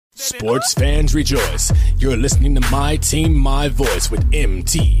Sports fans rejoice. You're listening to My Team, My Voice with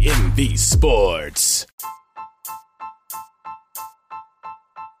MTMV Sports.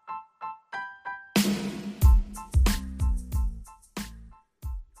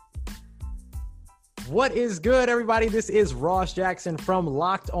 What is good, everybody? This is Ross Jackson from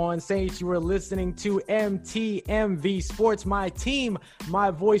Locked On Saints. You are listening to MTMV Sports. My team,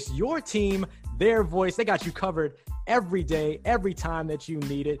 my voice, your team, their voice. They got you covered every day, every time that you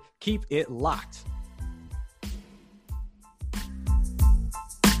need it. Keep it locked.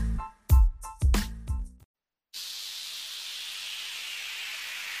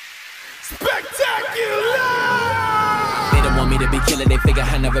 Me to be killing, they figure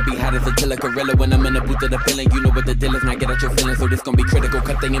I never be hot as a killer gorilla. When I'm in the booth of the feeling, you know what the deal is. Now get out your feelings, so this gon' be critical.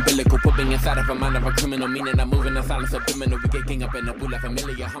 Cut the umbilical, put me inside of a mind of a criminal. Meaning I'm moving in silence subliminal. We get king up in the booth like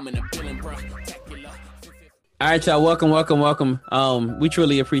familiar. Humming and feeling, bro. All right, y'all. Welcome. We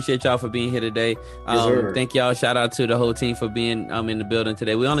truly appreciate y'all for being here today. Thank y'all. Shout out to the whole team for being in the building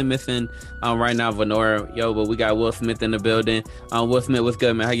today. We only missing right now Venora, but we got Will Smith in the building. Will Smith, what's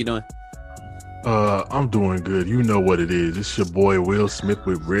good, man? How you doing? I'm doing good. You know what it is. It's your boy Will Smith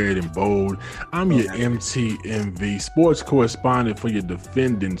with Red and Bold. I'm your MTMV sports correspondent for your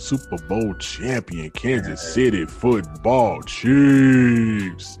defending Super Bowl champion Kansas City Football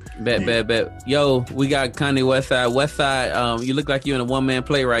Chiefs. Bet. Yo, we got Kanye Westside. Westside, you look like you in a one-man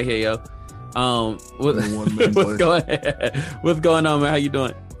play right here, yo. What's going on, man? How you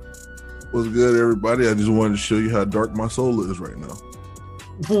doing? What's good, everybody? I just wanted to show you how dark my soul is right now.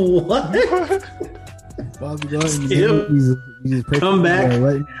 What? Come back.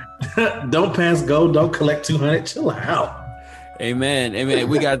 Right. Don't pass go. Don't collect 200. Chill out. Amen.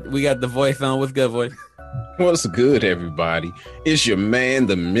 We got the voice on. What's good, voice? What's good, everybody? It's your man,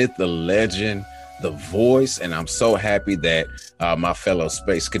 the myth, the legend, the voice, and I'm so happy that my fellow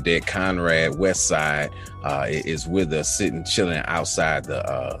space cadet Conrad Westside is with us, sitting chilling outside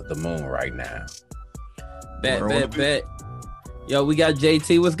the moon right now. Bet. Yo, we got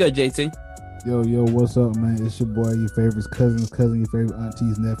JT. What's good, JT? Yo, what's up, man? It's your boy, your favorite cousin, your favorite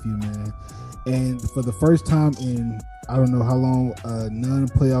auntie's nephew, man. And for the first time in I don't know how long,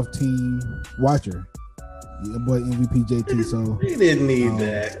 non-playoff team watcher, your boy MVP JT. So we didn't need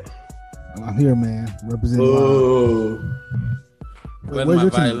that. I'm here, man. Representing. Where's your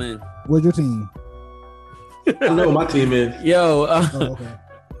violin? Team? Where's your team? I know what my team is. Yo, okay.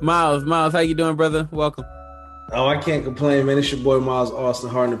 Miles, how you doing, brother? Welcome. Oh, I can't complain, man. It's your boy Miles Austin,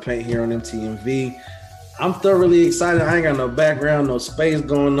 Hard in the Paint here on MTMV. I'm thoroughly excited. I ain't got no background, no space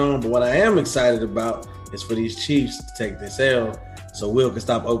going on, but what I am excited about is for these Chiefs to take this L so Will can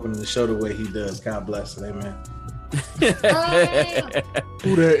stop opening the show the way he does. God bless it, amen.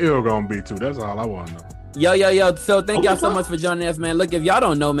 Who that L gonna be to? That's all I want to know. Yo. So thank y'all so much for joining us, man. Look, if y'all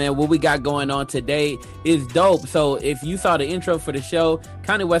don't know, man, what we got going on today is dope. So if you saw the intro for the show,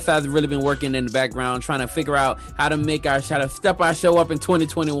 Kanye Westside's really been working in the background, trying to figure out how to step our show up in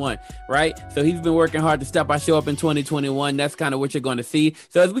 2021, right? So he's been working hard to step our show up in 2021. That's kind of what you're going to see.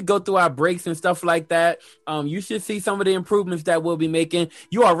 So as we go through our breaks and stuff like that, you should see some of the improvements that we'll be making.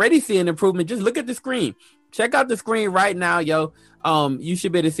 You already see an improvement. Just look at the screen. Check out the screen right now, yo. You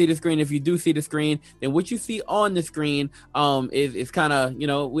should be able to see the screen. If you do see the screen, then what you see on the screen is kind of,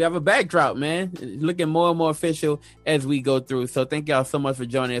 we have a backdrop, man. It's looking more and more official as we go through. So thank y'all so much for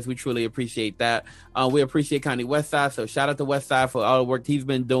joining us. We truly appreciate that. We appreciate Kanye Westside. So shout out to Westside for all the work he's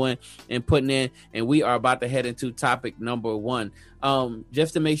been doing and putting in. And we are about to head into topic number 1.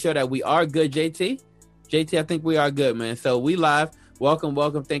 Just to make sure that we are good, JT, I think we are good, man. So we live. Welcome.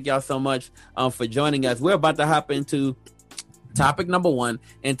 Thank y'all so much for joining us. We're about to hop into topic number 1,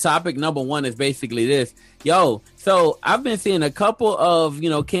 and topic number 1 is basically this. So I've been seeing a couple of,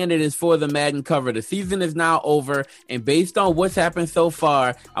 candidates for the Madden cover. The season is now over, and based on what's happened so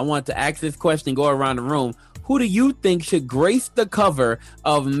far, I want to ask this question, go around the room. Who do you think should grace the cover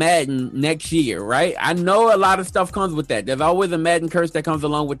of Madden next year, right? I know a lot of stuff comes with that. There's always a Madden curse that comes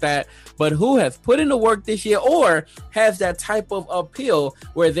along with that. But who has put in the work this year or has that type of appeal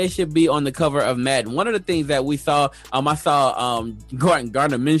where they should be on the cover of Madden? One of the things that we saw, I saw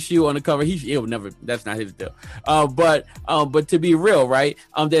Gardner Minshew on the cover. He'll never, that's not his deal. But to be real, right?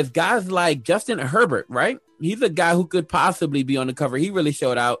 There's guys like Justin Herbert, right? He's a guy who could possibly be on the cover. He really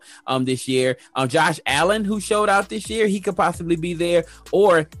showed out this year. Josh Allen, who showed out this year, he could possibly be there.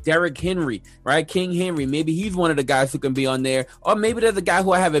 Or Derrick Henry, right? King Henry. Maybe he's one of the guys who can be on there. Or maybe there's a guy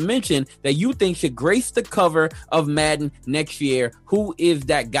who I haven't mentioned that you think should grace the cover of Madden next year. Who is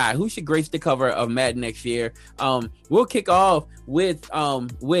that guy? Who should grace the cover of Madden next year? We'll kick off with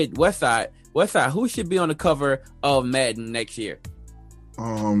Westside. Westside, who should be on the cover of Madden next year?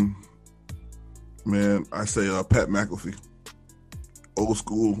 Man, I say Pat McAfee, old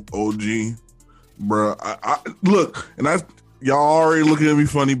school, OG, bruh. I look, and y'all already looking at me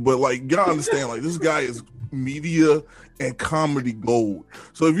funny, but like y'all understand, like this guy is media and comedy gold.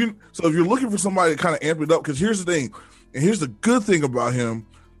 So if you're looking for somebody to kind of amp it up, because here's the thing, and here's the good thing about him: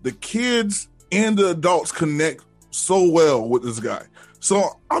 the kids and the adults connect so well with this guy.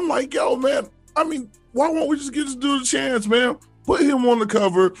 So I'm like, yo, man. I mean, why won't we just give this dude a chance, man? Put him on the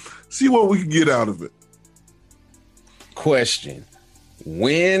cover, see what we can get out of it. Question: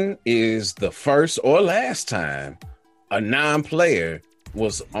 when is the first or last time a non-player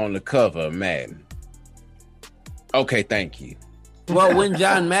was on the cover of Madden? Okay, thank you. Well, when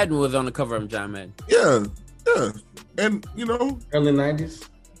John Madden was on the cover of John Madden. Yeah. And, early 90s.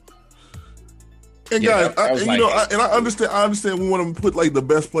 And Yeah, guys, I understand we want to put like the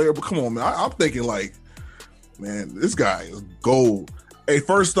best player, but come on, man. I'm thinking like, man, this guy is gold. Hey,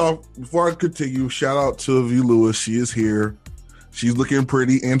 first off, before I continue, shout out to V. Lewis. She is here. She's looking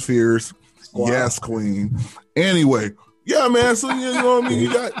pretty and fierce. Wow. Yes, queen. Anyway, yeah, man. So you know what I mean.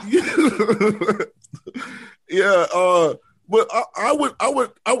 You got, yeah. But I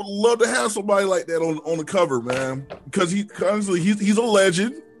would love to have somebody like that on the cover, man, because he's a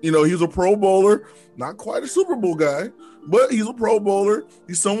legend. You know, he's a Pro Bowler, not quite a Super Bowl guy, but he's a Pro Bowler.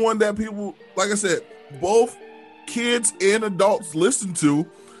 He's someone that people, like I said, both kids and adults listen to.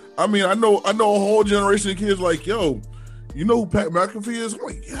 I mean, I know a whole generation of kids like, yo, you know who Pat McAfee is? I'm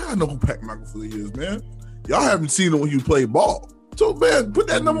like, yeah, I know who Pat McAfee is, man. Y'all haven't seen him when you play ball. So, man, put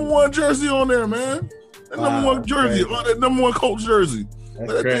that number 1 jersey on there, man. That number 1 jersey, that number 1 Colts jersey.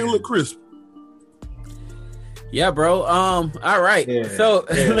 Let that thing look crisp. Yeah, bro. All right. Yeah, so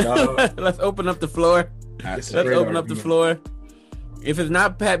let's open up the floor. Let's open up the floor. If it's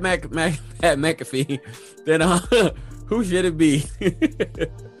not Pat McAfee, then who should it be?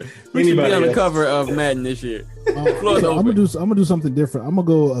 Who should be on the cover of Madden this year? I'm gonna do something different. I'm gonna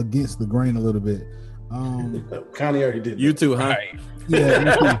go against the grain a little bit. Connie already did. You too, huh? Right.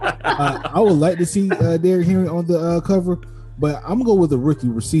 Yeah. I would like to see Derrick Henry on the cover, but I'm gonna go with a rookie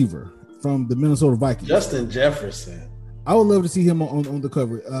receiver from the Minnesota Vikings, Justin Jefferson. I would love to see him on the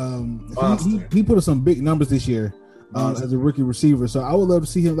cover. He put up some big numbers this year as a rookie receiver, so I would love to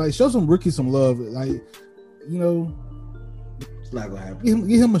see him show some rookies some love. It's not gonna happen.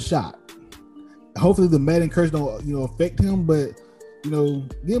 Give him a shot. Hopefully the Madden curse don't affect him, but give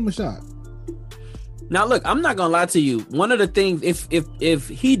him a shot. Now, look, I'm not gonna lie to you. One of the things, if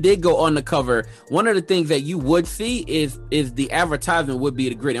he did go on the cover, one of the things that you would see is the advertisement would be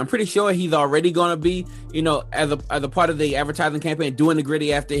the gritty. I'm pretty sure he's already gonna be, as a part of the advertising campaign, doing the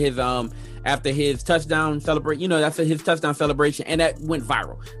gritty after his touchdown celebration. That's his touchdown celebration, and that went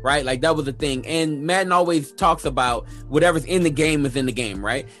viral, right? Like that was the thing. And Madden always talks about whatever's in the game is in the game,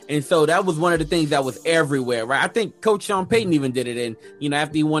 right? And so that was one of the things that was everywhere, right? I think Coach Sean Payton even did it, and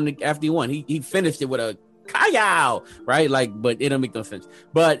after he won, he finished it with a Kyle, right? But it don't make no sense.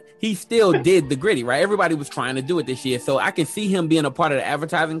 But he still did the gritty, right? Everybody was trying to do it this year, so I can see him being a part of the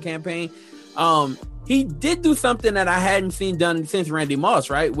advertising campaign. He did do something that I hadn't seen done since Randy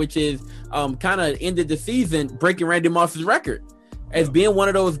Moss, right? Which is kind of ended the season breaking Randy Moss's record as being one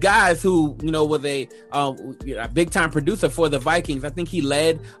of those guys who, was a big time producer for the Vikings. I think he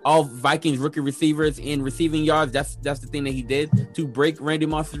led all Vikings rookie receivers in receiving yards. That's the thing that he did to break Randy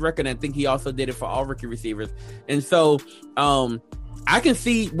Moss's record. And I think he also did it for all rookie receivers. And so I can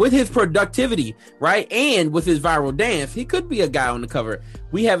see with his productivity, right, and with his viral dance, he could be a guy on the cover.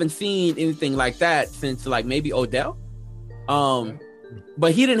 We haven't seen anything like that since maybe Odell.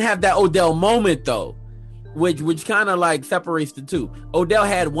 But he didn't have that Odell moment though, which kind of separates the two. Odell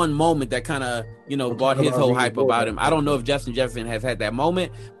had one moment that kind of brought his whole hype about him. I don't know if Justin Jefferson has had that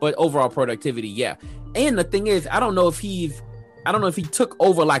moment, but overall productivity, yeah. And the thing is, I don't know if he took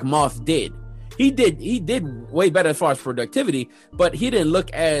over like Moss did. He did way better as far as productivity, but he didn't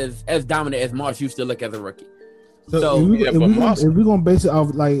look as dominant as Moss used to look as a rookie. So if we're gonna base it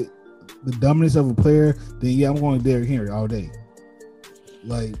off the dominance of a player, then yeah, I'm going Derrick Henry all day.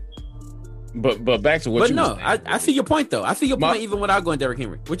 But back to what you. But no, I see your point though. I see your point even without going Derrick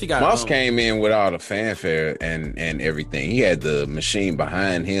Henry. What you got? Moss came in with all the fanfare and everything. He had the machine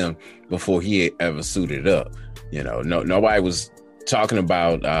behind him before he ever suited up. Nobody was talking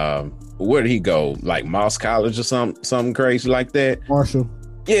about where did he go? Like Moss College or something crazy like that. Marshall.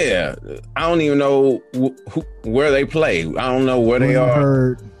 Yeah, I don't even know where they play. I don't know where they are.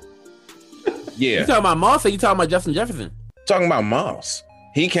 Heard. Yeah, you talking about Moss or you talking about Justin Jefferson? Talking about Moss.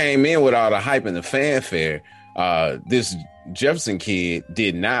 He came in with all the hype and the fanfare. This Jefferson kid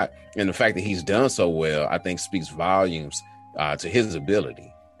did not, and the fact that he's done so well, I think speaks volumes to his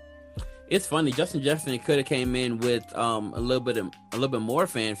ability. It's funny. Justin Jefferson could have came in with a little bit more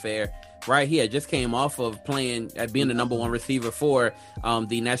fanfare, right? He had just came off of playing at being the number one receiver for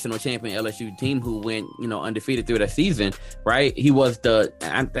the national champion LSU team, who went undefeated through the season, right? He was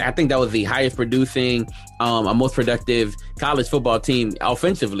I think that was the highest producing, most productive college football team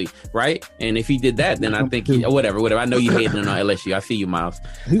offensively, right? And if he did that, then I think whatever. I know you hating on LSU. I see you, Miles.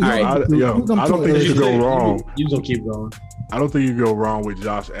 All right, I don't think you go wrong. You gonna keep going. I don't think you go wrong with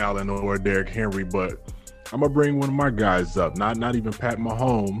Josh Allen or Derrick Henry, but I'm gonna bring one of my guys up. Not even Pat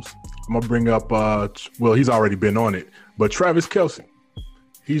Mahomes. I'm gonna bring up he's already been on it, but Travis Kelce.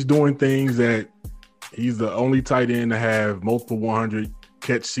 He's doing things that he's the only tight end to have multiple 100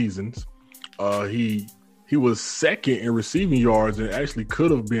 catch seasons. He was second in receiving yards and actually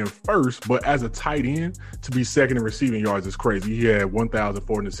could have been first, but as a tight end to be second in receiving yards is crazy. He had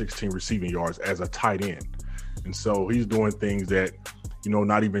 1,416 receiving yards as a tight end. And so he's doing things that,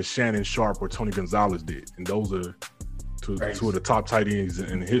 not even Shannon Sharp or Tony Gonzalez did. And those are two of the top tight ends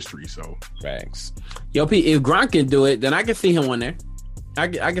in history. So thanks. Yo, Pete, if Gronk can do it, then I can see him on there. I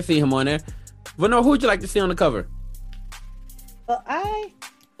can see him on there. But no, who would you like to see on the cover? Well,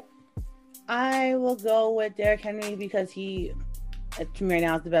 I will go with Derrick Henry because he, to me right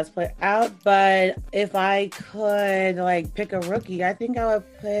now, is the best player out. But if I could pick a rookie, I think I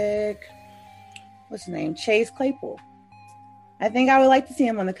would pick, what's his name? Chase Claypool. I think I would like to see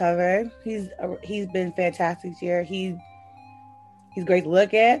him on the cover. He's been fantastic this year. He's great to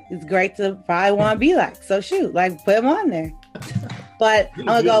look at. He's great to probably want to be like. So shoot, put him on there. But I'm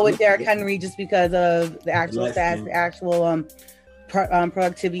gonna go with Derrick Henry just because of the actual stats, the actual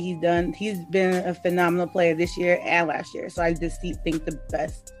productivity he's done. He's been a phenomenal player this year and last year. So I just think the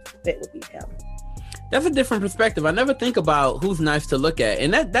best fit would be him. That's a different perspective. I never think about who's nice to look at,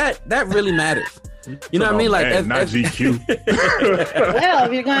 and that really matters. You know what I mean? Not GQ. Well,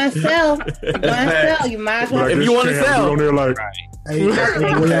 if you're gonna sell, you might as well. If you want to sell, on there hey,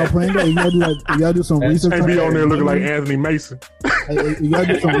 y'all playing that? Y'all do some research. And be on there looking like Anthony Mason. Y'all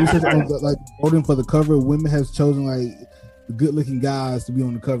do some research on voting for the cover. Women have chosen the good-looking guys to be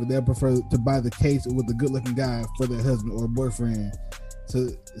on the cover. They prefer to buy the case with the good-looking guy for their husband or boyfriend.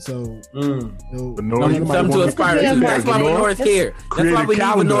 Something to aspire to. That's why Lenore is here. That's why we need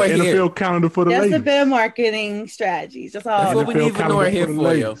Lenore here. NFL calendar for the ladies. That's a bit of marketing strategies. That's all. That's what we need Lenore here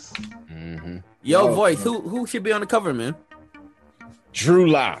for, yo. Mm-hmm. Yo, voice. Who should be on the cover, man?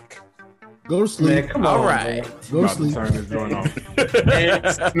 Drew Lock. Go to sleep. Man, come on. All right. Go to sleep. Turn this joint off.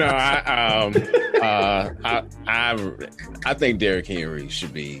 No, I think Derrick Henry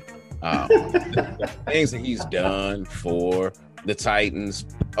should be the things that he's done for the Titans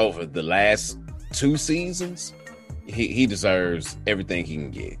over the last 2 seasons. He deserves everything he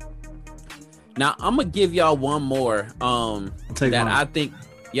can get. Now I'm gonna give y'all one more. Take mine. I think.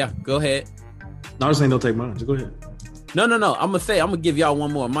 Yeah, go ahead. No, I was saying don't take mine. Just go ahead. No. I'm gonna give y'all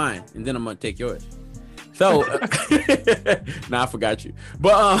one more of mine, and then I'm gonna take yours. So, I forgot you.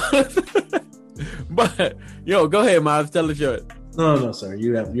 But yo, go ahead, Miles. Tell us yours. No, sir.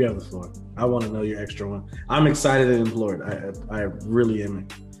 You have the floor. I want to know your extra one. I'm excited and implored. I really am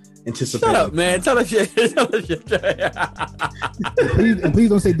anticipating. Shut up, man. Tell us your. And please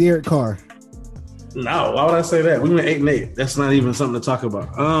don't say Derek Carr. No, why would I say that? We went 8-8. That's not even something to talk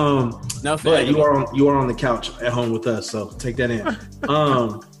about. No, but you are on the couch at home with us, so take that in.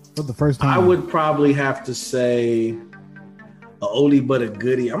 For the first time, I would probably have to say a oldie but a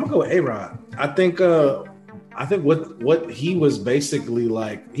goodie. I'm gonna go with A-Rod. I think what he was basically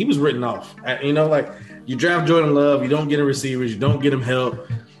like, he was written off. You draft Jordan Love, you don't get him receivers, you don't get him help,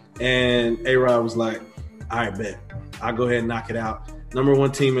 and A-Rod was like, all right, bet. I'll go ahead and knock it out. Number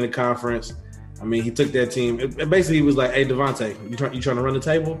 1 team in the conference. I mean, he took that team. Basically, he was like, hey, Devontae, you trying to run the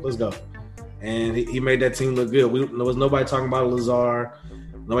table? Let's go. And he made that team look good. There was nobody talking about Lazard.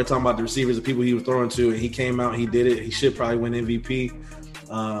 Nobody talking about the receivers, the people he was throwing to. And he came out, he did it. He should probably win MVP.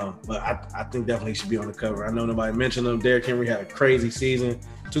 But I think definitely he should be on the cover. I know nobody mentioned him. Derrick Henry had a crazy season,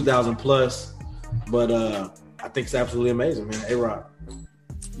 2,000 plus. But I think it's absolutely amazing, man. A-Rod.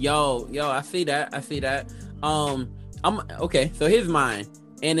 Yo, I see that. Okay, so here's mine.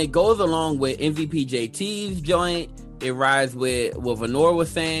 And it goes along with MVP JT's joint. It rides with what Venor was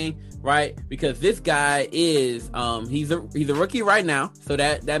saying, right? Because this guy is he's a rookie right now, so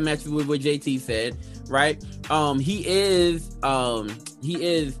that matches with what JT said, right? He is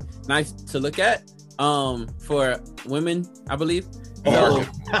nice to look at for women, I believe.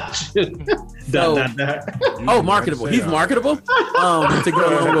 Marketable. He's marketable. To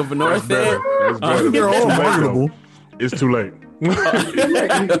go along with Venor said. They're all marketable. It's too late.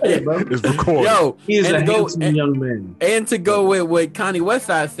 It's recorded. Yo, He is a and to go- handsome young man. And to go with what Connie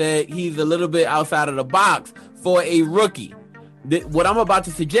Westside said, he's a little bit outside of the box for a rookie. What I'm about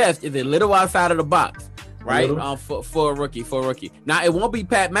to suggest is a little outside of the box, right? For a rookie. Now, it won't be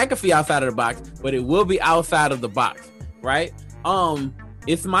Pat McAfee outside of the box, but it will be outside of the box, right?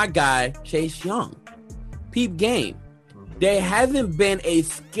 It's my guy, Chase Young. Peep game. There hasn't been a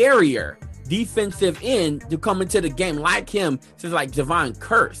scarier defensive end to come into the game like him since like Javon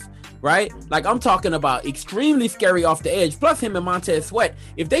Curse, right? Like I'm talking about extremely scary off the edge. Plus him and Montez Sweat.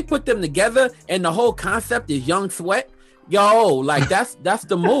 If they put them together and the whole concept is Young Sweat, yo, like that's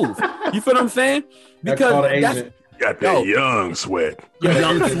the move. You feel what I'm saying? Because that's got that Young Sweat.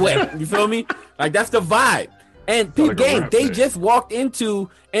 Young Sweat. You feel me? Like that's the vibe. And Peep game, they just walked into,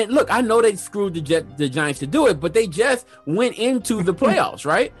 and look, I know they screwed the Giants to do it, but they just went into the playoffs,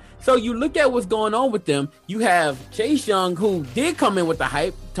 right? So you look at what's going on with them. You have Chase Young, who did come in with the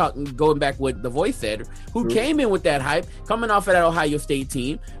hype, going back what the voice said, who came in with that hype, coming off of that Ohio State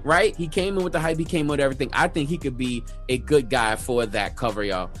team, right? He came in with the hype. He came with everything. I think he could be a good guy for that cover,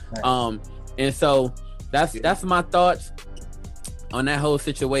 y'all. Right. And so that's my thoughts on that whole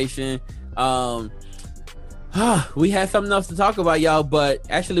situation. We had something else to talk about, y'all, but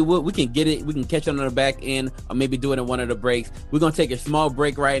actually we can get it. We can catch it on the back end or maybe do it in one of the breaks. We're going to take a small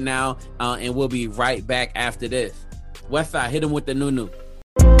break right now, and we'll be right back after this. Westside, hit him with the new.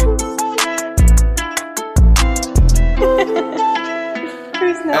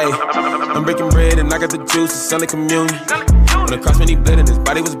 Hey, I'm breaking bread and I got the juice, it's Sunday communion. When it crossed when he bled and his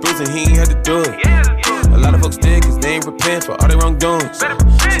body was bruising, he ain't had to do it. A lot of folks did cause they ain't repent for all their wrongdoings. So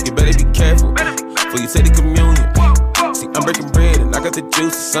you better be careful before you take the communion. See, I'm breaking bread and I got the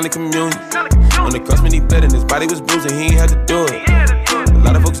juice, it's Sunday communion. When it crossed when he bled and his body was bruising, he ain't had to do it. A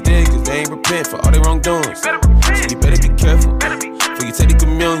lot of folks did cause they ain't repent for all their wrongdoings. So you better be careful before you take the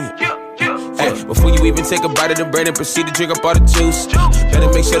communion. Hey, before you even take a bite of the bread and proceed to drink up all the juice, better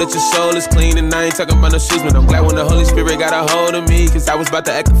make sure that your soul is clean. And I ain't talking about no shoes, man. I'm glad when the Holy Spirit got a hold of me, cause I was about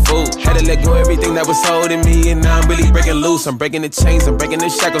to act a fool. Had to let go of everything that was holding me, and now I'm really breaking loose. I'm breaking the chains, I'm breaking the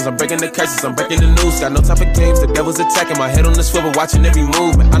shackles, I'm breaking the curses, I'm breaking the noose. Got no time for games, the devil's attacking, my head on the swivel, watching every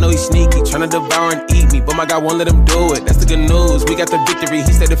movement. I know he's sneaky, trying to devour and eat me, but my God won't let him do it. That's the good news, we got the victory. He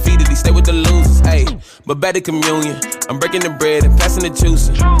stayed defeated, he stayed with the losers. Hey, but better communion, I'm breaking the bread and passing the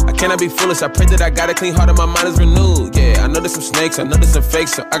juice. I cannot be foolish, I pray that I got a clean heart and my mind is renewed. Yeah, I know there's some snakes, I know there's some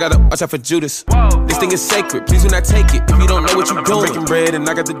fakes, so I gotta watch out for Judas. This thing is sacred, please do not take it if you don't know what you're doing. I'm breaking bread and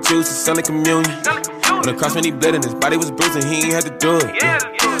I got the juice, it's Sunday communion. On the cross when he bled and his body was bruising, he ain't had to do it. Yeah.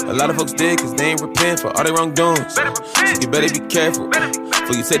 A lot of folks did cause they ain't repent for all their wrongdoings. So you better be careful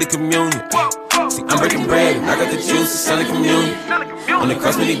before you take the communion. See, I'm breaking bread and I got the juice, it's Sunday communion. On the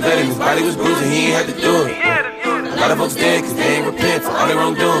cross when he bled and his body was bruising, he ain't had to do it. A lot of folks dead cause they ain't repent for all their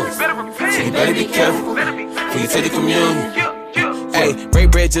wrongdoings. So you better be careful before you take the communion. Hey, break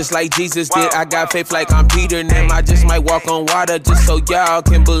bread just like Jesus did. I got faith like I'm Peter. Now I just might walk on water just so y'all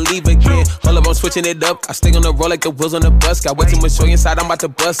can believe again. Hold up, I'm switching it up. I stay on the road like the wheels on the bus. Got way too much joy inside, I'm about to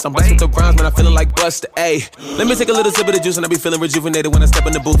bust. I'm blessed with the rhymes, man, I'm feeling like Buster. Hey, let me take a little sip of the juice and I be feeling rejuvenated when I step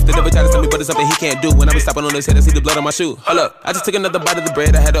in the booth. The devil try to tell me, but it's something he can't do. When I be stopping on his head, I see the blood on my shoe. Hold up, I just took another bite of the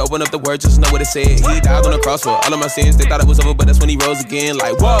bread. I had to open up the word just to know what it said. He died on the cross for all of my sins. They thought it was over, but that's when he rose again.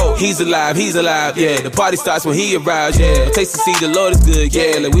 Like, whoa, he's alive, yeah. The party starts when he arrives, yeah. Taste to see the Lord is good,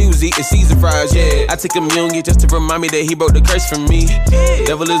 yeah. Like we was eating Caesar fries, yeah. I took communion just to remind me that he broke the curse from me. The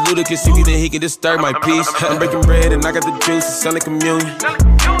devil is ludicrous, you think he can disturb my peace. I'm breaking bread and I got the juice, it's Sunday communion.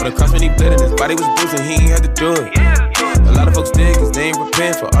 On the cross when he bled and his body was bruising, he ain't had to do it. A lot of folks did cause they ain't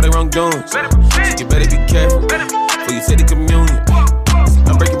repent for all their wrongdoings. So you better be careful before you take the communion.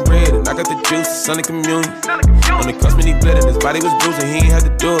 I'm breaking bread and I got the juice, it's Sunday communion. On the cross when he bled and his body was bruising, he ain't had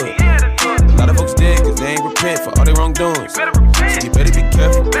to do it. A lot of folks dead cause they ain't repent for all their wrongdoings. So you better be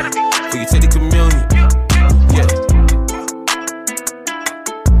careful before you take the communion. Yeah.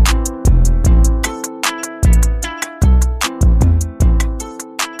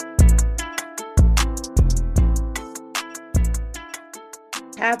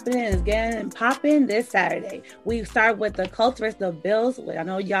 Happening is getting popping this Saturday. We start with the Colts versus the Bills. I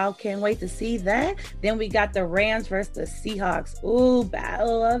know y'all can't wait to see that. Then we got the Rams versus the Seahawks. Ooh,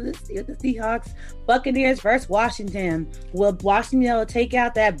 battle of the Seahawks. Buccaneers versus Washington. Will Washington take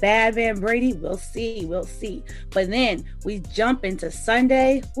out that bad man Brady? We'll see. But then we jump into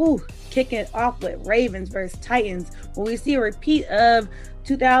Sunday. Ooh, kicking it off with Ravens versus Titans. Will we see a repeat of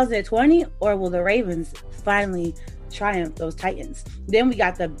 2020, or will the Ravens finally triumph those Titans? Then we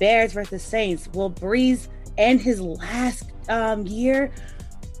got the Bears versus Saints. Will Breeze end his last year,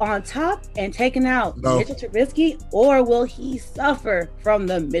 on top and taking out No. Mitchell Trubisky, or will he suffer from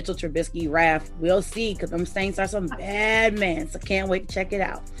the Mitchell Trubisky wrath? We'll see, because them Saints are some bad men, so can't wait to check it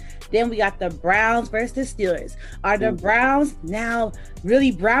out. Then we got the Browns versus the Steelers. Are the Browns now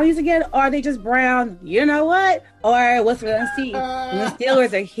really brownies again? Or are they just brown? You know what? Or what's we're going to see? The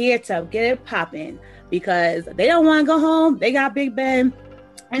Steelers are here to get it popping because they don't want to go home. They got Big Ben.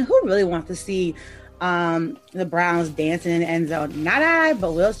 And who really wants to see the Browns dancing in the end zone? Not I,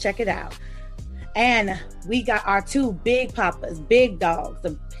 but we'll check it out. And we got our two big papas, big dogs,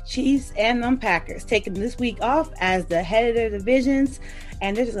 the Chiefs and them Packers, taking this week off as the head of their divisions.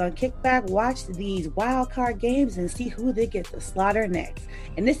 And they're just going to kick back, watch these wild card games, and see who they get to slaughter next.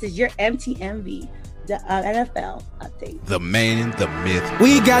 And this is your MTMV, the NFL update. The man, the myth.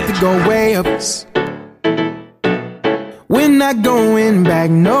 We got to go way up. We're not going back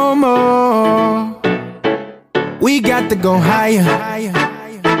no more. We got to go higher.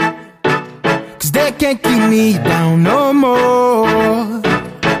 Cause they can't keep me down no more.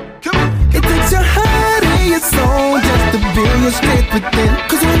 It takes your heart and your soul just to build your strength within.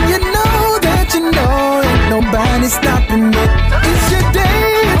 Cause when you know that you know, ain't nobody stopping it. It's your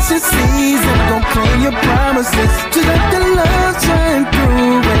day, it's your season. Don't claim your promises. Just let the love shine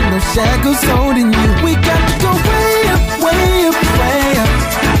through. Ain't no shackles holding you. We got to go way up, way up, way up.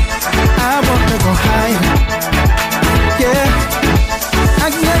 I want to go higher. Yeah, I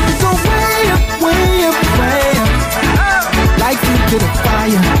got to go way up, way up, way up. Like you to the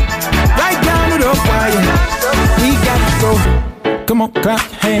fire. Right down to the wire. We got to go. Come on, clap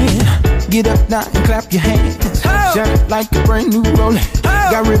your hands. Get up now and clap your hands. Shine like a brand new rolling.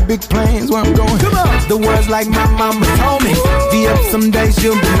 Got real big plans where I'm going. The words like my mama told me. Be up some days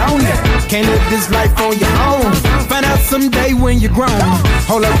you'll be lonely. Can't live this life on your own. Find out someday when you're grown.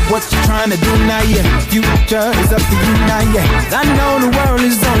 Hold up, what you trying to do now? Yeah, future is up to you now. Yeah, I know the world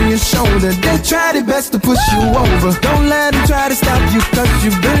is on your shoulder. They try their best to push you over. Don't let them try to stop you, cause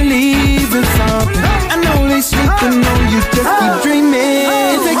you believe in something. I know they sleeping on you, just keep dreaming.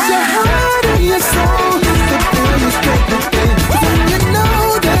 It takes your heart and your soul just to feel you straight within. When you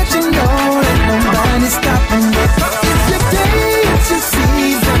know that you know, ain't nobody stopping it. It's your day, it's your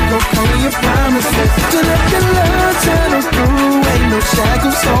season. Go claim your promises. To let the love channel through. Ain't no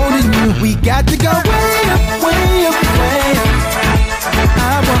shackles holding you. We got to go way up, way up, way up.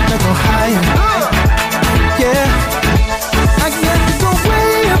 I want to go higher. Yeah, I got to go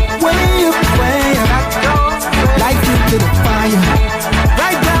way up, way up, way up. Like you to the fire.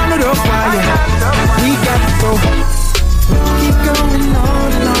 Right down to the wire. We got to go. Keep going on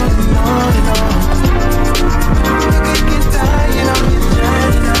and on and on and on. You can get tired on your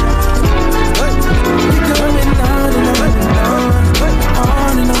journey. Keep going on and on and on.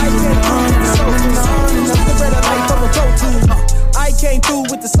 On and on and on and on and on. The bread of life from a go-to. I came through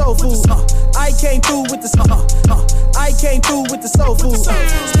with the soul food. I came through with the I came through with the soul food.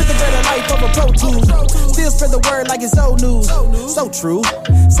 Spit the bread of life from a go-to. Still spread the word like it's old news. So true.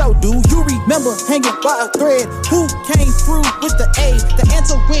 So do you remember hanging by a thread? Who came through with the A? The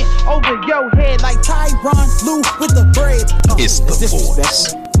answer went over your head like Tyron Lue with the bread. It's the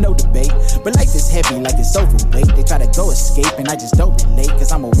voice. No debate, but life is heavy like it's overweight. They try to go escape and I just don't relate.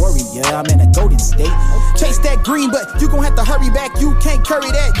 Cause I'm a warrior, I'm in a golden state. Chase that green, but you gon' have to hurry back. You can't curry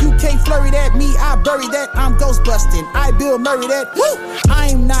that, you can't flurry that. Me, I bury that, I'm ghost busting. I Bill Murray that. Woo!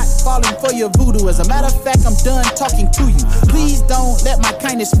 I'm not falling for your voodoo. As a matter of fact, I'm done talking to you. Please don't let my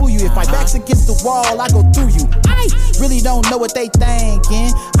kindness fool you. If my back's against the wall, I go through you. I really don't know what they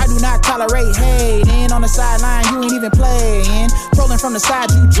thinking. I do not tolerate hating. On the sideline, you ain't even playing. Trolling from the side,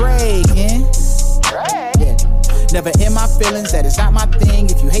 you dragging. Yeah. Never in my feelings, that is not my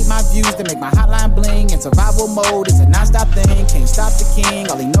thing. If you hate my views, then make my hotline bling. In survival mode, it's a non-stop thing. Can't stop the king,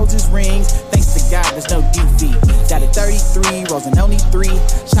 all he knows is rings. Thanks to God, there's no defeat. Got it 33, rolls and only 3.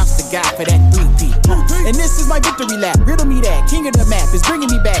 Shouts to God for that 3P. And this is my victory lap, riddle me that. King of the map is bringing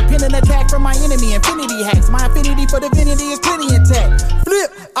me back. Pin an attack from my enemy, infinity hacks. My affinity for divinity is plenty intact.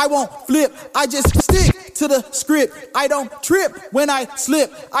 Flip, I won't flip, I just stick to the script. I don't trip when I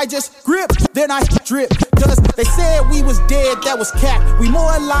slip. I just grip, then I drip. Cause they said we was dead, that was cap. We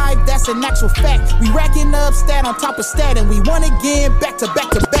more alive, that's an actual fact. We racking up stat on top of stat, and we won again, back to back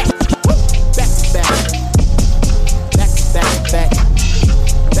to back. Woo! Back to back. Back to back to back.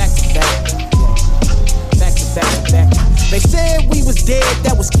 Back to back. Back to back to back. They said we was dead,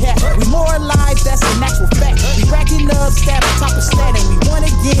 that was cap. We more alive, that's an actual fact. We racking up stat on top of stat, and we won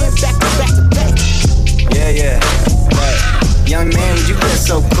again, back to back to back. Yeah, right. Young man, you get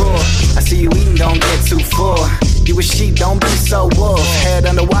so cool. I see you eating, don't get too full. You a sheep, don't be so wolf. Head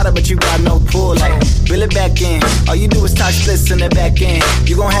underwater, but you got no pool. Like Billy reel it back in. All you do is talk splits in the back end.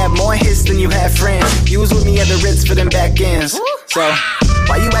 You gon' have more hits than you have friends. You was with me at the Ritz for them back ends. So,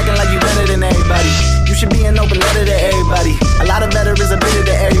 why you acting like you better than everybody? You should be an open letter to everybody. A lot of veterans are bitter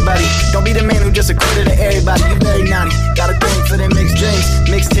to everybody. Don't be the man who just a quitter to everybody. You very naughty. Got a thing for them mixed drinks.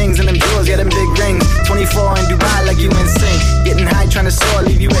 Mixed things and them jewels, yeah, them big rings. 24 in Dubai like you insane. Getting high, trying to soar,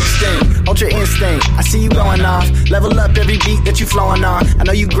 leave you extinct. Ultra instinct, I see you going off. Level up every beat that you flowing on. I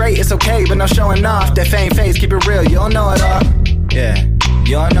know you great, it's okay, but no showing off. That fame phase, keep it real, you don't know it all. Yeah,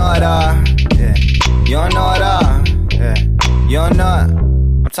 you don't know it all. Yeah, you don't know it all. Yeah, you don't know it.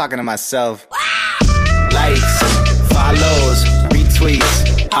 I'm talking to myself. Likes, follows,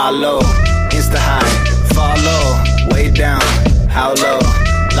 retweets, hollow, Insta high, follow, way down, how low.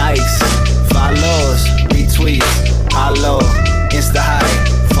 Likes, follows, retweets, hollow, Insta high,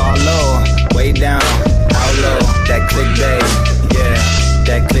 follow, way down, how low. That clickbait, yeah,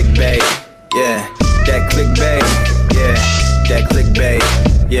 that clickbait, yeah, that clickbait, yeah, that clickbait,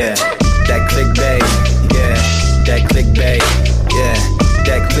 yeah, that clickbait, yeah, that clickbait, yeah,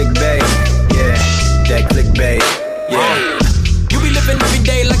 that clickbait, yeah, that clickbait, yeah. You be living every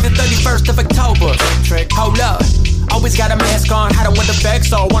day like the 31st of October. Hold up. Always got a mask on, had a winter back,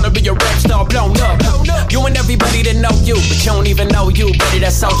 so I wanna be a rap star, blown up. You and everybody that know you, but you don't even know you, buddy,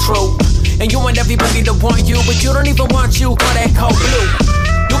 that's so true. And you and everybody that want you, but you don't even want you, call that cold blue.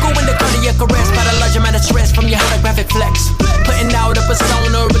 You go in the cardiac arrest by the large amount of stress from your holographic flex. Putting out a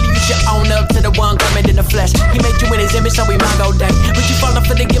persona, really you should own up to the one coming in the flesh. He made you in his image, so we might go day. But you falling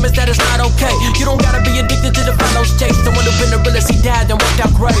for the gimmicks, that is not okay. You don't gotta be addicted to the follows chase. The one who been the realest, he died and worked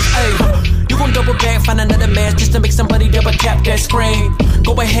out great. Hey, you gon' double back, find another match just to make somebody double tap that screen.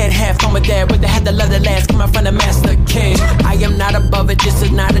 Go ahead, have fun with that, but they had the leather last coming from the master king. I am not above it, this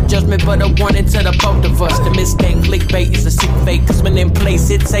is not a judgment, but a warning to the both of us. The mistake, clickbait is a sick fake, cause when in place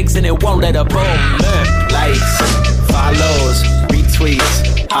it takes and it won't let up. Oh, likes, follows,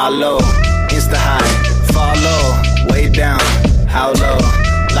 retweets, hollow, Insta high, follow, way down, how low.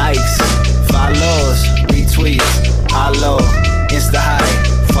 Likes, follows, retweets, hollow, Insta high,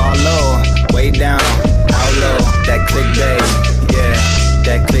 follow, way down, how low. That clickbait, yeah,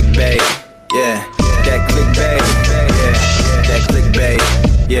 that clickbait, yeah, that clickbait, yeah, that clickbait,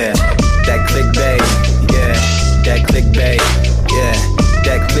 yeah, that clickbait, yeah, that clickbait, yeah,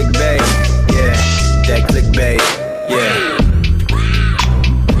 that clickbait, yeah, that clickbait, yeah.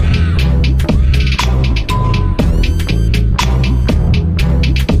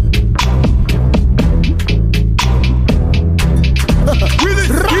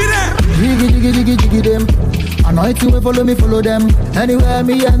 Jiggy them. Anointing will follow me, follow them. Anywhere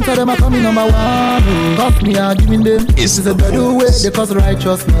me enter them, I come in number one. Cause me are giving them. It's a better way they cause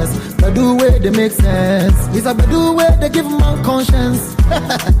righteousness. Better way they make sense. It's a better way they give man conscience.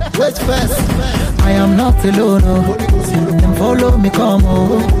 Wait first. I am not alone. Oh. Them follow me, come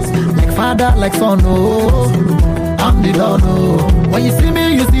oh. Like father, like son. Oh. I'm the Lord. Oh. When you see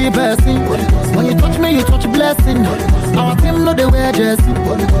me, you see blessing. When you touch me, you touch blessing. Our team know they wear jersey.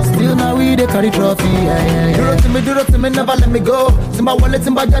 Still now we they carry trophy. Yeah, yeah. Do it to me, never let me go. Timba wallet,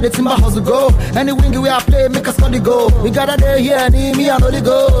 Timba jade, Timba hustle go. Any wing we are play, make us study go. We gotta day here, need me and Holy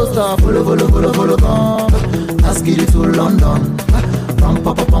Ghost. Follow, come. Ask it to London. Pum,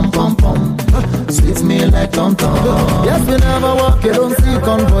 pum, pum, pum, pum. Sweet me like Tom Tom. Yes, we never walk, you don't see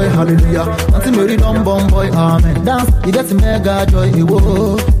convoy. Hallelujah. Until Mary dumb bomb boy, amen. Dance, you get a mega joy.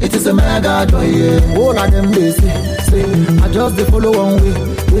 Whoa, it is a mega joy. Yeah. All of them they say, I just they follow one way.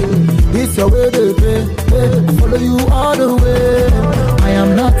 This your way they pay. I follow you all the way. I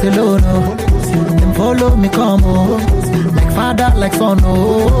am not alone. Oh. Them follow me, come oh. Like father, like son.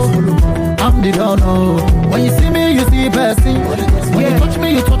 Oh. I'm the Don. Oh. When you see me, you see blessing. When you touch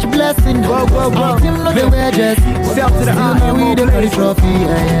me, you touch blessing. Our team know they wear jersey. Self to the eye, we the very trophy.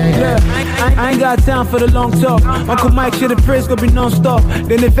 Yeah. I ain't got time for the long talk. Uncle Mike shit the praise gonna be non-stop.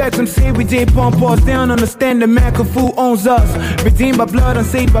 Then the facts I'm saying we did pump us. They don't understand the man Kafu owns us. Redeemed by blood and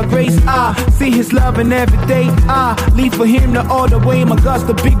saved by grace. I see his love in every day. I leave for him the all the way. My God's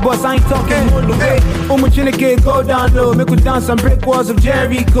the big boss. I ain't talking all the way. Umachinike go down low. Make we dance on brick walls of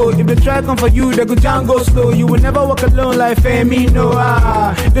Jericho. If the track come for you, they go down go slow. You will never walk alone like Femino.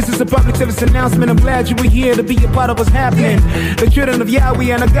 This is a public service announcement. I'm glad you were here to be a part of what's happening. The children of Yahweh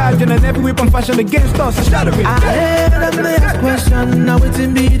and a God and every weapon fashioned against us. Shut up. I heard them ask question, now it's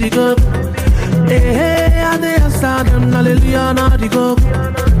in be the go. Hey, and they answer them, hallelujah, now the go.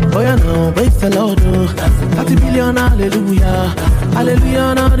 Oh, you know, praise the Lord, 30 billion, hallelujah.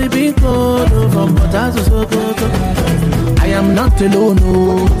 Hallelujah, now the big God, from Potas to Sokoto. I am not alone,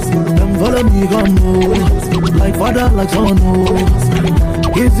 no. Them follow me, come, no. Like father, like son, no.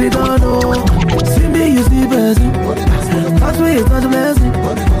 Is it or no? See me, you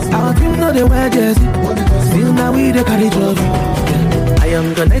we the carry trophy. I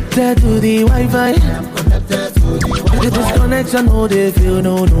am connected to the Wi-Fi. This connection, no, they feel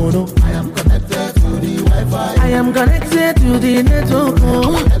no. I am connected to the Wi-Fi. I am connected to the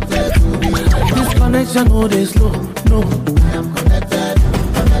network. This connection, no, they slow. No, I am connected.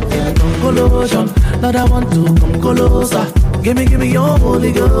 Conclusion, now I want to come closer. Give me your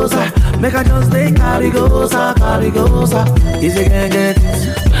Holy Ghost. Make I just take carry goes. Easy can get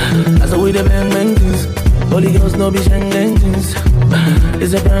this. That's how we the bang things. Holy Ghost no be shang things.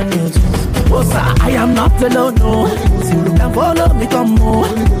 It's a brand new thing. Oh, sir, I am not alone, no. Can follow me, come more.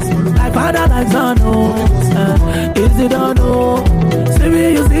 Like father, like son, no. Is it or no? See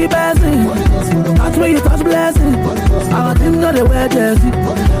me, you see blessing. Touch me, you touch blessing. Our team got the way jersey.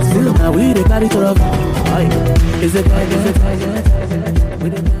 Still now we the carry to is it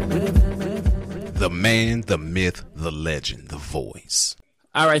The man, the myth, the legend, the voice.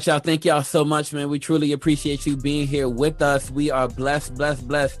 All right, y'all. Thank y'all so much, man. We truly appreciate you being here with us. We are blessed.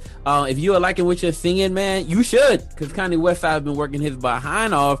 If you are liking what you're singing, man, you should, because Kanye Westside has been working his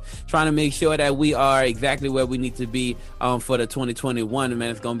behind off trying to make sure that we are exactly where we need to be for the 2021. Man,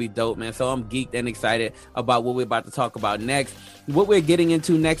 it's going to be dope, man. So I'm geeked and excited about what we're about to talk about next. What we're getting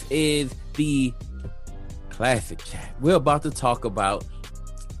into next is the classic chat. We're about to talk about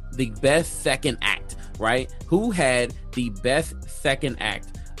the best second act, right? Who had the best second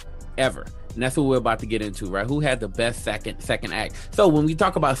act ever? And that's what we're about to get into, right? Who had the best second act? So when we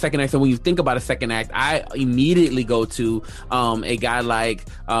talk about second act, so when you think about a second act, I immediately go to a guy like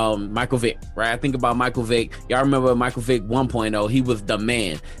Michael Vick, right? I think about Michael Vick. Y'all remember Michael Vick 1.0? He was the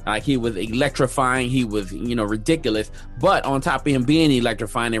man. Like, he was electrifying. He was, ridiculous. But on top of him being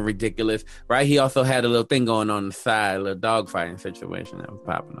electrifying and ridiculous, right, he also had a little thing going on the side, a little dog fighting situation that was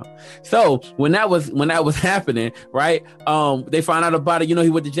popping up. So when that was happening, right, they found out about it. He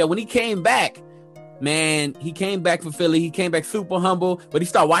went to jail. When he came back, man, he came back for Philly. He came back super humble, but he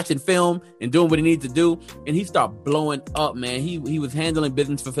started watching film and doing what he needed to do, and he started blowing up, man. He was handling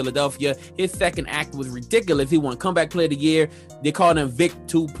business for Philadelphia. His second act was ridiculous. He won Comeback Player of the Year. They called him Vic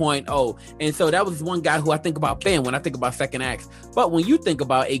 2.0. And so that was one guy who I think about when I think about second acts. But when you think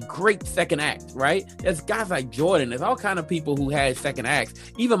about a great second act, right, there's guys like Jordan. There's all kind of people who had second acts.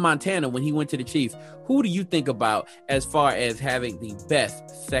 Even Montana, when he went to the Chiefs. Who do you think about as far as having the best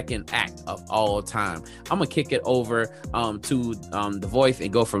second act of all time? I'm going to kick it over to the Voice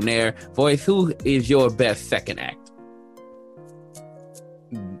and go from there. Voice, who is your best second act?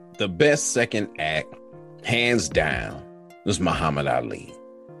 The best second act, hands down, was Muhammad Ali.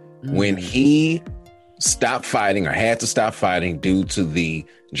 When he stopped fighting or had to stop fighting due to the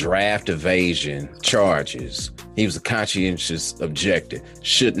draft evasion charges, he was a conscientious objector.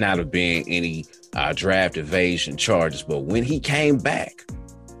 Should not have been any draft evasion charges. But when he came back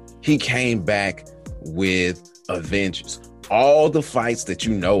with a vengeance. All the fights that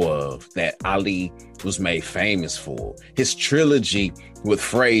you know of that Ali was made famous for, his trilogy with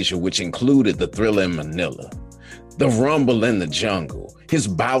Frazier, which included the Thriller in Manila, the Rumble in the Jungle, his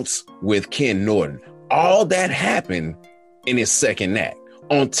bouts with Ken Norton, all that happened in his second act.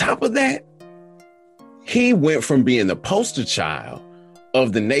 On top of that, he went from being the poster child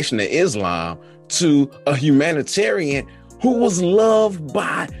of the Nation of Islam to a humanitarian who was loved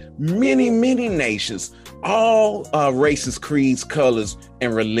by many, many nations, all races, creeds, colors,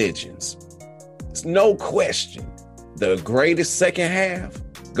 and religions. It's no question. The greatest second half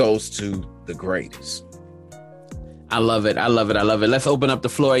goes to the greatest. I love it. Let's open up the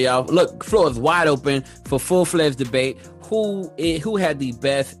floor, y'all. Look, floor is wide open for full-fledged debate. Who had the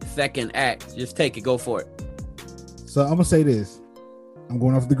best second act? Just take it. Go for it. So I'm going to say this. I'm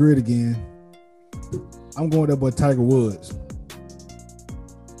going off the grid again. I'm going up with Tiger Woods.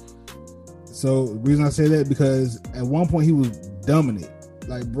 So the reason I say that, because at one point he was dominant.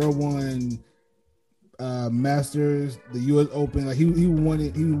 Like, bro won Masters, the U.S. Open. Like he was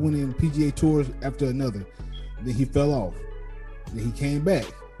winning PGA tours after another. Then he fell off. Then he came back.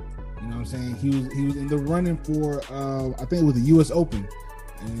 You know what I'm saying? He was in the running for I think it was the U.S. Open.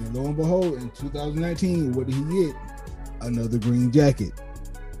 And lo and behold, in 2019, what did he get? Another green jacket.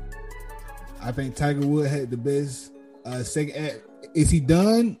 I think Tiger Woods had the best second act. Is he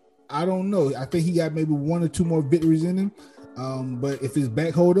done? I don't know. I think he got maybe one or two more victories in him. But if his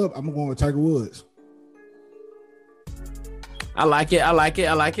back hold up, I'm going with Tiger Woods. I like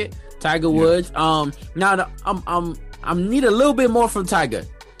it. Tiger Woods. Now I need a little bit more from Tiger,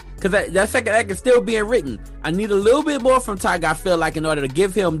 because that second act is still being written. I need a little bit more from Tiger, I feel like, in order to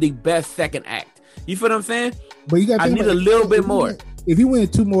give him the best second act. You feel what I'm saying? But I need a little bit more. If he wins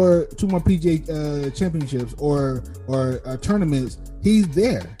two more PGA championships or tournaments, he's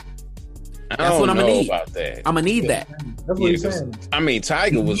there. That's what I'm gonna need. About that. I'm gonna need that. That's what he's saying. I mean,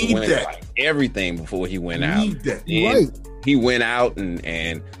 Tiger was winning like everything before he went out. He went out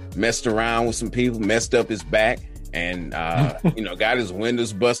and messed around with some people, messed up his back, and got his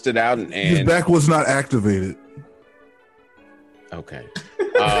windows busted out. And his back was not activated. Okay.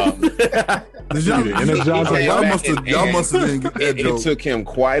 Y'all must have didn't get that joke. It took him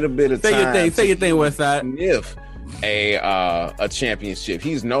quite a bit of time. Say your thing, Westside. If a championship,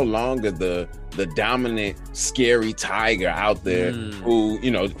 he's no longer the dominant, scary Tiger out there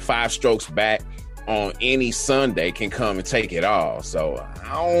who 5 strokes back on any Sunday can come and take it all. So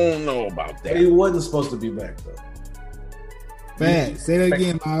I don't know about that. But he wasn't supposed to be back though. Man, say that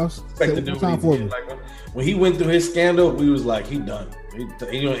again, Miles. When he went through his scandal, we was like, he done.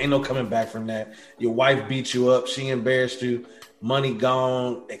 Ain't no coming back from that. Your wife beat you up. She embarrassed you. Money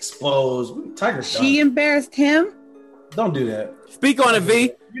gone. Exposed. Tiger's done. She embarrassed him? Don't do that. Speak on it,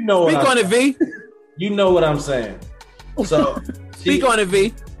 V. You know Speak on it, V. You know what I'm saying. So speak on it,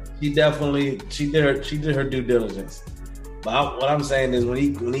 V. She did her due diligence. But what I'm saying is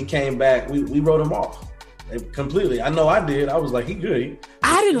when he came back, we wrote him off completely. I know I did. I was like, he good.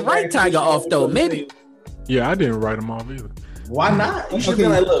 I didn't write Tiger off though. Maybe. Yeah, I didn't write him off either. Why not? You should be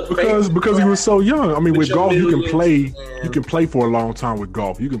like, look, because he was so young. I mean, with golf, you can play for a long time with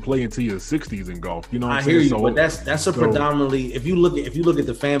golf. You can play into your 60s in golf. You know what I'm saying? I hear you, but that's a predominantly. If you look at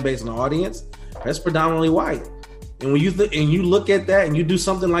the fan base and the audience, that's predominantly white. And when you look at that and you do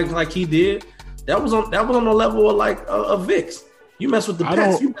something like he did, that was on the level of like of Vicks. You mess with the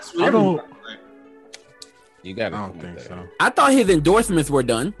pets. You mess with everyone. You got. I don't think so. I thought his endorsements were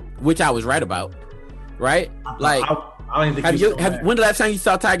done, which I was right about. Right? Like, I don't think when the last time you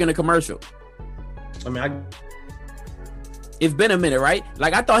saw Tiger in a commercial? I mean, it's been a minute, right?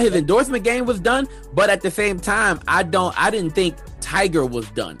 Like, I thought his endorsement game was done, but at the same time, I didn't think Tiger was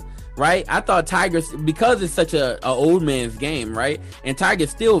done, right? I thought Tiger, because it's such a old man's game, right? And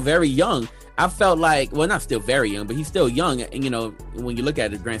Tiger's still very young. I felt like, well, not still very young, but he's still young. And, when you look at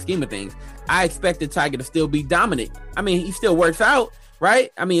the grand scheme of things, I expected Tiger to still be dominant. I mean, he still works out,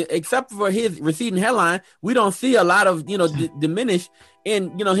 right? I mean, except for his receding hairline, we don't see a lot of, diminish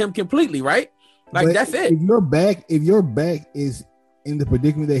in, him completely, right? Like, but that's it. If your back is in the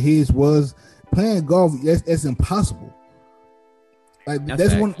predicament that his was, playing golf, that's impossible. Like,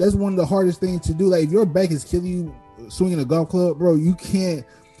 that's one of the hardest things to do. Like, if your back is killing you swinging a golf club, bro, you can't,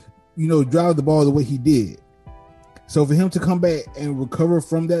 drive the ball the way he did. So for him to come back and recover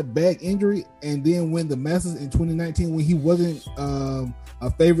from that back injury and then win the Masters in 2019 when he wasn't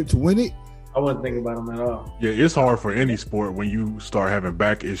a favorite to win it, I wasn't thinking about him at all. Yeah, it's hard for any sport when you start having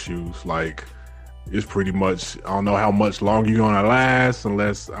back issues. Like, it's pretty much, I don't know how much longer you're gonna last,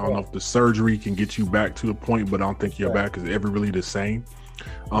 unless I don't know if the surgery can get you back to the point, but I don't think your back is ever really the same.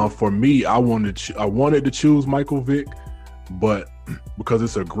 For me, I wanted to choose Michael Vick, but because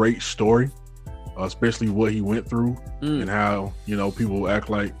it's a great story, especially what he went through and how, people act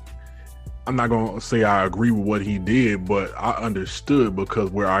like, I'm not going to say I agree with what he did, but I understood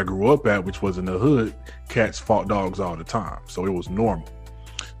because where I grew up at, which was in the hood, cats fought dogs all the time. So it was normal.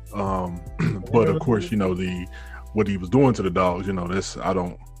 But of course, what he was doing to the dogs, that's, I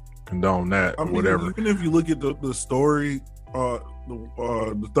don't condone that or whatever. Even if you look at the story,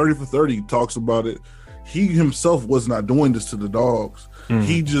 the 30 for 30 talks about it. He himself was not doing this to the dogs.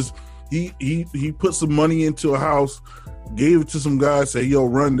 He just, he put some money into a house, gave it to some guys, say, yo,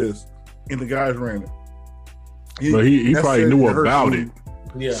 run this. And the guys ran it. He probably knew about it.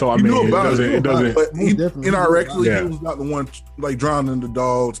 Yeah. So I mean, it doesn't. But indirectly, he was not the one like drowning the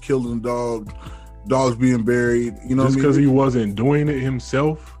dogs, killing the dogs being buried. Just because he wasn't doing it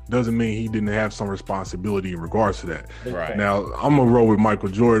himself doesn't mean he didn't have some responsibility in regards to that. Right. Now I'm gonna roll with Michael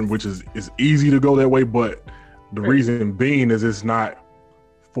Jordan, which is easy to go that way, but the reason being is it's not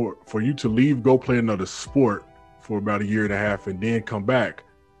for you to leave, go play another sport for about a year and a half, and then come back.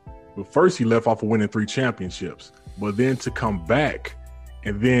 But first he left off of winning 3 championships, but then to come back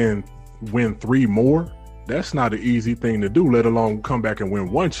and then win 3 more, that's not an easy thing to do, let alone come back and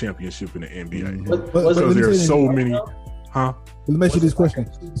win 1 championship in the NBA. Because there's so many, Let me ask you this question.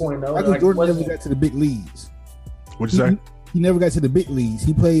 Michael Jordan never got to the big leagues. What'd you say? He never got to the big leagues.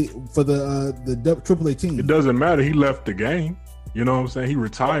 He played for the AAA team. It doesn't matter. He left the game. You know what I'm saying? He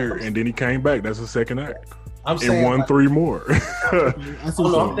retired and then he came back. That's the second act. And won 3 more.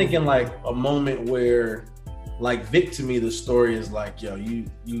 I'm thinking like a moment where, like Vic, to me, the story is like, yo, you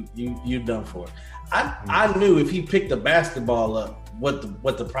done for it. I knew if he picked the basketball up, what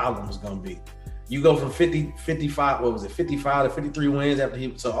the problem was gonna be. You go from 55 to 53 wins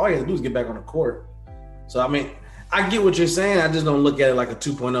after so all he had to do was get back on the court. So I mean, I get what you're saying. I just don't look at it like a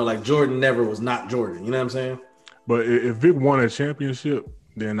 2.0. Like Jordan never was not Jordan. You know what I'm saying? But if Vic won a championship,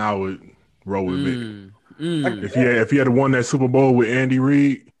 then I would roll with Vic. If he had won that Super Bowl with Andy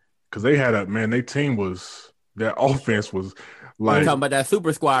Reid, because they had their team was, their offense was like. You're talking about that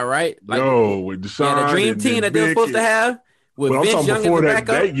super squad, right? Like, with Deshaun. The dream team that they were supposed to have. With I'm talking Young before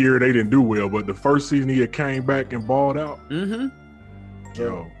that year they didn't do well, but the first season he had came back and balled out. Mm-hmm.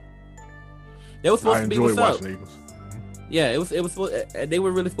 Yo, they were supposed to be what's up. Eagles. Yeah, it was. They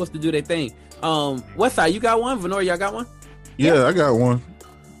were really supposed to do their thing. Westside, you got one? Venor, y'all got one? Yeah, I got one.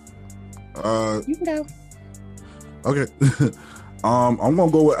 You can go. Okay. I'm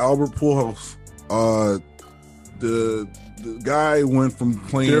gonna go with Albert Pujols. The guy went from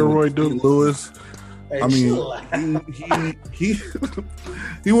playing Steroid with St. Louis. I mean,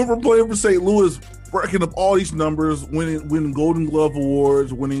 he went from playing for St. Louis, racking up all these numbers, winning Golden Glove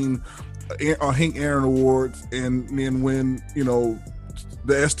awards, winning Hank Aaron awards, and then when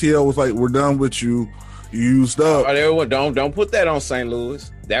the STL was like, "We're done with you. You used up." Oh, don't put that on St.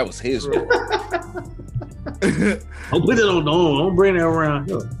 Louis. That was his role. Don't put it on. Don't bring it around.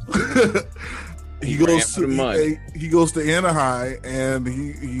 He goes to Anaheim and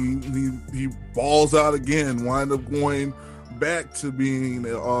he balls out again. Wind up going back to being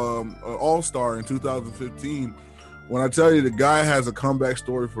an all-star in 2015. When I tell you the guy has a comeback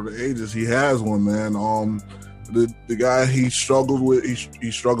story for the ages, he has one, man. The guy he struggled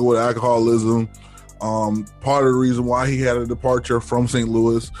with alcoholism. Part of the reason why he had a departure from St.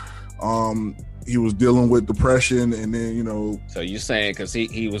 Louis. He was dealing with depression, and then So you're saying because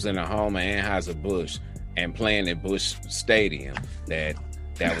he was in a home at Anheuser-Busch and playing at Busch Stadium that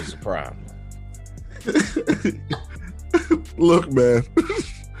was a problem. Look, man,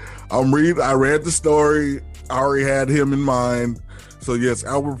 I read the story. I already had him in mind. So yes,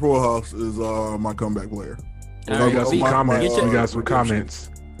 Albert Pujols is my comeback player. We got some comments.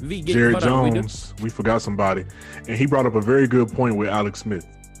 Jared Jones, we forgot somebody, and he brought up a very good point with Alex Smith.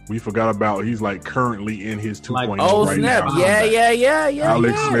 We forgot about he's like currently in his 2.0 right snap. now. Yeah.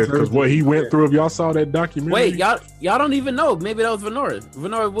 Alex Smith, because what he went through. If y'all saw that documentary, wait, y'all don't even know. Maybe that was Venor.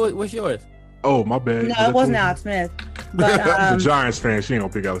 Venor, what's yours? Oh, my bad. No, it wasn't Alex Smith. But the Giants fan, she ain't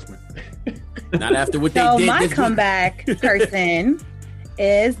gonna pick Alex Smith. Not after what they did. My comeback person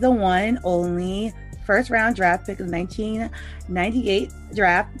is the one and only first round draft pick of the 1998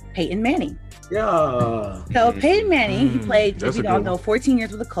 draft, Peyton Manning. Yeah. So Peyton Manning, he played, if you don't know, 14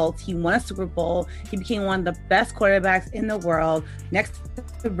 years with the Colts. He won a Super Bowl. He became one of the best quarterbacks in the world, next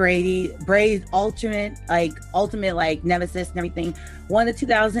to Brady. Brady's ultimate nemesis and everything. Won the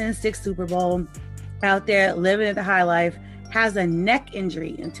 2006 Super Bowl. Out there living the high life. Has a neck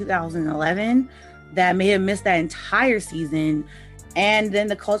injury in 2011 that made him miss that entire season. And then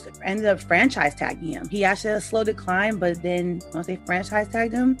the Colts ended up franchise tagging him. He actually had a slow decline, but then once they franchise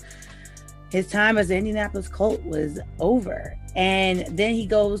tagged him, his time as an Indianapolis Colt was over. And then he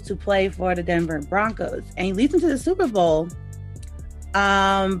goes to play for the Denver Broncos and he leads them to the Super Bowl.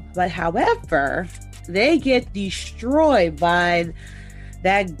 But however, they get destroyed by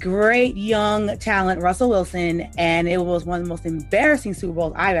that great young talent, Russell Wilson. And it was one of the most embarrassing Super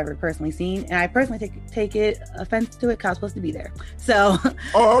Bowls I've ever personally seen. And I personally take it offense to it because I was supposed to be there. So I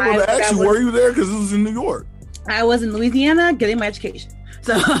was going to ask you, were you there? Because it was in New York. I was in Louisiana getting my education.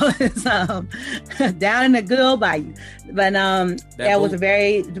 So it's down in the good old bayou. But that was a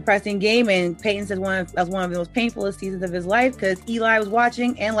very depressing game. And Peyton said that was one of the most painful seasons of his life because Eli was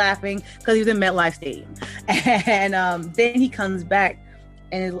watching and laughing because he was in MetLife Stadium. And then he comes back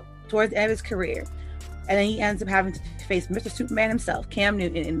and towards the end of his career. And then he ends up having to face Mr. Superman himself, Cam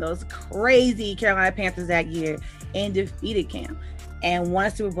Newton, in those crazy Carolina Panthers that year and defeated Cam. And won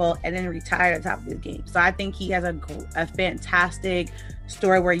a Super Bowl and then retired at the top of his game. So I think he has a fantastic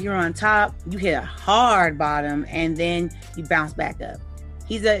story where you're on top, you hit a hard bottom, and then you bounce back up.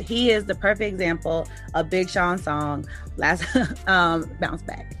 He is the perfect example of Big Sean's song, last bounce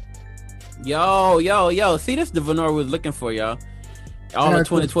back. Yo. See, this is the Venor was looking for, y'all. All of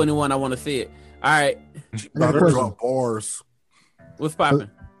 2021, I want to see it. All right. Drop bars. What's popping?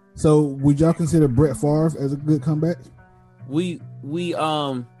 So would y'all consider Brett Favre as a good comeback? We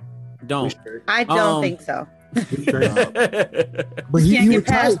don't. I don't think so. But he can't get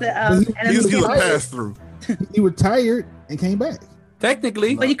past the pass through. He retired and came back.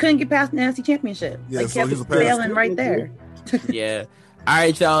 Technically, but he couldn't get past the NFC Championship. Yeah, so he's failing right there. Yeah. All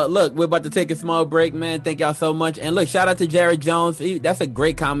right, y'all. Look, we're about to take a small break, man. Thank y'all so much. And look, shout out to Jared Jones. That's a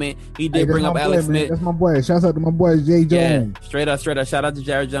great comment. He did bring up Alex Smith. That's my boy. Shout out to my boy Jay Jones. Yeah, straight up. Shout out to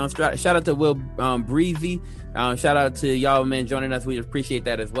Jared Jones. Shout out to Will Breezy. Shout out to y'all, man, joining us. We appreciate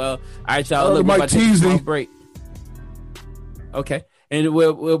that as well. All right, y'all. Look, we're about to take a small break. Okay. And we're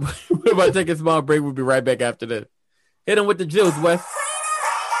about to take a small break. We'll be right back after this. Hit him with the juice, Wes.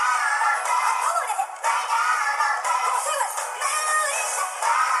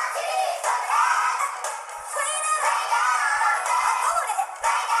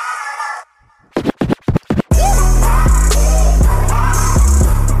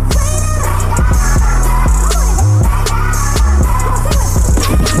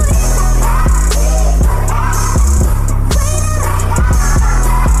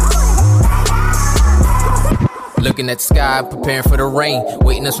 Looking at the sky, preparing for the rain.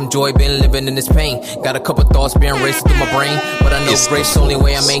 Waiting on some joy, been living in this pain. Got a couple thoughts been racing through my brain, but I know grace only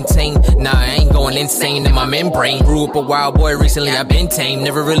way I maintain. Nah, I ain't going insane in my membrane. Grew up a wild boy, recently I've been tame.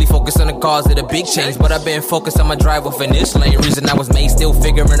 Never really focused on the cause of the big change, but I've been focused on my drive off in this lane. Reason I was made, still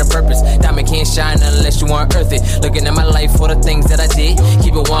figuring a purpose. Diamond can't shine unless you unearth it. Looking at my life for the things that I did.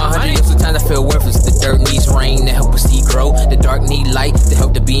 Keep it 100, yeah, sometimes I feel worthless. The dirt needs rain to help a seed grow. The dark need light to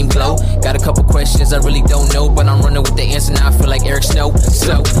help the beam glow. Got a couple questions I really don't know, but I'm running with the answer now. I feel like Eric Snow.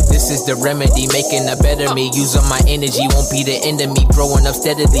 So this is the remedy, making a better me. Using my energy won't be the end of me. Growing up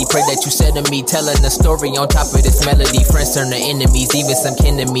steadily, pray that you said to me. Telling a story on top of this melody. Friends turn to enemies, even some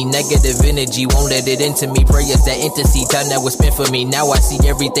kin to me. Negative energy won't let it into me. Prayers that intercede, time that was spent for me. Now I see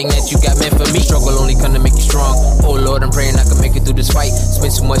everything that you got meant for me. Struggle only come to make you strong. Oh Lord, I'm praying I can make it through this fight.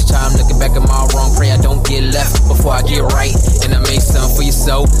 Spend too much time looking back at my wrong. Pray I don't get left before I get right. And I make something for your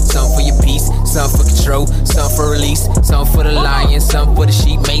soul, something for your peace, something for control, something for release, something for the lion, something for the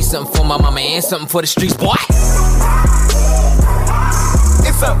sheep. Made something for my mama and something for the streets, boy.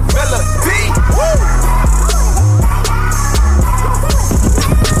 It's a melody. Woo!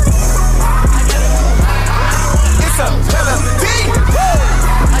 It's a melody. Woo!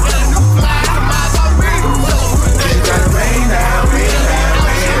 I got a new fly, the miles on me. You gotta rain now, rain now,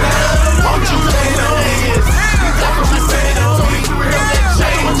 rain now. Won't you rain on me? You got what you said, it's only through him that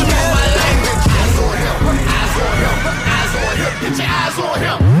change. Use my language. Eyes on him, eyes on him, eyes on him. Get your eyes on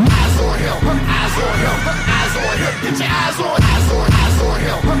him, eyes on him, eyes on him, eyes on him. Get your eyes on, eyes on, eyes on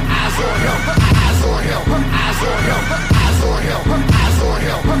him, eyes on him, eyes on him, eyes on him, eyes on him, eyes on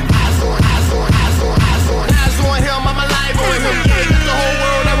him, eyes on, eyes on, eyes on, eyes on, eyes on him. I'm alive on him. Yeah, got the whole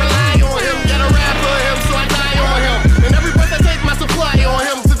world I rely on him. Got a rap for him, so I die on him. And every breath I take, my supply on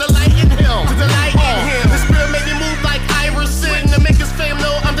him. To delight in him, to delight in him. The spirit made me move like Iverson to make his fame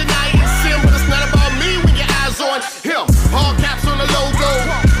know I'm denying sin, but it's not about me when your eyes on him. All caps on the logo.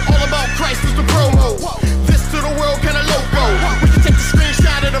 All about Christ is the promo. This to the world kind of logo. We can take the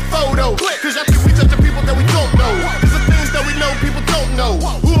screenshot of the photo. Cause I think we touch the people that we don't know. Cause the things that we know people don't know.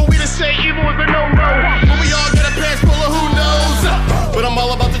 Who are we to say evil is a no-no? But we all get a pants full of who knows. But I'm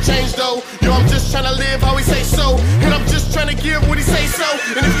all about the change though. Yo, I'm just trying to live how he say so. And I'm just trying to give what he say so.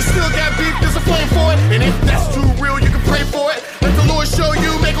 And if you still got beef, there's a flame for it. And if that's too real, you can pray for it. Let the Lord show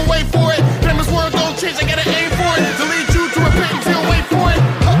you, make a way for it. Famous word don't change, I gotta aim for it. To lead you to repentance, he'll wait for it.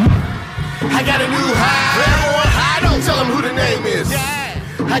 I got a new high. For everyone high, don't tell them who the name is.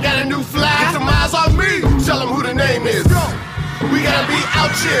 I got a new fly. Get some miles on me. Tell them who the name is. We gotta be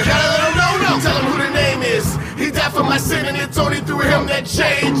out here. Gotta let them know now. Tell them who the name is. He died for my sin and it's only through him that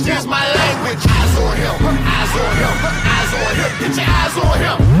changes my language. Eyes on him. Eyes on him. Eyes on him. Get your eyes on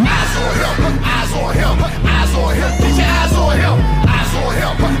him. Eyes on him. Eyes on him. Eyes on him. Get your eyes on him. Eyes on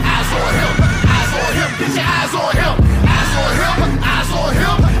him. Eyes on him. Eyes on him. Get your eyes on him. Eyes on him. Eyes on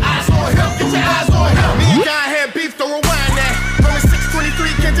him. Eyes on him. Get your eyes on him. Me and God had beef, don't rewind that. Romans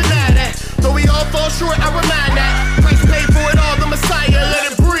 6:23 can't deny that. Though we all fall short, I remind that. Christ paid for it all, the Messiah, let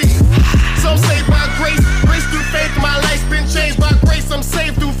it breathe. Some saved by grace, grace through faith. My life's been changed by grace. I'm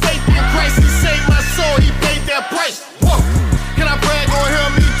saved through faith in Christ. He saved my soul, he paid that price. Whoa, can I brag on him?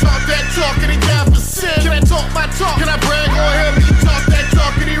 He talk that talk and he died for sin. Can I talk my talk? Can I brag on him? He talk that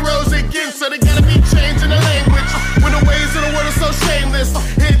talk and he rose again. So they gotta be changing the language. When the ways of the world are so shameless,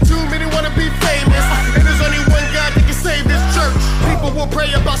 and too many wanna be famous. And there's only one God that can save this church. People will pray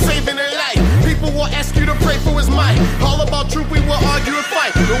about saving their life. People will ask you to pray for his might. All about truth, we will argue and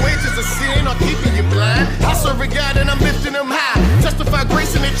fight. The wages of sin are keeping you blind. I serve a God and I'm lifting him high. Testify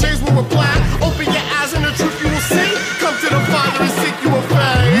grace and the chains will reply. Open your eyes and the truth you will see. Come to the Father and seek you will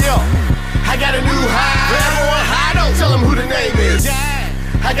find. Yo, I got a new high. For everyone high, don't tell him who the name is.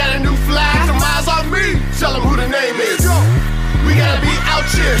 I got a new fly. Some miles on me. Tell him who the name is. We gotta be out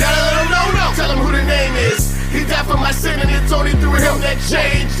here. Gotta let him know now. Tell him who the name is. He died for my sin and it's only through him that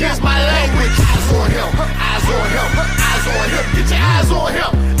changes my language. Eyes on him. Eyes on him. Eyes on him. Get your eyes on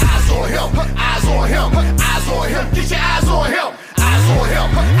him. Eyes on him. Eyes on him. Eyes on him. Get your eyes on him. Eyes on him.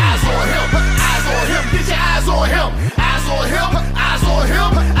 Eyes on him. Eyes on him. Get your eyes on him. Eyes on him. Eyes on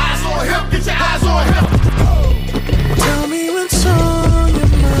him. Eyes on him. Get your eyes on him. Tell me when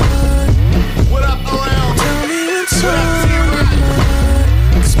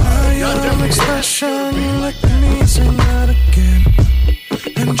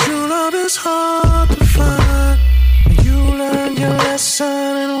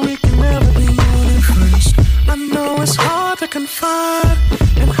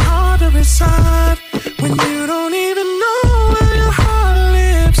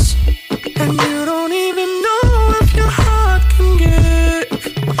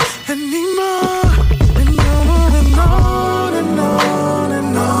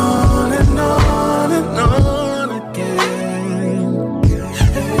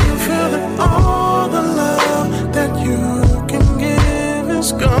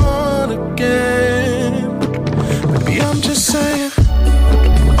was gone again. Maybe I'm just saying,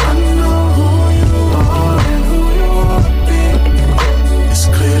 I know who you are and who you want to be. It's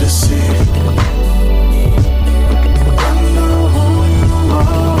clear to see. I know who you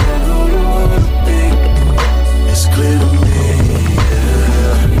are and who you want to be. It's clear to me.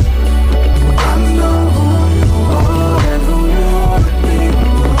 Yeah. I know who you are and who you want to be.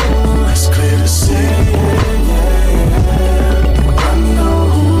 It's clear to see.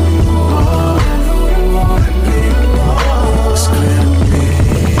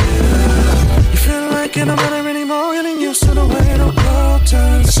 And I'm not anymore, getting used to the way the world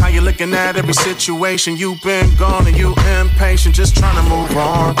turns. That's how you're looking at every situation. You've been gone and you impatient, just trying to move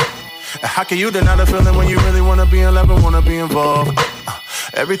on. How can you deny the feeling when you really wanna be in love and wanna be involved?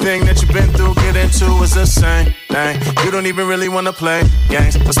 Everything that you've been through, get into is the same thing. You don't even really wanna play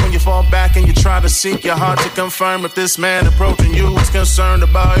games. That's when you fall back and you try to seek your heart to confirm if this man approaching you is concerned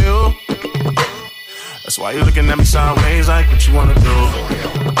about you. That's why you're looking at me sideways like what you wanna do.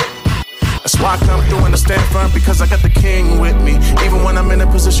 That's why I come through and I stand firm, because I got the king with me. Even when I'm in a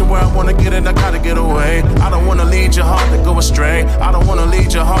position where I wanna get it, I gotta get away. I don't wanna lead your heart to go astray. I don't wanna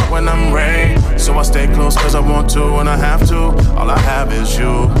lead your heart when I'm ready. So I stay close cause I want to and I have to. All I have is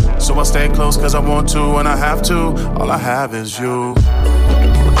you. So I stay close cause I want to and I have to. All I have is you.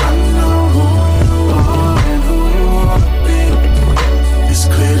 I know who you are and who you wanna be. It's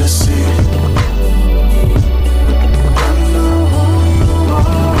clear to see.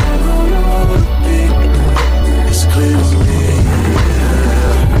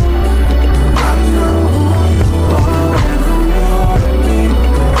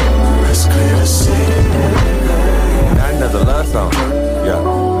 Another love song, yeah.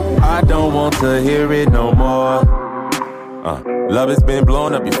 I don't want to hear it no more. Love has been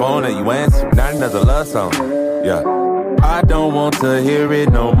blowing up your phone and you answer. Not another love song, yeah. I don't want to hear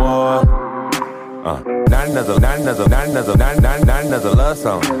it no more. Not another love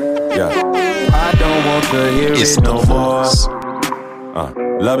song, yeah. I don't want to hear it no more.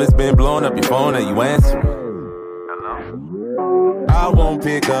 Love has been blowing up your phone and you answer. I won't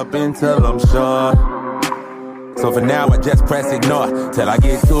pick up until I'm sure. So for now I just press ignore till I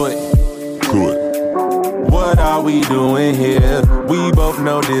get to it. What are we doing here? We both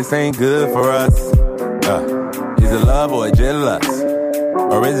know this ain't good for us. Is it love or jealous?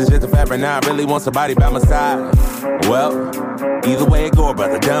 Or is it just a fact right now I really want somebody by my side? Well, either way it go,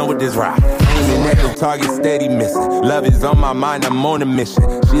 brother, done with this ride. Aiming at the target, steady missing. Love is on my mind, I'm on a mission.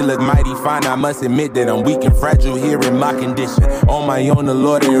 She look mighty fine, I must admit that I'm weak and fragile here in my condition. On my own, the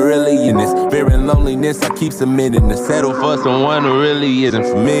Lord ain't really in this. Fear and loneliness, I keep submitting to settle for someone who really isn't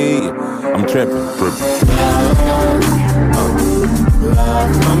for me. I'm tripping.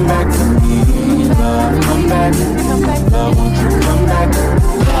 Love, come back to me. Love, come back. Love, won't you come back?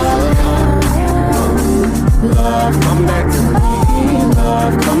 Love, come back to me.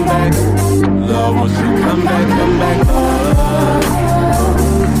 Love, come back. Love, won't you come back? Come back.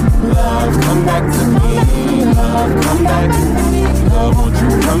 Love, come back to me. Love, come back. Love, won't you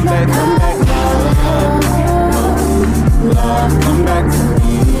come back? Come back. Love, come back to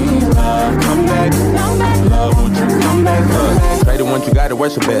me. Love, come back. Love, won't you come back? Pray the one you gotta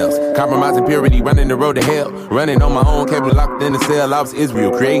worship bells. Compromising purity, running the road to hell. Running on my own, cable locked in the cell. I was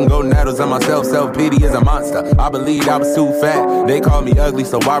Israel, creating golden idols on myself. Self-pity is a monster. I believed I was too fat. They called me ugly,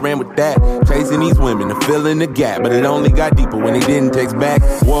 so I ran with that. Chasing these women and filling the gap, but it only got deeper when they didn't text back.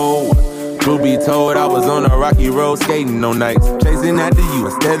 Whoa. Truth be told, I was on a rocky road skating on nights, chasing after you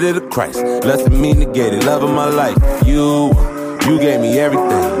instead of the Christ. Less than me negated, love of my life. You gave me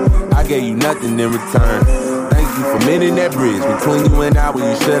everything. I gave you nothing in return. Thank you for mending that bridge between you and I when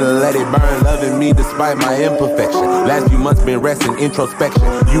you should've let it burn. Loving me despite my imperfection. Last few months been resting, introspection.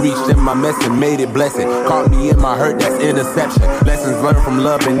 You reached in my mess and made it blessing. Caught me in my hurt, that's interception. Lessons learned from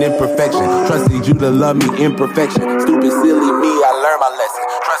love and imperfection. Trusted you to love me imperfection. Stupid, silly me, I learned my lesson.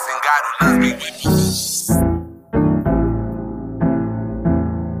 Trusting God who loves me with me.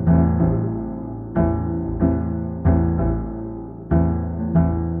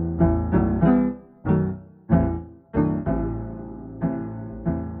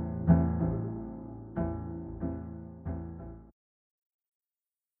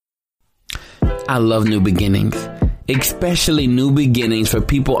 I love new beginnings, especially new beginnings for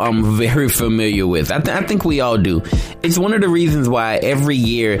people I'm very familiar with. I think we all do. It's one of the reasons why every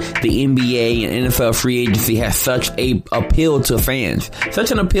year the NBA and NFL free agency has such a appeal to fans,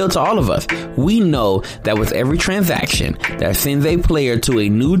 such an appeal to all of us. We know that with every transaction that sends a player to a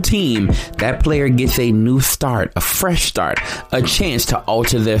new team, that player gets a new start, a fresh start, a chance to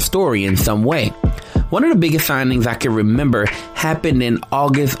alter their story in some way. One of the biggest signings I can remember happened in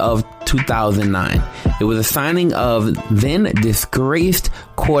August of 2009. It was a signing of then disgraced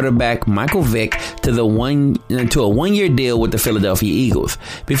quarterback Michael Vick to a one-year deal with the Philadelphia Eagles.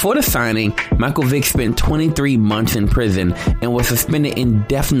 Before the signing, Michael Vick spent 23 months in prison and was suspended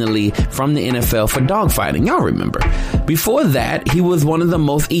indefinitely from the NFL for dogfighting. Y'all remember. Before that, he was one of the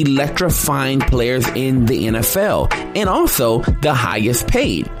most electrifying players in the NFL and also the highest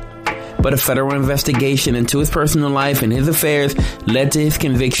paid. But a federal investigation into his personal life and his affairs led to his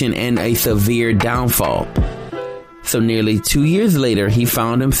conviction and a severe downfall. So nearly 2 years later, he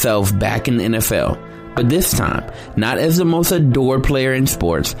found himself back in the NFL. But this time, not as the most adored player in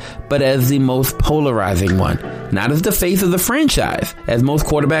sports, but as the most polarizing one. Not as the face of the franchise, as most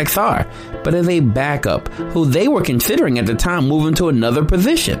quarterbacks are, but as a backup who they were considering at the time moving to another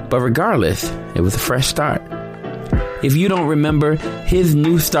position. But regardless, it was a fresh start. If you don't remember, his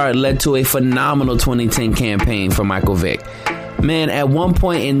new start led to a phenomenal 2010 campaign for Michael Vick. Man, at one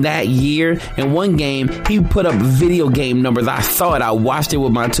point in that year, in one game, he put up video game numbers. I saw it. I watched it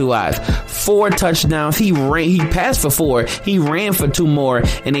with my two eyes. 4 touchdowns. He passed for 4. He ran for 2 more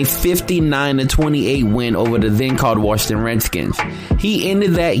in a 59-28 win over the then called Washington Redskins. He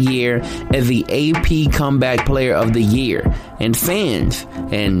ended that year as the AP Comeback Player of the Year, and fans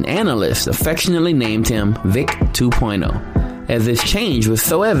and analysts affectionately named him Vic 2.0. As this change was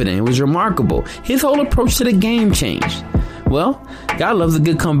so evident, it was remarkable. His whole approach to the game changed. Well, God loves a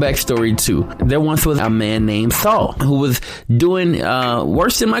good comeback story too. There once was a man named Saul who was doing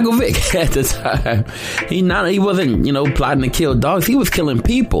worse than Michael Vick at the time. He wasn't, plotting to kill dogs. He was killing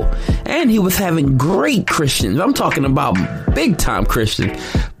people. And he was having great Christians, I'm talking about big time Christians,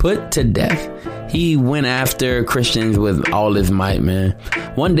 put to death. He went after Christians with all his might, man.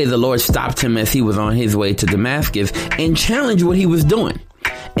 One day the Lord stopped him as he was on his way to Damascus and challenged what he was doing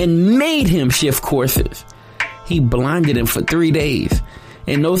and made him shift courses. He blinded him for 3 days.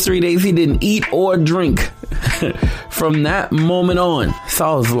 In those 3 days, he didn't eat or drink. From that moment on,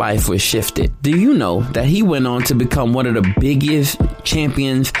 Saul's life was shifted. Do you know that he went on to become one of the biggest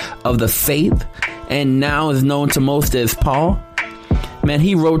champions of the faith and now is known to most as Paul? Man,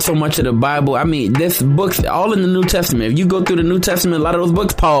 he wrote so much of the Bible. I mean, this book's all in the New Testament. If you go through the New Testament, a lot of those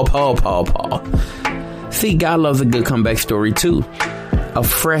books, Paul. See, God loves a good comeback story too. A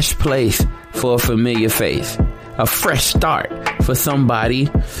fresh place for a familiar face. A fresh start for somebody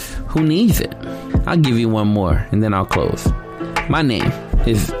who needs it. I'll give you one more and then I'll close. My name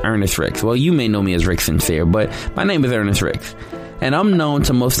is Ernest Ricks. Well, you may know me as Rick Sincere, but my name is Ernest Ricks. And I'm known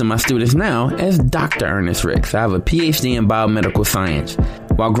to most of my students now as Dr. Ernest Ricks. I have a PhD in biomedical science.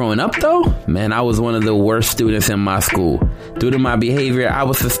 While growing up though, man, I was one of the worst students in my school. Due to my behavior, I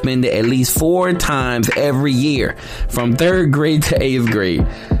was suspended at least 4 times every year, from 3rd grade to 8th grade.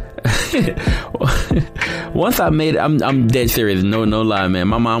 Once I made it, I'm dead serious, no lie, man.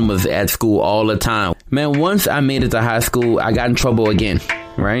 My mom was at school all the time. Man, once I made it to high school, I got in trouble again,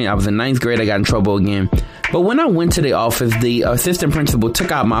 right? I was in 9th grade, I got in trouble again. But when I went to the office, the assistant principal took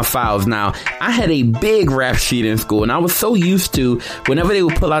out my files. Now, I had a big rap sheet in school, and I was so used to whenever they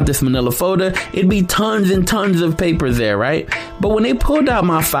would pull out this manila folder, it'd be tons and tons of papers there, right? But when they pulled out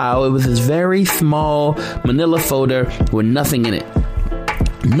my file, it was this very small manila folder with nothing in it.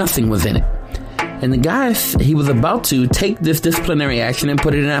 Nothing was in it. And the guy, he was about to take this disciplinary action and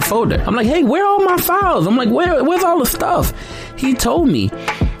put it in that folder. I'm like, hey, where are all my files? I'm like, where's all the stuff? He told me.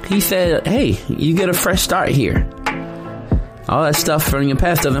 He said, hey, you get a fresh start here. All that stuff from your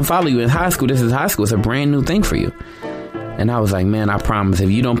past doesn't follow you in high school. This is high school. It's a brand new thing for you. And I was like, man, I promise,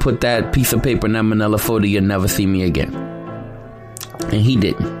 if you don't put that piece of paper in that manila folder, you'll never see me again. And he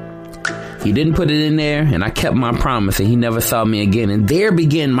didn't. He didn't put it in there, and I kept my promise, and he never saw me again. And there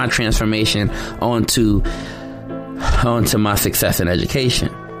began my transformation onto my success in education.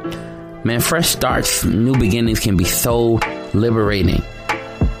 Man, fresh starts, new beginnings can be so liberating.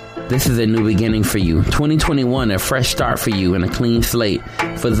 This is a new beginning for you. 2021, a fresh start for you and a clean slate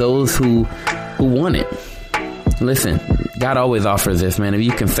for those who want it. Listen, God always offers this, man. If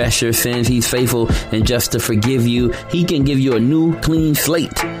you confess your sins, he's faithful and just to forgive you. He can give you a new, clean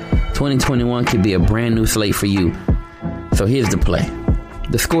slate. 2021 could be a brand new slate for you. So here's the play.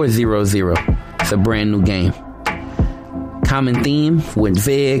 The score is 0-0. It's a brand new game. Common theme with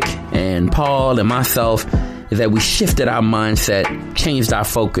Vic and Paul and myself is that we shifted our mindset, changed our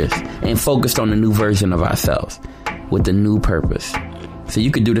focus, and focused on the new version of ourselves with a new purpose. So you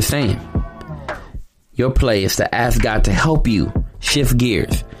could do the same. Your play is to ask God to help you shift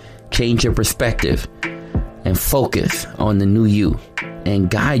gears, change your perspective, and focus on the new you, and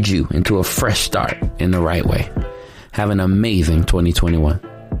guide you into a fresh start in the right way. Have an amazing 2021.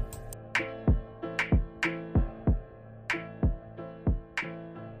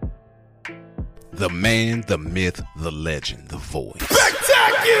 The man, the myth, the legend, the voice. They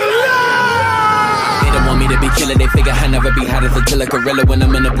don't want me to be killing, they figure I never be hot as a killer gorilla. When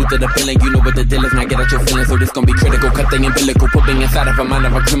I'm in the booth of the feeling, you know what the deal is. Now get out your feelings, so this gon' be critical. Cut the umbilical, put me inside of a mind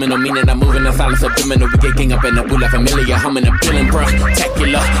of a criminal. Meaning I'm moving in silence subliminal. We get king up in the booth like familiar. Humming a feeling, bruh.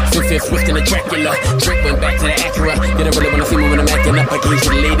 Tacular, Swift, swift in the Dracula. Drake went back to the Acura. They don't really wanna see me when I'm acting up.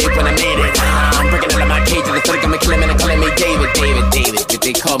 Occasionally they when I made it. I'm breaking out of my cage. They started coming killing me and calling me David. But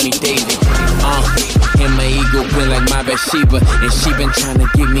they call me David. And my ego been like my Bathsheba, and she been trying to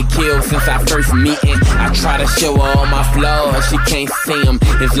get me killed since our first meeting. I try to show her all my flaws, she can't see them.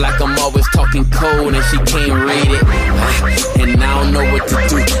 It's like I'm always talking cold and she can't read it. And I don't know what to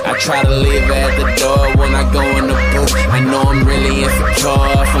do. I try to leave her at the door when I go in the booth. I know I'm really insecure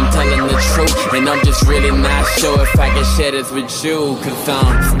if I'm telling the truth, and I'm just really not sure if I can share this with you. Cause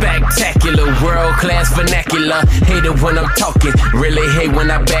I'm spectacular, world-class vernacular. Hate it when I'm talking, really hate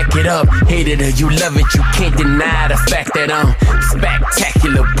when I back it up. Hate it or you love it, you can't deny the fact that I'm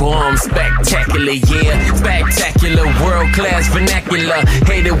spectacular, boy, I'm spectacular, yeah. Spectacular, world-class vernacular.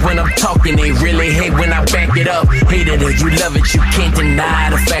 Hate it when I'm talking, they really hate when I back it up. Hate it or you love it, you can't deny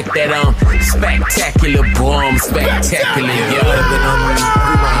the fact that I'm spectacular, boy, I'm spectacular, yeah.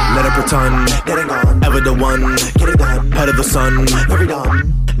 Let it pretend, get it on. Ever the one, get it done. Head of the sun, very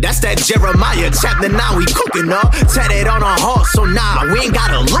done. That's that Jeremiah chapter 9 we cooking up. Tatted on our heart, so nah, we ain't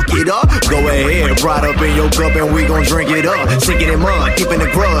gotta look it up. Go ahead, brought up in your cup and we gon' drink it up. Sinking in mud, keeping the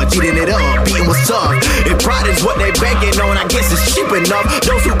grudge, eating it up, beating what's tough. If pride is what they banking on, I guess it's cheap enough.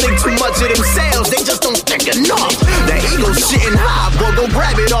 Those who think too much of themselves, they just don't think enough. That ego shitting high, boy, go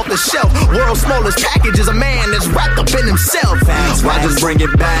grab it off the shelf. World's smallest package is a man that's wrapped up in himself. Why just bring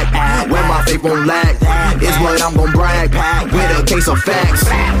it back, where my faith won't lack, is what I'm gon' brag, with a case of facts.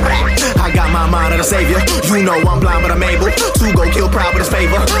 I got my mind on the savior. You know I'm blind but I'm able to go kill proud with his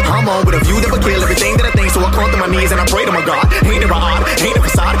favor. I'm on with a view that will kill everything that I think. So I come to my knees and I pray to my God. Ain't never odd, ain't a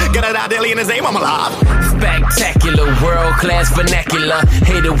facade. Got it out daily in his name, I'm alive. Spectacular, world-class vernacular.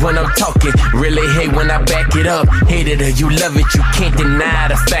 Hate it when I'm talking, really hate when I back it up. Hate it or you love it, you can't deny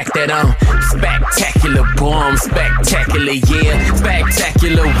the fact that I'm spectacular, boy, I'm spectacular, yeah.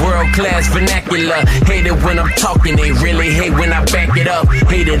 Spectacular, world-class vernacular. Hate it when I'm talking, they really hate when I back it up.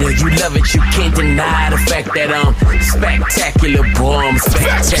 Hate it or you love it, you can't deny the fact that I'm spectacular, boy, I'm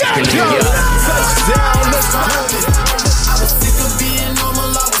spectacular, yeah. Touchdown, let's go. I was sick of being normal,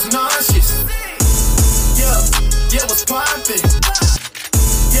 I was nauseous. Yeah, what's poppin'?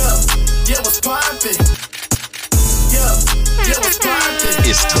 Yeah, what's poppin'? Yeah, what's poppin'?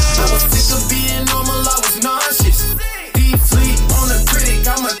 It's the I was sick of being normal, I was nauseous. Deep sleep on the critic,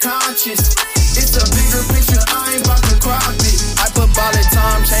 I'm a conscious. It's a bigger picture, I ain't about to crop it. I put ball in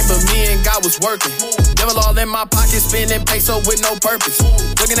time chamber, me and God was working. Devil all in my pocket, spinning peso with no purpose.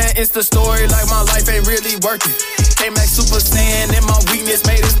 Looking at Insta story like my life ain't really working. Came back super saiyan and my weakness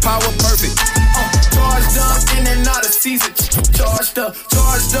made his power perfect. Charged up, in and out of season. Charged up,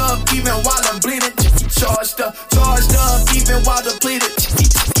 even while I'm bleeding. Charged up, even while depleted.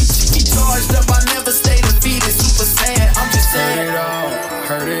 Charged up, I never stay defeated. Super Saiyan, I'm just saying.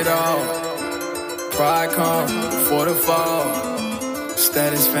 Heard it all. Pride come before the fall.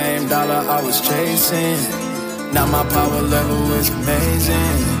 Status, fame, dollar I was chasing. Now my power level is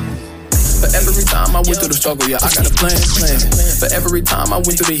amazing. For every time I went through the struggle, yeah, I got a plan. For every time I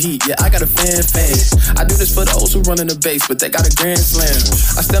went through the heat, yeah, I got a fan. I do this for those who run in the base, but they got a grand slam.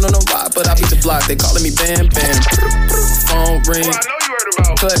 I stand on the rock, but I beat the block, they calling me Bam Bam. Phone ring,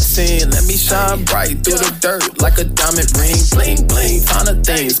 cut scene, let me shine bright through the dirt like a diamond ring. Bling, bling, kind of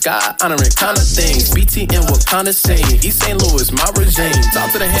things, God honoring kind of things. BTN, what kind of scene? East St. Louis, my regime.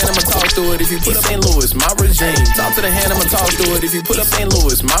 Talk to the hand, I'ma talk through it if you put up St. Louis, my regime. Talk to the hand, I'ma talk through it if you put up St.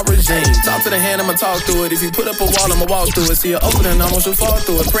 Louis, my regime. Talk to the hand, I'ma talk through it. If you put up a wall, I'ma walk through it. See it opening, I want you to fall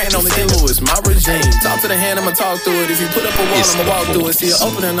through it. Praying only St. Louis, my regime. Talk to the hand, I'ma talk through it. If you put up a wall, I'ma walk through it. See it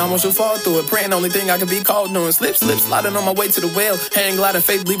opening, I want you to fall through it. Praying only thing I can be called doing. Slip, sliding on my way to the well. Hang gliding,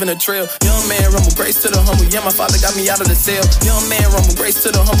 faith, leaving a trail. Young man, rumble, grace to the humble. Yeah, my father got me out of the cell. Young man, rumble, grace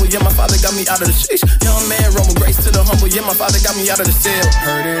to the humble. Yeah, my father got me out of the sheesh. Young man, rumble, grace to the humble. Yeah, my father got me out of the cell.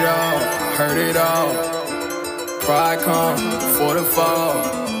 Heard it all. Pride come before the fall.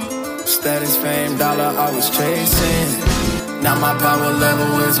 Status, fame, dollar I was chasing. Now my power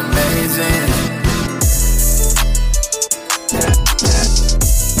level is amazing.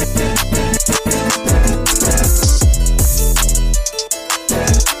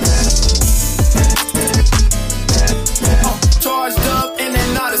 Charged up, in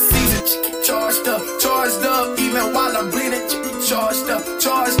and out of season. Charged up, even while I'm bleeding. Charged up,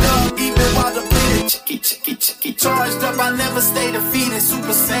 even while depleted. Charged up, I never stay defeated. Super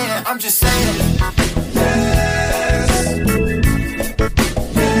Saiyan, I'm just saying.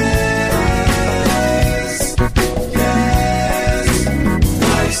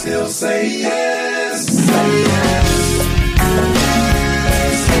 I still say yes,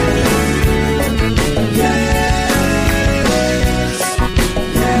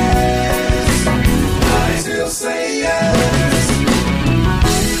 say yes.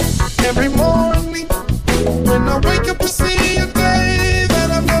 Every morning, when I wake up to see a day that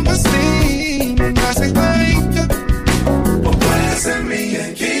I've never seen, I say thank you for blessing me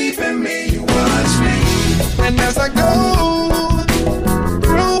and keeping me. You watch me, and as I go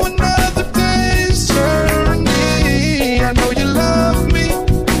through another day's journey, I know you love me,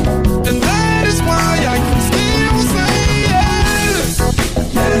 and that is why I can still say yes.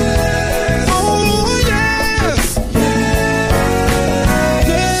 Yes. Oh yes. Yes.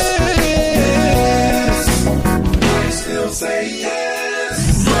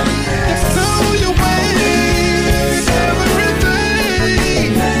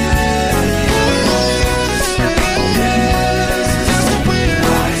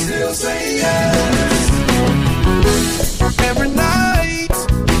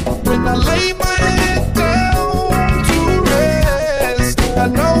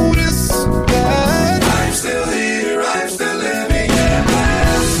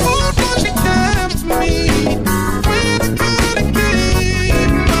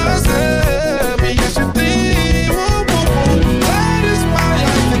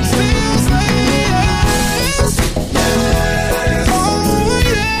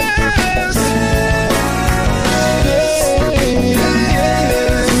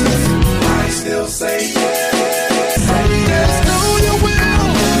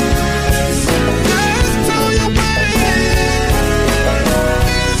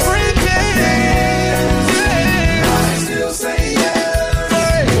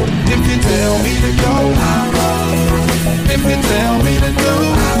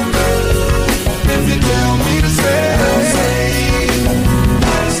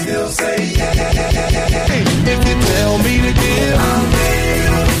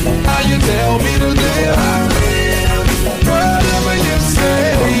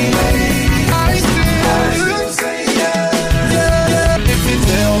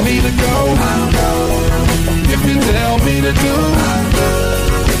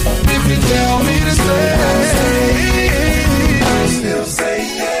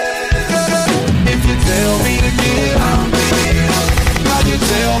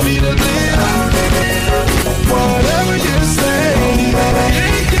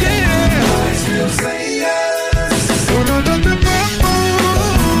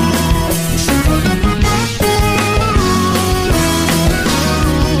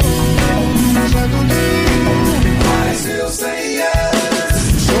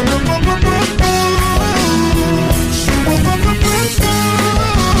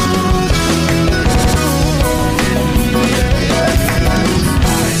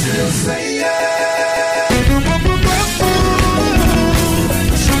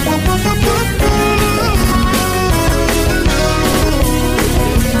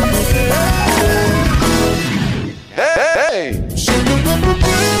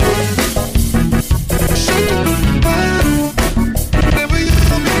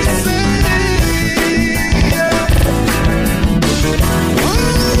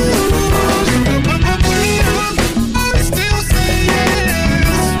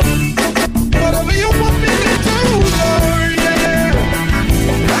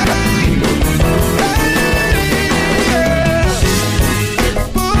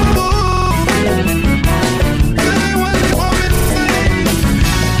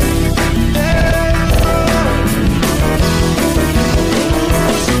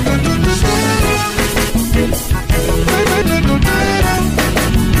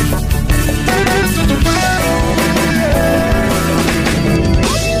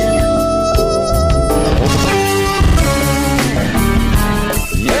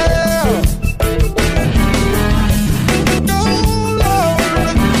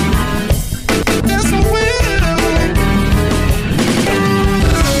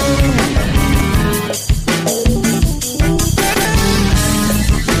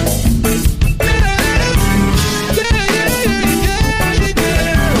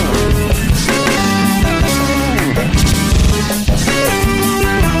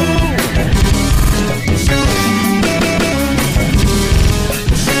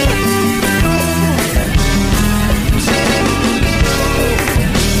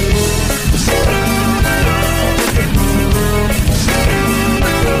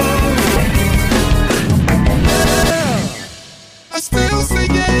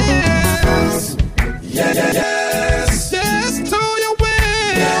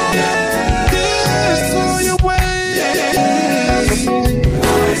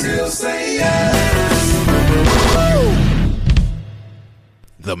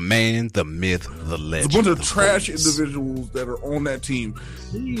 The man, the myth, the legend. There's a bunch of the trash voice. individuals that are on that team.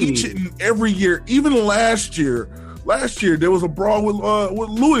 Each and every year, even last year there was a brawl with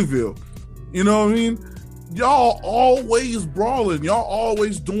Louisville. You know what I mean? Y'all always brawling. Y'all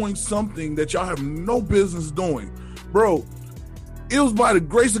always doing something that y'all have no business doing. Bro, it was by the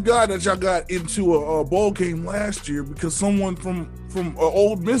grace of God that y'all got into a bowl game last year because someone from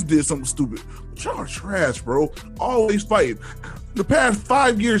Old Miss did something stupid. But y'all are trash, bro. Always fighting. The past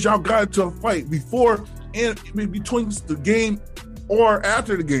 5 years, y'all got into a fight before and between the game or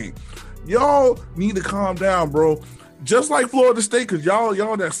after the game. Y'all need to calm down, bro. Just like Florida State, because y'all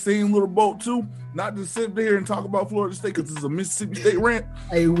in that same little boat too. Not to sit there and talk about Florida State because it's a Mississippi State rant.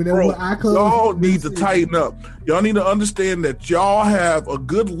 Hey, bro, y'all need to tighten up. Y'all need to understand that y'all have a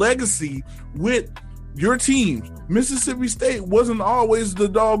good legacy with your teams. Mississippi State wasn't always the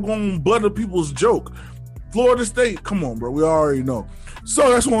doggone butt of people's joke. Florida State, come on, bro. We already know. So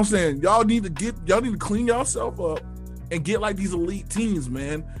that's what I'm saying. Y'all need to clean yourself up and get like these elite teams,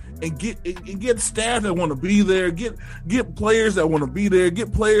 man. And get staff that want to be there, get players that want to be there,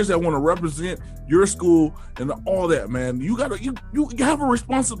 get players that want to represent your school and all that, man. You have a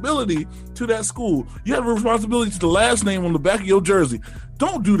responsibility to that school. You have a responsibility to the last name on the back of your jersey.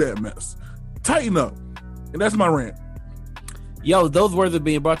 Don't do that mess. Tighten up. And that's my rant. Yo, those words are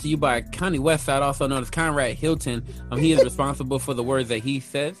being brought to you by Connie Westside, also known as Conrad Hilton. He is responsible for the words that he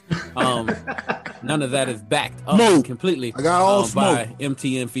says. None of that is backed up completely I got all by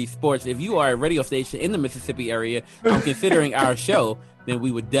MTMV Sports. If you are a radio station in the Mississippi area considering our show, then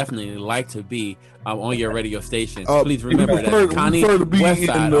we would definitely like to be on your radio station. Please remember that Connie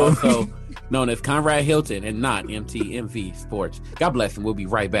Westside, also known as Conrad Hilton and not MTMV Sports. God bless him. We'll be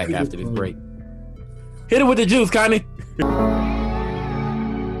right back after this break. Hit it with the juice, Connie.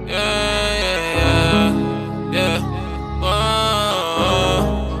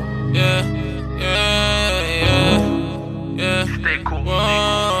 Stay cool.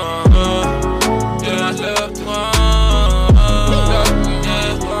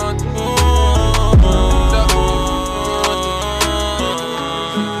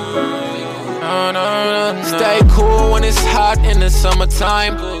 Stay cool when it's hot in the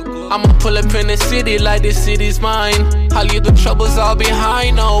summertime. I'ma pull up in the city like this city's mine. I'll leave the troubles all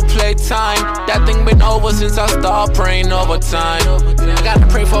behind, no playtime. That thing been over since I started praying overtime. I gotta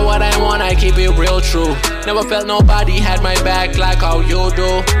pray for what I want, I keep it real true. Never felt nobody had my back like how you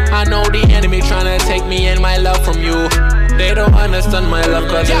do. I know the enemy tryna take me and my love from you. They don't understand my love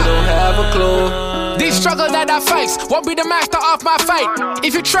cause they don't have a clue. These struggles that I face won't be the master of my fate.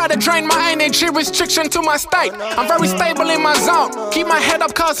 If you try to drain my energy, restriction to my state. I'm very stable in my zone. Keep my head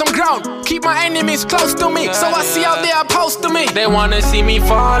up cause I'm grown. Keep my enemies close to me, so I see how they are opposed to me. They wanna see me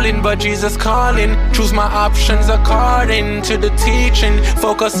falling, but Jesus calling. Choose my options according to the teaching.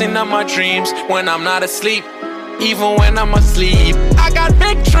 Focusing on my dreams when I'm not asleep, even when I'm asleep. I got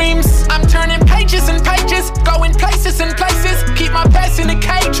big dreams, I'm turning pages and pages, going places and places. Keep my past in the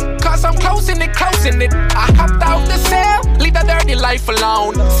cage, cause I'm closing it, closing it. I hopped out the cell, leave the dirty life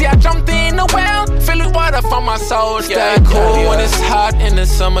alone. See, I jumped in the well, filling water for my soul. Stay cool when it's hot in the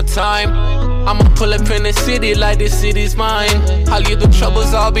summertime. I'ma pull up in the city like this city's mine. I'll leave the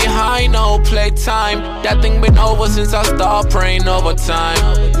troubles all behind, no playtime. That thing been over since I started praying overtime.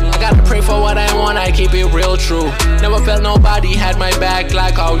 I gotta pray for what I want, I keep it real true. Never felt nobody had my back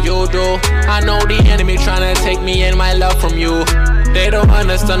like how you do. I know the enemy tryna take me and my love from you. They don't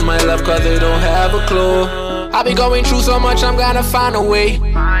understand my love cause they don't have a clue. I be going through so much, I'm gonna find a way.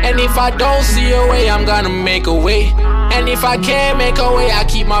 And if I don't see a way, I'm gonna make a way. And if I can't make a way, I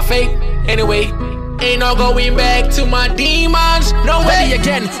keep my faith. Anyway, ain't no going back to my demons. No way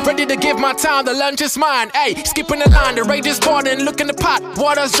again, ready to give my time, the lunch is mine. Ayy, skipping the line, the rage is boiling, look in the pot,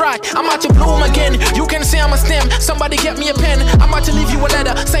 water's dry. I'm about to bloom again, you can see I'm a stem. Somebody get me a pen, I'm about to leave you a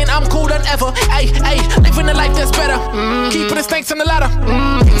letter saying I'm cool than ever. Ayy, ayy, living a life that's better. Keeping the snakes on the ladder.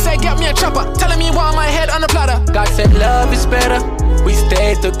 He said get me a chopper, telling me why my head on the platter. God said love is better, we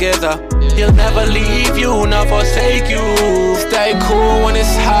stay together. He'll never leave you, nor forsake you. Stay cool when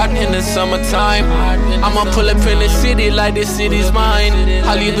it's hot in the summertime. I'ma pull up in the city like this city's mine.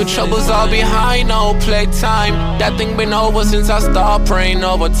 I'll leave the troubles all behind, no playtime. That thing been over since I started praying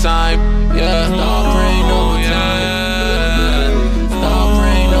overtime. Yeah, start praying overtime. Start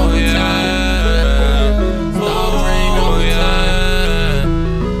praying overtime. Start praying overtime.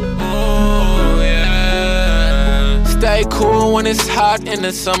 Oh yeah. Stay cool when it's hot in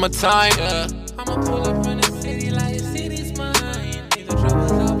the summertime. Yeah. I'ma pull up in the city like the city's mine. Leave the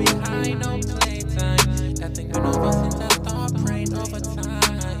troubles all behind, no playtime. That thing been over since I started praying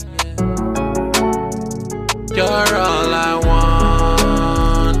overtime. Yeah. You're all I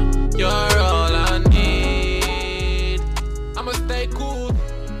want.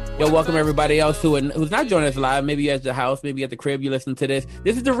 Yo, welcome everybody else who's not joining us live. Maybe you're at the house, maybe at the crib, you listen to this.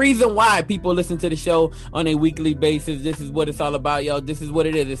 This is the reason why people listen to the show on a weekly basis. This is what it's all about, yo. This is what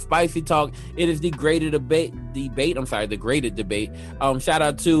it is. It's spicy talk. It is the graded debate. The graded debate. Shout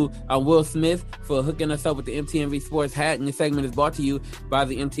out to Will Smith for hooking us up with the MTMV Sports hat. And this segment is brought to you by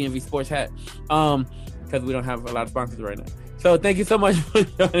the MTMV Sports hat. Because we don't have a lot of sponsors right now. So thank you so much for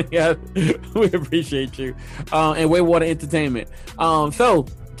joining us. We appreciate you. And Waywater Entertainment. So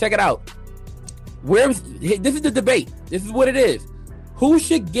check it out. This is the debate. This is what it is. Who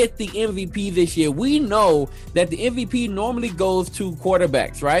should get the MVP this year? We know that the MVP normally goes to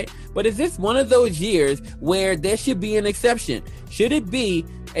quarterbacks, right? But is this one of those years where there should be an exception? Should it be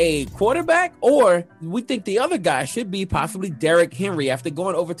a quarterback, or we think the other guy should be possibly Derrick Henry after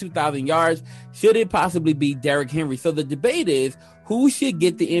going over 2,000 yards? Should it possibly be Derrick Henry? So the debate is, who should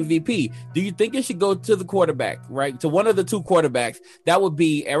get the MVP? Do you think it should go to the quarterback, right? To one of the two quarterbacks. That would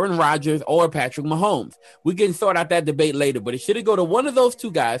be Aaron Rodgers or Patrick Mahomes. We can sort out that debate later, but should it go to one of those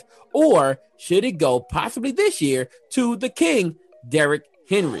two guys, or should it go possibly this year to the king, Derrick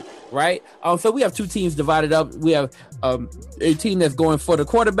Henry, right? So we have two teams divided up. We have a team that's going for the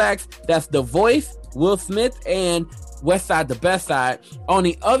quarterbacks. That's The Voice, Will Smith, and West Side, the best side. On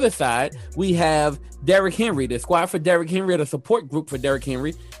the other side, we have Derrick Henry, the squad for Derrick Henry, the support group for Derrick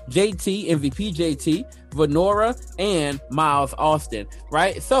Henry, JT, MVP JT, Venora, and Miles Austin,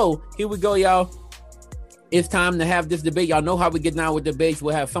 right? So here we go, y'all. It's time to have this debate. Y'all know how we get down with debates.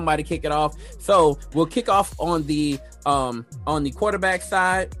 We'll have somebody kick it off. So we'll kick off on the quarterback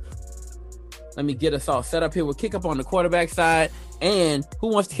side. Let me get us all set up here. We'll kick up on the quarterback side. And who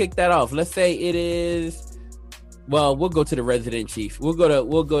wants to kick that off? Let's say it is, well, we'll go to the resident chief. We'll go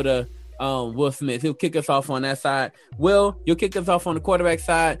to Will Smith. He'll kick us off on that side. Will, you'll kick us off on the quarterback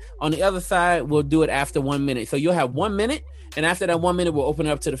side. On the other side, we'll do it after 1 minute. So you'll have 1 minute. And after that 1 minute, we'll open it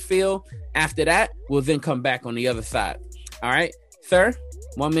up to the field. After that, we'll then come back on the other side. All right, sir,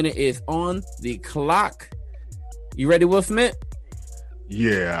 1 minute is on the clock. You ready, Will Smith?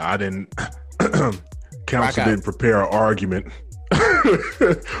 Yeah, I didn't. Counsel didn't prepare an argument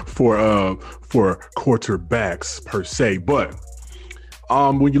for quarterbacks per se, but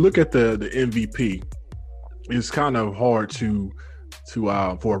when you look at the MVP, it's kind of hard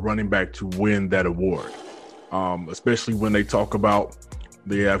for a running back to win that award, especially when they talk about.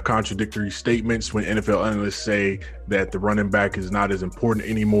 They have contradictory statements when NFL analysts say that the running back is not as important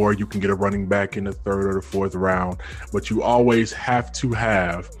anymore. You can get a running back in the third or the fourth round, but you always have to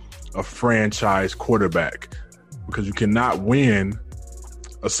have a franchise quarterback, because you cannot win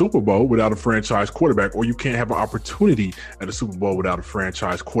a Super Bowl without a franchise quarterback, or you can't have an opportunity at a Super Bowl without a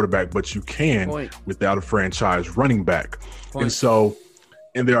franchise quarterback, but you can without a franchise running back. And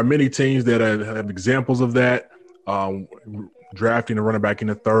there are many teams that have examples of that. Drafting a running back in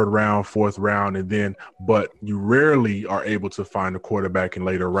the third round, fourth round, but you rarely are able to find a quarterback in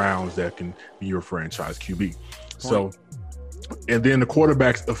later rounds that can be your franchise QB. So, and then the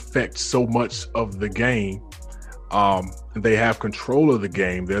quarterbacks affect so much of the game. They have control of the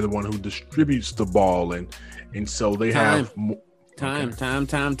game. They're the one who distributes the ball, and so they have time.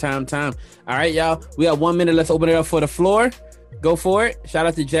 All right, y'all. We have 1 minute. Let's open it up for the floor. Go for it. Shout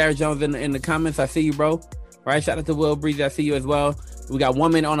out to Jared Jones in the comments. I see you, bro. All right, shout out to Will Breezy. I see you as well. We got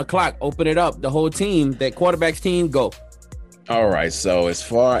 1 minute on the clock. Open it up. The whole team, that quarterback's team, go. All right, so as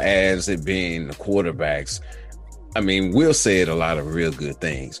far as it being the quarterbacks, I mean, Will said a lot of real good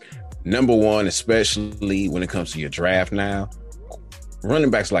things. Number one, especially when it comes to your draft now,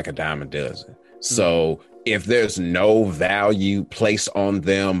 running backs like a dime a dozen. So if there's no value placed on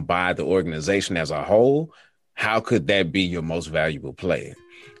them by the organization as a whole, how could that be your most valuable player?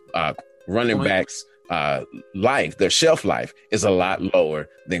 Running backs, their shelf life is a lot lower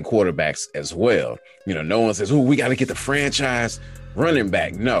than quarterbacks as well. You know, no one says, we got to get the franchise running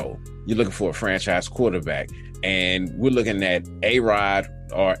back. No, you're looking for a franchise quarterback. And we're looking at A-Rod,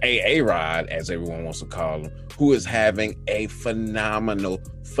 or A-Rod, as everyone wants to call him, who is having a phenomenal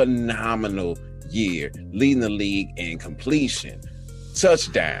year, leading the league in completion,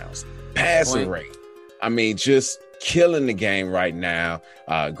 touchdowns, passing rate. I mean, just killing the game right now.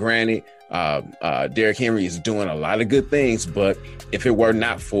 Granted, Derrick Henry is doing a lot of good things, but if it were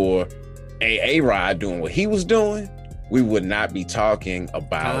not for A-Rod doing what he was doing, we would not be talking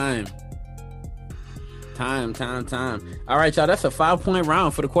about Time. All right, y'all. That's a 5-point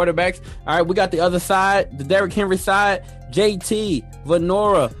round for the quarterbacks. All right, we got the other side, the Derrick Henry side. JT,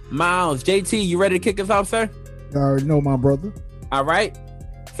 Venora, Miles. JT, you ready to kick us off, sir? I already know, my brother. All right,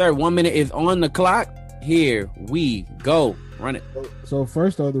 sir. 1 minute is on the clock. Here we go. Run it. So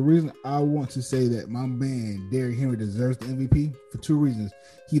first off, the reason I want to say that my man Derrick Henry deserves the MVP for two reasons.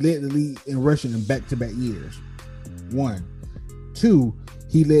 He led the league in rushing in back-to-back years. 1. 2,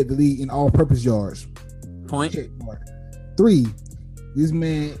 he led the league in all-purpose yards. Point. 3, this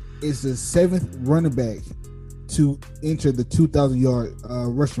man is the 7th running back to enter the 2,000-yard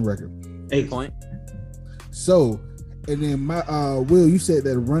rushing record. 8 point. So, and then my Will, you said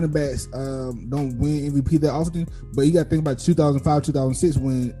that running backs don't win MVP that often, but you got to think about 2005, 2006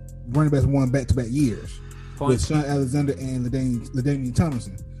 when running backs won back-to-back years with Sean Alexander and LaDainian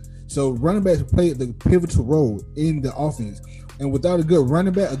Tomlinson. So running backs played the pivotal role in the offense. And without a good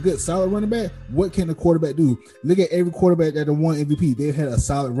running back, a good solid running back, what can the quarterback do? Look at every quarterback that won MVP. They had a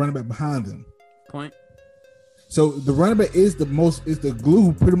solid running back behind them. Point. So the running back is the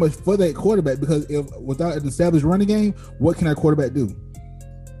glue pretty much for that quarterback, because if without an established running game, what can that quarterback do?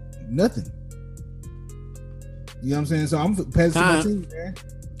 Nothing. You know what I'm saying? So I'm passing to my team,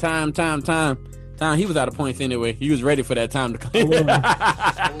 man. Time. He was out of points anyway. He was ready for that time to come. All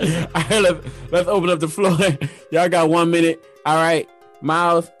right, let's open up the floor. Y'all got 1 minute. All right,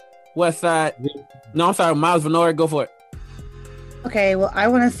 Miles, West Side. No, I'm sorry, Miles Venora, go for it. Okay, well, I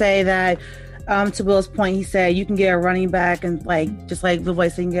want to say that to Will's point, he said you can get a running back and just like the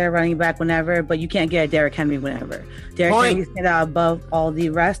voice, you can get a running back whenever, but you can't get a Derrick Henry whenever. Derrick Henry stand out above all the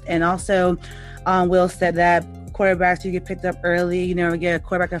rest. And also, Will said that quarterbacks you get picked up early, you never get a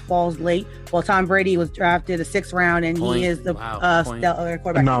quarterback that falls late. Well, Tom Brady was drafted the 6th round, and he is the stellar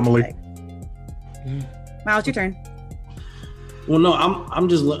quarterback. Anomaly. Miles, your turn. Well, no, I'm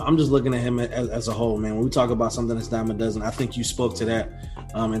just looking at him as a whole, man. When we talk about something that's dime a dozen, I think you spoke to that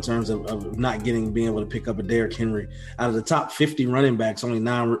in terms of not being able to pick up a Derrick Henry. Out of the top 50 running backs, only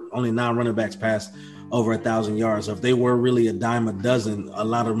nine running backs passed over 1,000 yards. So if they were really a dime a dozen, a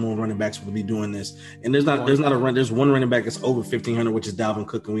lot of more running backs would be doing this. And there's one running back that's over 1,500, which is Dalvin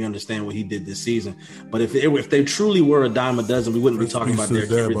Cook, and we understand what he did this season. But if they truly were a dime a dozen, we wouldn't be talking about Derrick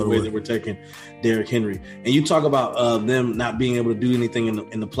Henry the way that we're taking Derrick Henry. And you talk about them not being able to do anything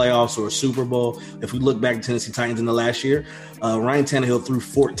in the playoffs or a Super Bowl. If we look back at Tennessee Titans in the last year, Ryan Tannehill threw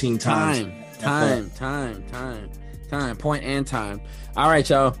 14 times. Time. Point and time. All right,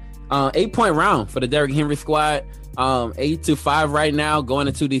 y'all. 8-point round for the Derrick Henry squad. 8-5 right now, going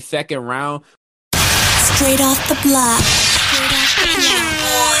into the second round. Straight off the block.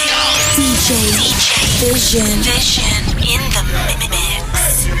 DJ Vision in the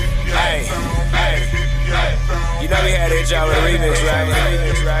mix. Hey. You know we had to hit y'all with a remix, right?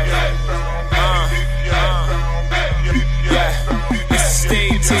 Yeah. It's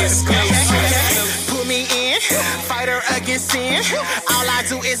Steve T. Put me in, fighter against sin. All I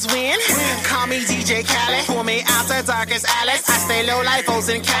do is win. Call me DJ Khaled. Pull me out the darkest alleys. I stay low like foes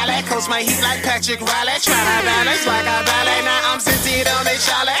in Cali. Coach my heat like Patrick Riley. Try to balance like a ballet. Now I'm sitting on a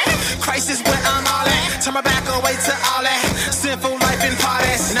Charlie. Crisis when I'm all at. Turn my back away to all that. Sinful life and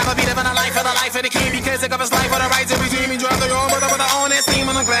parties. Never be living a life for the life of the king. Because it covers life for the right to redeem me. Drop the old brother with the honest team.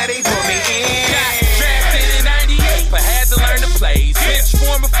 And I'm glad he put me in. Drafted in 98, but had to learn the plays. Bench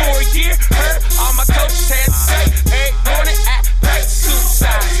form before a year. Heard all my coaches had to say. Every morning at practice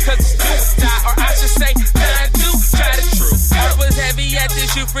suicide. Cause it's do or die. Or I should say, I do try the truth. Heart was heavy at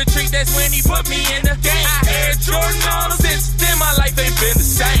this youth retreat. That's when he put me in the game. I had Jordan on since then. My life ain't been the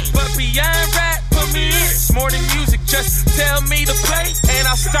same. But beyond rap, put me in. It's more than music. Just tell me to play and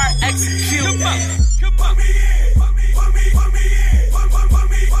I'll start executing. Come on.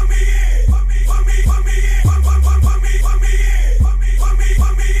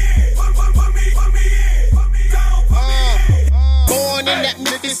 Born in that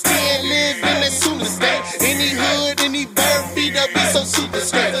Memphis 10, live in that Sooner state. Any hood, any bird, feed up, be so super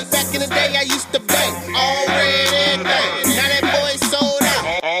straight. Back in the day, I used to bang all red and bang. Now that boy sold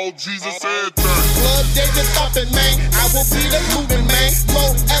out. All Jesus said that. Club David thumping, man. I will be the moving man.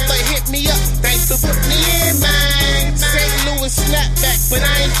 Mo ever hit me up, thanks for putting me in, man. St. Louis snapback, but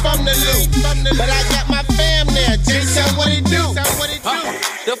I ain't from the loop. But I got my fam there. Jason, what it do?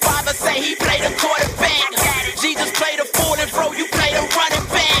 The father say he played a quarterback. Jesus played a fool and bro, you played a running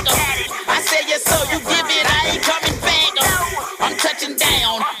back. I said yes, so you give it, I ain't coming back. I'm touching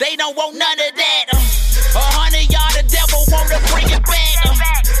down, they don't want none of that. 100 yard, the devil wanna bring it back,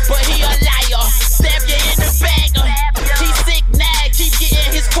 but he a liar. Stab you in the back. He sick now, keep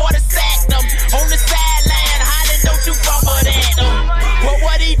getting his quarter sacked. On the sideline, hollering, don't you fumble that. But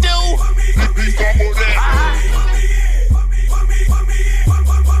what he do? He fumble that.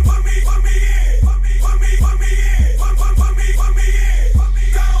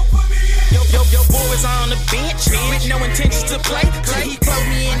 Yo, boy was on the bench with no intentions to play. He clothed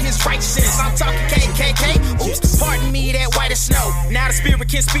me in his righteousness. I'm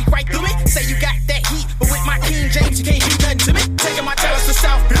can speak right through me. Say you got that heat, but with my King James, you can't do nothing to me. Taking my talents to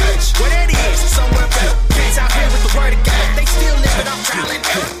South Beach, where that is, somewhere better. Kids out here with the word of God, they still living off trial and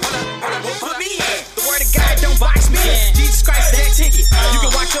error. Well, put me in. The word of God don't box me. Jesus Christ, that ticket. You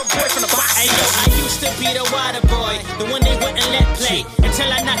can watch your boy from the box. Hey, yo, I used to be the water boy, the one they wouldn't let play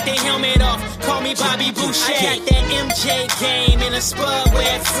until I knocked their helmet off. Call me Bobby Boucher. I got that MJ game in a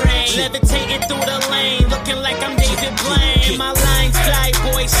Spudware frame, levitating through the lane, looking like I'm David Blaine. My lines fly,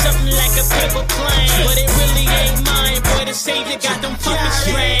 boy, something like a paper plane, but it really ain't mine, boy. The Savior got them fucking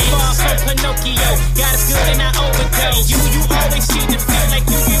strange. Far from Pinocchio, got us good and I overdose. You always seem to feel like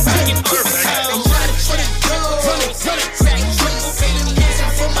you be working overdose. Run it, track, triple, feeling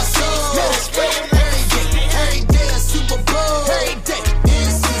losing for my soul. Spray every day, a Super Bowl. Every day, in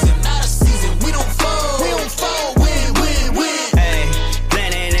season, out of season, we don't fall, win. Hey,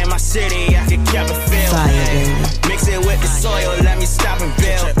 planted in my city, I can keep it filled. Mix it with the soil, let me stop and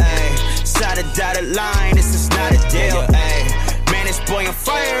build. Ay, side a dotted line, this is not a deal. Ay, man, it's boy on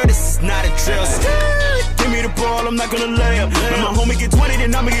fire, this is not a drill. Give me the ball, I'm not gonna lay up. When my homie get 20,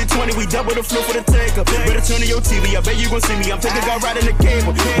 then I'ma get 20. We double the flow for the taker. Better turn to your TV, I bet you gon' see me. I'm taking God right in the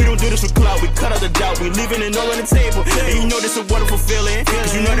cable. We don't do this with clout, we cut out the doubt. We leaving it all on the table. And you know this a wonderful feeling,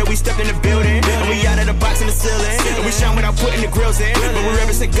 cause you know that we stepped in the building. And we out of the box in the ceiling. And we shine without putting the grills in. But we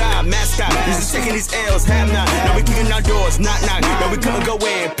represent God, mascot. Used to taking these L's, have not. Now we kicking our doors, knock. Now we come and go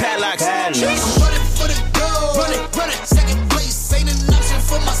in, padlocks. I'm running for the goal. Run it. Second place ain't an option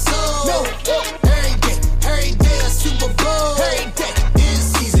for my soul. No. Every day a Super Bowl. Every day in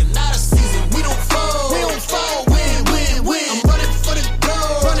season, out of season, we don't fall, win. I'm running for the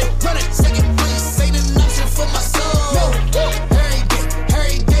goal. Run it. Second place ain't an option for my soul. No.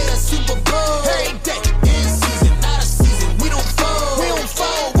 Every day a Super Bowl. Every day in season, out of season, we don't fall, win.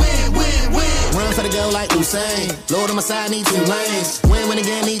 Run for the goal like Usain. Lord on my side, need 2 lanes. Win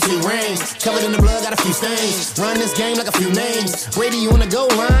again, need 2 rings. Covered in the blood, got a few stains. Run this game like a few names. Brady on the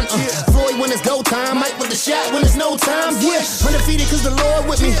goal line. Floyd when it's go time. Mike with the shot when it's no time. Yeah, undefeated cause the Lord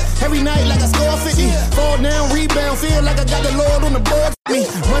with me. Every night like I score 50. Fall down, rebound, feel like I got the Lord on the board. Me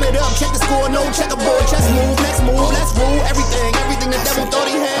run it up, check the score, no checkerboard. Chess move, next move, let's rule. Everything the devil thought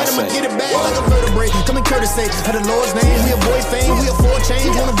he had. I'ma get it back like a vertebrae. Come in courtesy of the Lord's name. We avoid fame, we afford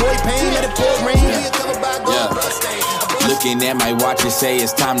change. Wanna avoid pain, let it pour rain. We are covered by gold, bloodstains. Looking at my watch and say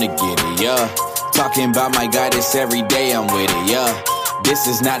it's time to get it, yeah. Talking about my God, it's every day I'm with it, yeah. This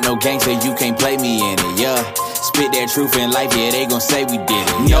is not no gangster, you can't play me in it, yeah. Spit that truth in life, yeah, they gon' say we did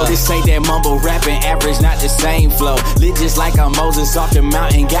it, yeah. No, this ain't that mumble rapping average, not the same flow. Lit just like I'm Moses off the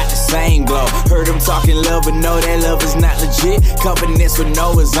mountain, got the same glow. Heard them talking love, but no, that love is not legit. Covenants with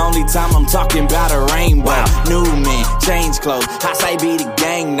Noah's only time I'm talking about a rainbow. New men, change clothes, I say be the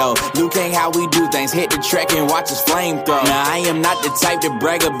gang, no. Luke ain't how we do things, hit the track and watch us flamethrow. Now, I am not the type to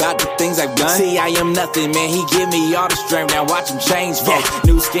brag about the things I've done. See, I am nothing, man, he give me all the strength, now watch him change, folks.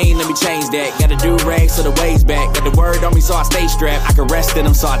 New scheme, let me change that. Got to do rags so the ways back. Got the word on me so I stay strapped. I can rest in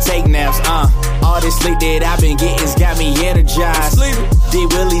them so I take naps. All this sleep that I've been getting's got me energized. D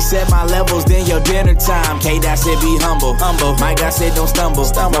Willie set my levels, then your dinner time. K-Dot said be humble. Mike God said don't stumble.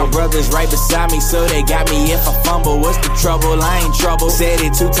 My brother's right beside me, so they got me if I fumble. What's the trouble? I ain't trouble. Said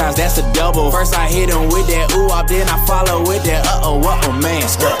it 2 times, that's a double. First I hit him with that ooh-wop, then I follow with that uh-oh man.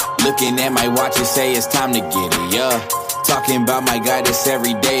 Looking at my watch and say it's time to get it, yeah. Talking about my God, this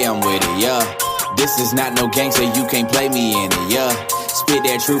every day I'm with it, yeah. This is not no gangster, you can't play me in it, yeah. Spit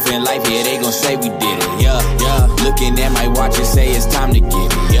that truth in life, yeah, they gon' say we did it, yeah. Looking at my watch and say it's time to get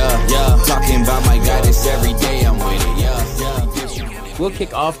it, yeah. Talking about my God, this every day I'm with it, yeah. We'll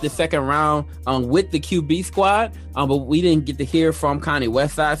kick off the second round with the QB squad, but we didn't get to hear from Kanye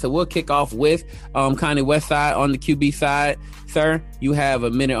Westside, so we'll kick off with Kanye Westside on the QB side. Sir, you have a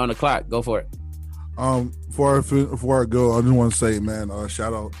minute on the clock. Go for it. Before I go, I just want to say, man,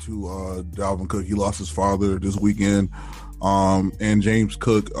 shout out to Dalvin Cook. He lost his father this weekend, and James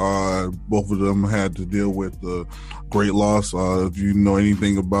Cook. Both of them had to deal with the great loss. If you know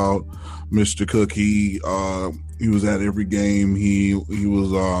anything about Mr. Cook, he was at every game. He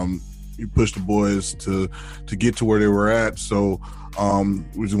pushed the boys to get to where they were at. So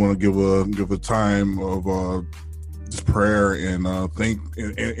we just want to give a time of just prayer and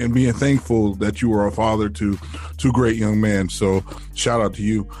and being thankful that you were a father to 2 great young men. So shout out to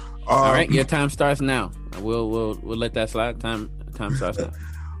you. All right, your time starts now. We'll let that slide. Time starts now.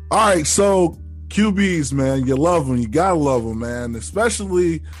 All right, so QBs, man, you love them. You gotta love them, man.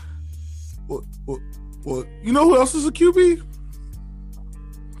 Especially, well, you know who else is a QB?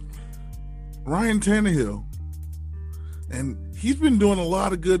 Ryan Tannehill, and he's been doing a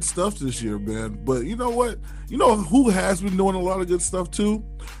lot of good stuff this year, man. But you know what? You know who has been doing a lot of good stuff too?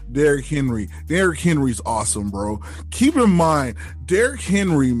 Derrick Henry. Derrick Henry's awesome, bro. Keep in mind, Derrick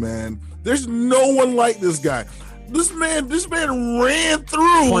Henry, man, there's no one like this guy. This man ran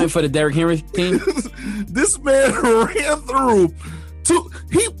through. Point for the Derrick Henry team. This man ran through.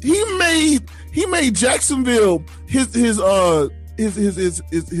 He made Jacksonville his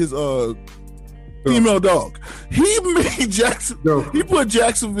female dog. He made He put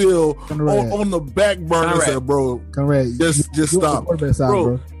Jacksonville on the back burner. And said, bro, Conrad, just stop,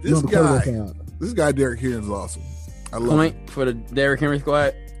 bro. This guy Derrick Henry is awesome. I love Point for the Derrick Henry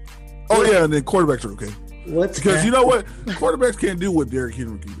squad. Oh yeah, and then quarterbacks are okay. What's because you know what? Quarterbacks can't do what Derrick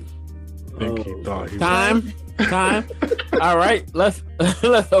Henry can do. Time. All right, let's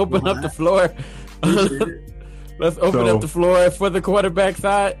open up the floor. Let's open up the floor for the quarterback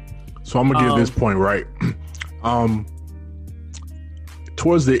side. So I'm gonna give this point right.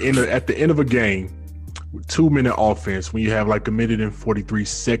 Towards the end, at the end of a game, with 2-minute offense, when you have like 1 minute and 43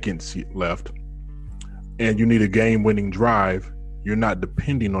 seconds left, and you need a game-winning drive, you're not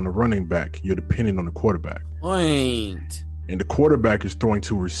depending on the running back. You're depending on the quarterback. Point. And the quarterback is throwing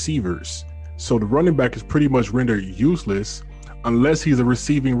to receivers. So the running back is pretty much rendered useless unless he's a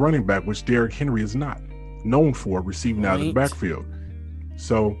receiving running back, which Derrick Henry is not known for, receiving out of the backfield.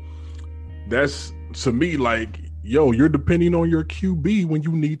 So that's, to me, like, yo, you're depending on your QB when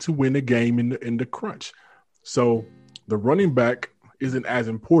you need to win a game in the crunch. So the running back isn't as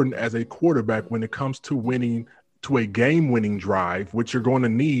important as a quarterback when it comes to winning to a game-winning drive, which you're going to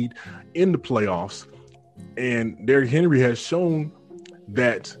need in the playoffs. And Derrick Henry has shown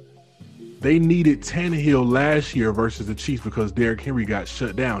that they needed Tannehill last year versus the Chiefs because Derrick Henry got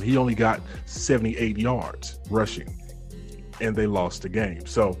shut down. He only got 78 yards rushing, and they lost the game.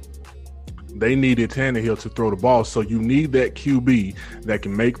 So they needed Tannehill to throw the ball. So you need that QB that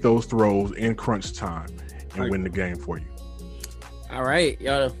can make those throws in crunch time and win the game for you. All right,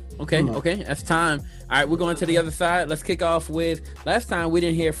 y'all. Okay, that's time. All right, we're going to the other side. Let's kick off with, last time we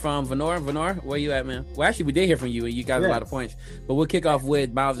didn't hear from Venor. Venor, where you at, man? Well, actually, we did hear from you, and you got a lot of points. But we'll kick off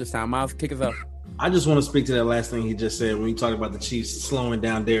with Miles this time. Miles, kick us off. I just want to speak to that last thing he just said when he talked about the Chiefs slowing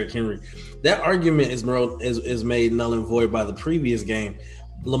down Derrick Henry. That argument is made null and void by the previous game.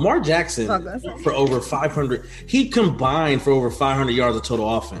 Lamar Jackson, for over 500, he combined for over 500 yards of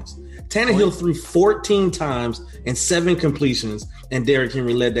total offense. Tannehill threw 14 times and 7 completions, and Derrick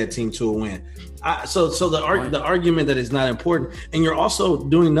Henry led that team to a win. So the argument that it's not important, and you're also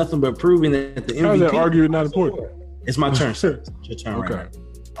doing nothing but proving that the MVP. How is that argument not important? It's my turn. It's your turn. Okay. Right now.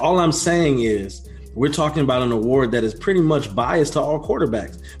 All I'm saying is we're talking about an award that is pretty much biased to all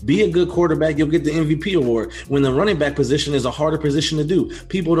quarterbacks. Be a good quarterback, you'll get the MVP award. When the running back position is a harder position to do,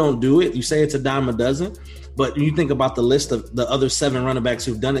 people don't do it. You say it's a dime a dozen, but you think about the list of the other 7 running backs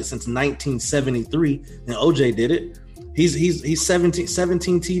who've done it since 1973, and OJ did it. He's 17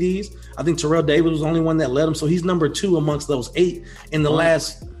 TDs. I think Terrell Davis was the only one that led him. So he's number 2 amongst those 8 in the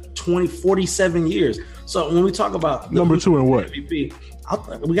last 47 years. So when we talk about number 2 in what? MVP,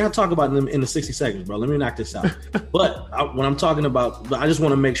 we got to talk about them in the 60 seconds, bro. Let me knock this out. But when I'm talking about, I just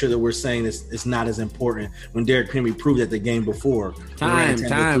want to make sure that we're saying this, it's not as important when Derrick Henry proved at the game before. Time.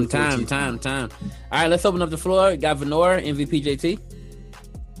 All right, let's open up the floor. Got Venor, MVP JT.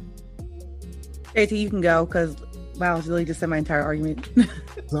 JT, you can go because wow, it's really just said my entire argument.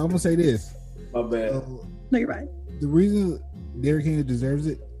 So I'm gonna say this. My bad. No, you're right. The reason Derrick Henry deserves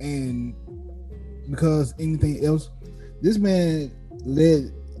it, and because anything else, this man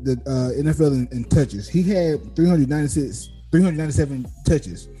led the NFL in touches. He had 397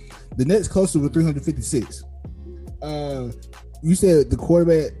 touches. The next closest was 356. You said the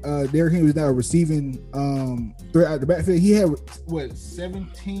quarterback Derrick Henry was now receiving threat out the backfield. He had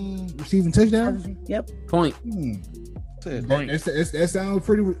 17 receiving touchdowns. Yep. Point. That sounds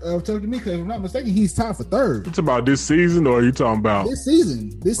pretty tough to me because if I'm not mistaken, he's tied for 3rd. It's about this season, or are you talking about this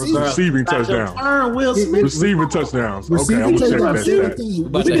season? Receiving touchdowns. Receiving touchdowns. Okay, I'm gonna check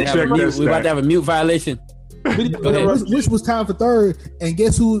that. We about to have a mute violation. Which was tied for 3rd, and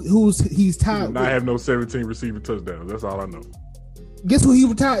guess he's tied with? I have no 17 receiving touchdowns. That's all I know. Guess who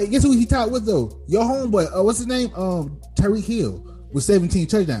he tied? Guess who he tied with though? Your homeboy. What's his name? Tyreek Hill with 17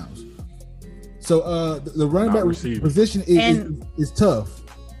 touchdowns. So the running back position is tough,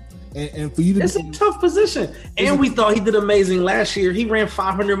 and for you to it's a tough position. And we thought he did amazing last year. He ran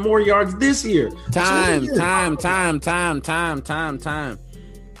 500 more yards this year. Time.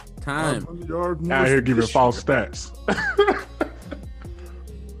 Out here giving false stats.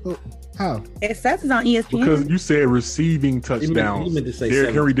 How? It says it's on ESPN. Because you said receiving He touchdowns. meant to say Derrick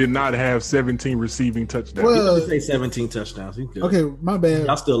 17. Henry did not have 17 receiving touchdowns. He didn't say 17 touchdowns. He good. Okay, my bad.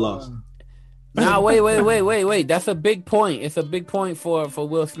 Y'all still lost. Nah, wait. That's a big point. It's a big point for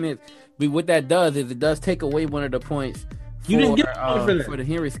Will Smith. But what that does is it does take away one of the points You didn't get a point for that. for the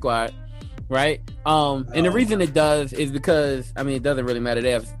Henry squad, right? And the reason it does is because it doesn't really matter.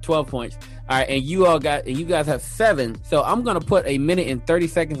 They have 12 points. All right, and you guys have 7. So I'm gonna put a minute and 30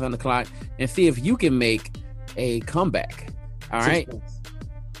 seconds on the clock and see if you can make a comeback. All right.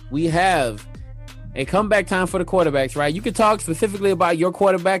 We have a comeback time for the quarterbacks, right? You can talk specifically about your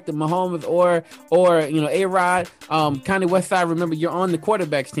quarterback, the Mahomes or A-Rod. Kind of West Side, remember you're on the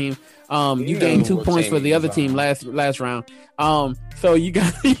quarterbacks team. You gained 2 points for the other team last round. So you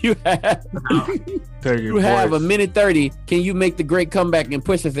have a minute 30. Can you make the great comeback and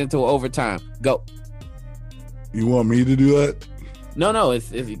push us into overtime? Go. You want me to do that? No,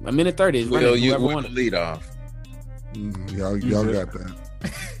 it's a minute 30. It's Will, you whoever want won to it. lead off? Y'all got that.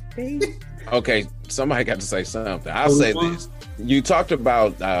 Okay, somebody got to say something. I'll say this. You talked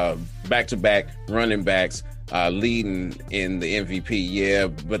about back-to-back running backs leading in the MVP. Yeah,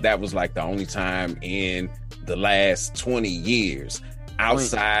 but that was like the only time in the last 20 years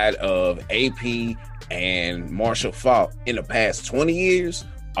outside of AP and Marshall Faulk. In the past 20 years,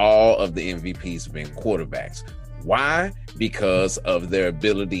 all of the MVPs have been quarterbacks. Why? Because of their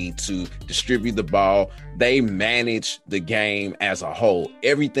ability to distribute the ball. They manage the game as a whole.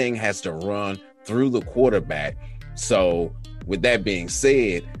 Everything has to run through the quarterback. So with that being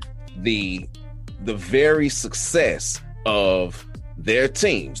said, the very success of their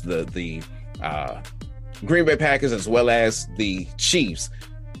teams, the Green Bay Packers as well as the Chiefs,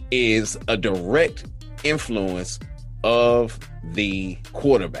 is a direct influence of the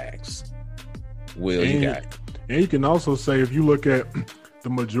quarterbacks. Will, you got it. And you can also say, if you look at the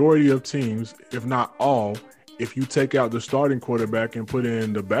majority of teams, if not all, if you take out the starting quarterback and put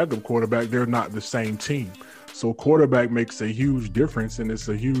in the backup quarterback, they're not the same team. So quarterback makes a huge difference, and it's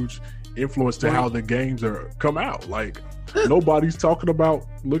a huge influence to how the games are come out. Like, nobody's talking about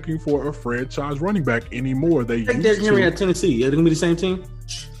looking for a franchise running back anymore. They Take used Derrick Henry to. at Tennessee. Is it gonna be the same team?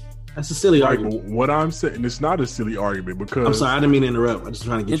 That's a silly argument. What I'm saying, it's not a silly argument because I'm sorry, I didn't mean to interrupt. I'm just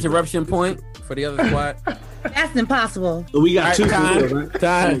trying to get interruption point for the other squad. That's impossible. So we got All right,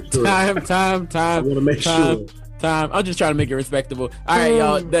 time. time. I want to make sure. Time. I'm just trying to make it respectable. All right,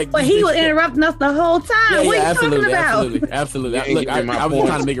 y'all. But he was interrupting us the whole time. what are you talking about? Absolutely. Look, I was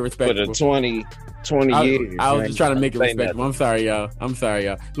trying to make it respectable. For the 20 years. I was just trying to make it respectable. I'm sorry, y'all.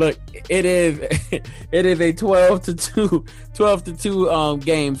 Look, it is a 12-2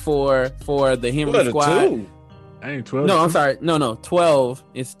 game for the Henry squad. I ain't 12. No, I'm sorry. No. 12.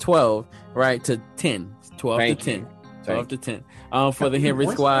 It's 12, right, to 10. 12 to 10. For the Henry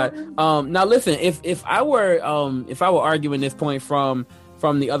squad. Now listen, if I were arguing this point from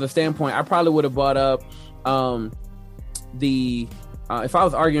the other standpoint, I probably would have brought up if I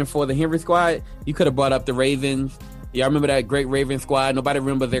was arguing for the Henry squad, you could have brought up the Ravens. Y'all remember that great Ravens squad? Nobody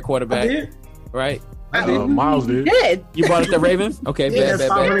remembers their quarterback, right? Miles did. You brought up the Ravens? Okay, bad.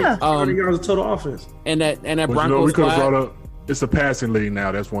 500 yards of total offense. And that But Broncos we could have squad. brought up. It's a passing league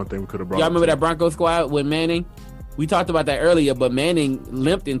now. That's one thing we could have brought. Y'all up remember too. that Broncos squad with Manning? We talked about that earlier, but Manning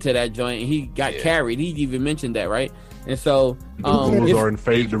limped into that joint and he got carried. He even mentioned that, right? And so The rules are in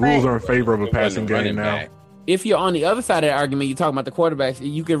favor of a passing game now. If you're on the other side of the argument, you're talking about the quarterbacks,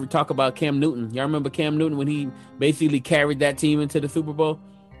 you can talk about Cam Newton. Y'all remember Cam Newton when he basically carried that team into the Super Bowl?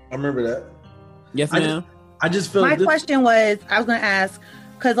 I remember that. Yes, ma'am. I just feel My question was, I was going to ask,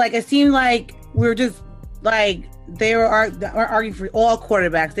 because it seemed like we were just they were arguing for all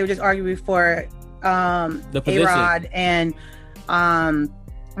quarterbacks. They were just arguing for the position. A-Rod and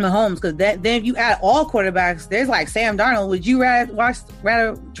Mahomes, because then if you add all quarterbacks, there's Sam Darnold. Would you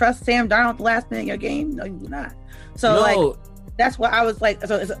rather trust Sam Darnold the last minute of your game? No, you would not. So that's what I was like.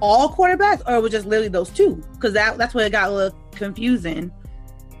 So is it all quarterbacks, or was it just literally those two? Because that's where it got a little confusing.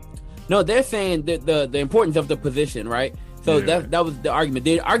 No, they're saying that the importance of the position, right? So that was the argument.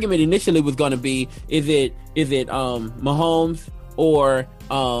 The argument initially was going to be, is it Mahomes or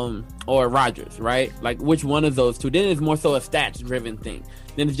Rodgers, right? Like, which one of those two? Then it's more so a stats driven thing.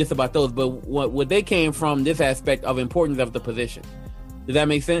 Then it's just about those. But what they came from this aspect of importance of the position. Does that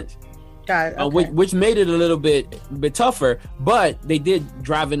make sense? Got it. Okay. Which made it a little bit tougher, but they did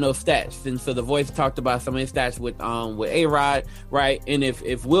drive in those stats. And so the voice talked about some of his stats with A-Rod, right? And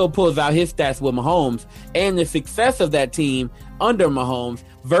if Will pulls out his stats with Mahomes and the success of that team under Mahomes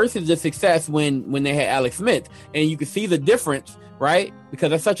versus the success when they had Alex Smith, and you can see the difference, right?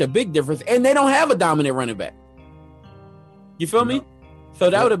 Because that's such a big difference, and they don't have a dominant running back. You feel me? So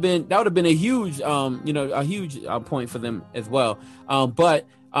that would have been a huge, a huge point for them as well. But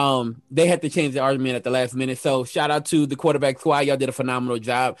they had to change the argument at the last minute. So shout out to the quarterback squad. Y'all did a phenomenal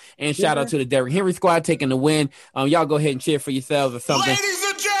job. And shout out to the Derrick Henry squad taking the win. Y'all go ahead and cheer for yourselves or something. Ladies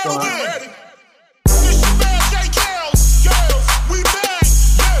and gentlemen, this your man J. Kells. We back.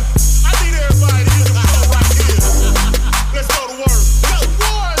 Yeah, I need everybody to hit the floor right here. Let's go to work.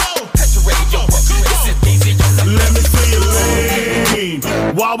 Let me see you lean,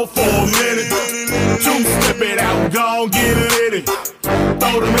 wobble for a minute. Two-step it out, gon' get litty.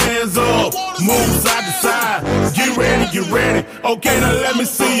 Throw them hands up, move side to side. Get ready. Okay, now let me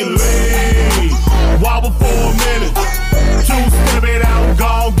see you lean, wobble for a minute. Two-step it out,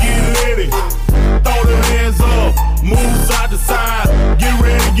 gon' get litty. Throw them hands up, move side to side. Get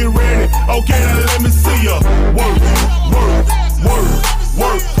ready. Okay, now let me see ya work.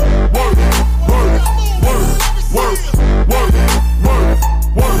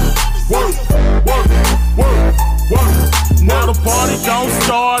 Now the party don't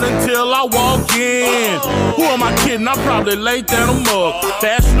start until I walk in. Who am I kidding? I'm probably late than a mug.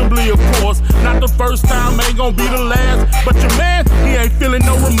 Fashionably, of course. Not the first time, ain't gonna be the last. But your man, he ain't feeling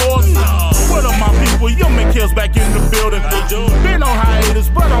no remorse. What up, my people? Your man Kills back in the building. Been on hiatus,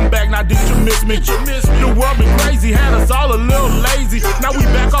 but I'm back. Now did you miss me? The world been crazy, had us all a little lazy. Now we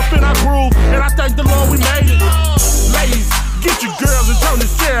back up in our groove, and I thank the Lord we made it. Ladies, get your girls and turn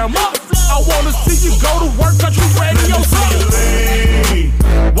this jam up. I wanna see you go to work, country radio. Lean,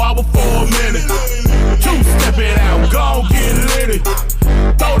 wobble for a minute. Two-step it out, gon' get litty.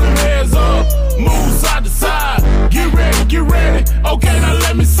 Throw them hands up, move side to side. Get ready. Okay, now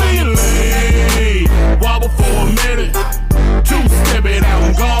let me see you lean. Wobble for a minute. Two-step it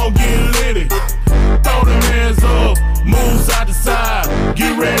out, gon' get litty. Throw them hands up, move side to side.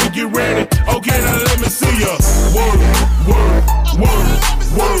 Get ready. Okay, now let me see ya work.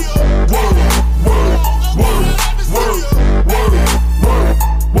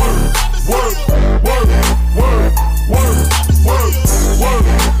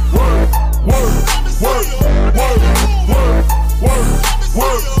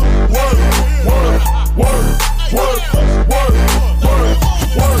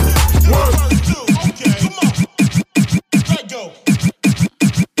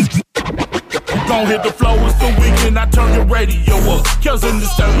 Gon' hit the floor, it's the weekend, I turn your radio up. Kills in the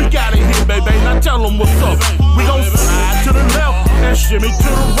stand, we got it here, baby, now tell them what's up. We gon' slide to the left and shimmy to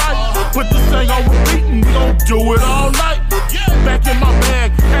the right. Put this thing on repeat and we gon' do it all night. Back in my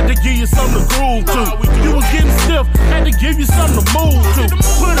bag, had to give you something to groove to. You was getting stiff, had to give you something to move to.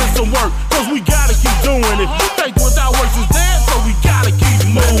 Put in some work, cause we gotta keep doing it. Faith without works is dead, so we gotta keep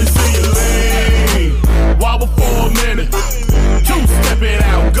moving. Let me see you lean, wobble for a minute. Two-step it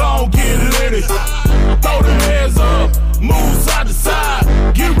out, gon' get litty. Throw them hands up, move side to side.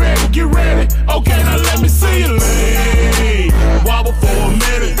 Get ready. Okay, now let me see you lean. Wobble for a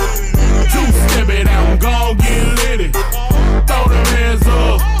minute. Two-step it out, gon' get litty. Throw them hands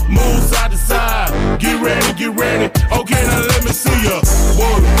up, move side to side. Get ready. Okay, now let me see ya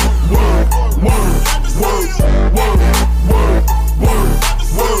work.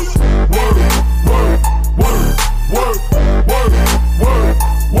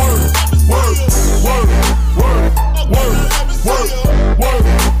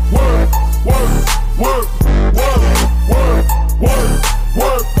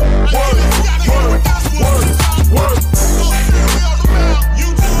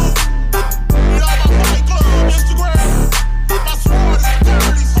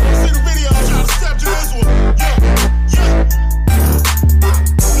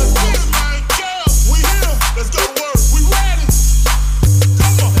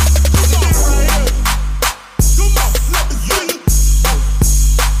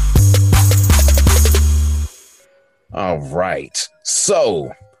 right.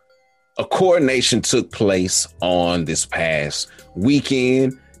 So a coronation took place on this past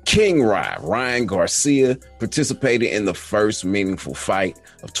weekend. King Ryan Garcia participated in the first meaningful fight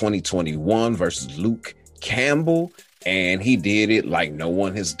of 2021 versus Luke Campbell, and he did it like no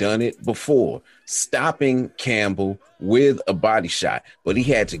one has done it before, stopping Campbell with a body shot. But he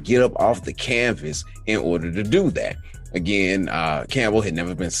had to get up off the canvas in order to do that. Again, Campbell had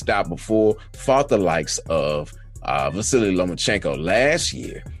never been stopped before, fought the likes of Vasily Lomachenko last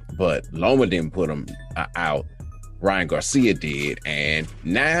year, but Loma didn't put him out. Ryan Garcia did, and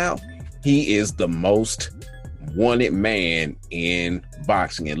now he is the most wanted man in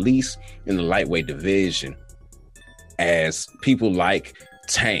boxing, at least in the lightweight division, as people like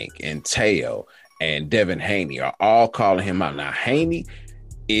Tank and Teo and Devin Haney are all calling him out. Now, Haney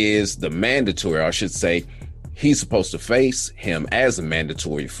is the mandatory, or I should say, he's supposed to face him as a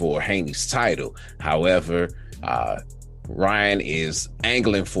mandatory for Haney's title. However, Ryan is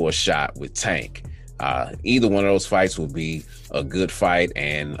angling for a shot with Tank. Either one of those fights will be a good fight,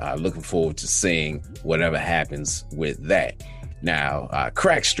 and looking forward to seeing whatever happens with that. Now,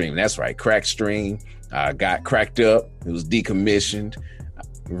 Crackstream, that's right, Crackstream got cracked up. It was decommissioned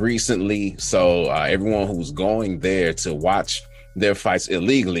recently, so everyone who's going there to watch their fights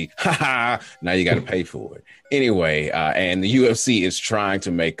illegally, now you got to pay for it. Anyway, and the UFC is trying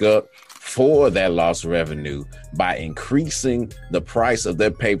to make up for that lost revenue by increasing the price of their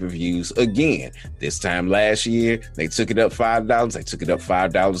pay-per-views again. This time last year, they took it up $5. They took it up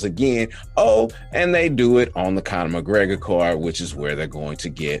 $5 again. Oh, and they do it on the Conor McGregor card, which is where they're going to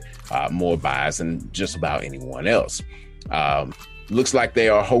get more buys than just about anyone else. Looks like they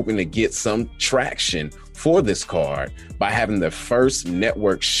are hoping to get some traction for this card by having their first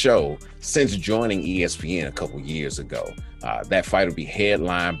network show since joining ESPN a couple years ago. That fight will be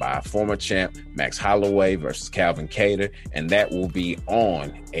headlined by former champ Max Holloway versus Calvin Kattar, and that will be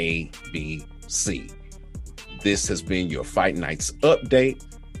on ABC. This has been your Fight Nights update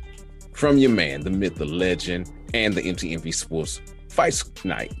from your man, the myth, the legend, and the MTMV Sports Fight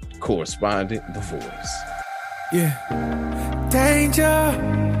Night correspondent, The Voice. Yeah.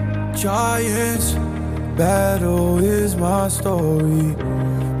 Danger, giants, battle is my story.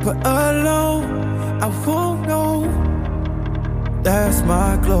 But alone, I won't know. That's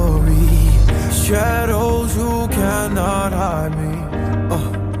my glory. Shadows, you cannot hide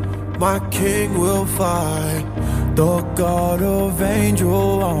me. My king will fight. The God of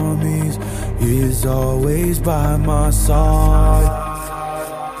angel armies is always by my side.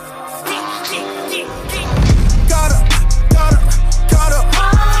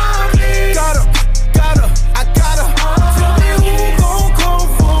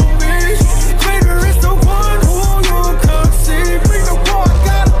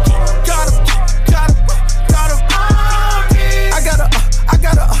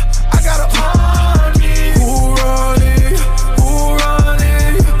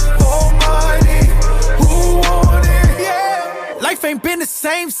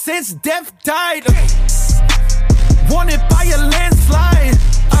 Since death died, wanted by a landslide.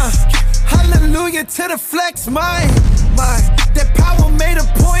 Hallelujah to the flex, my that power made a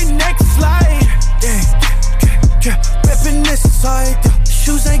point. Next slide, reppin' this side.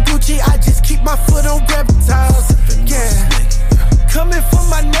 Shoes ain't Gucci, I just keep my foot on reptiles. Yeah, coming for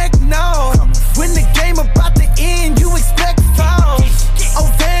my neck now. When the game about to end, you expect fouls. Oh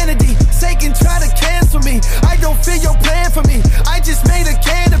vanity, Satan try to cancel me. I don't feel your plan for me. I just made a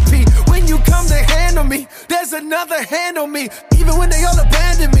canopy. When you come to handle me, there's another hand on me. Even when they all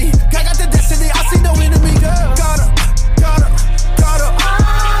abandon me, I got the destiny, I see no enemy. Gotta,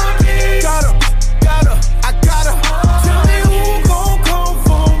 I gotta. Tell me who gon' come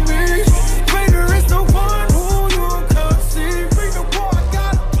for me. Greater is the one who you can see. Bring the war,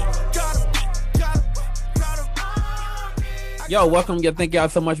 Yo, welcome. Thank y'all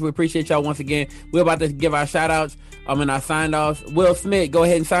so much. We appreciate y'all once again. We're about to give our shout outs. And our sign offs. Will Smith, go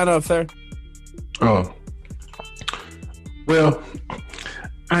ahead and sign off, sir. Oh, well,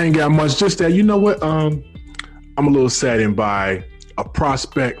 I ain't got much. Just that, you know what? I'm a little saddened by a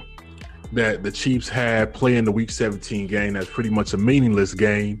prospect that the Chiefs had playing the Week 17 game. That's pretty much a meaningless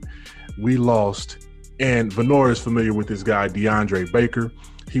game. We lost. And Venora is familiar with this guy, DeAndre Baker.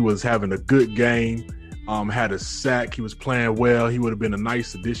 He was having a good game. Had a sack. He was playing well. He would have been a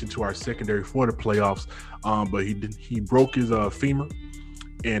nice addition to our secondary for the playoffs. But he broke his femur,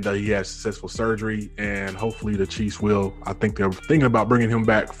 and he had successful surgery. And hopefully the Chiefs will. I think they're thinking about bringing him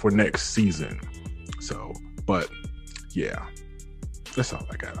back for next season. So, but yeah, that's all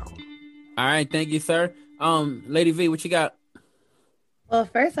I got on. All right, thank you, sir. Lady V, what you got? Well,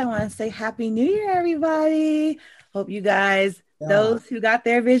 first I want to say Happy New Year, everybody. Hope you guys. Those who got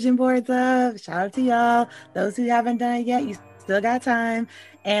their vision boards up, shout out to y'all. Those who haven't done it yet, you still got time.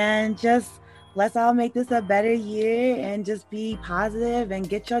 And just let's all make this a better year and just be positive and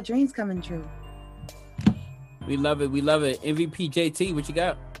get your dreams coming true. We love it. We love it. MVP JT, what you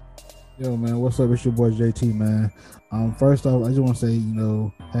got? Yo, man, what's up? It's your boy JT, man. First off, I just want to say,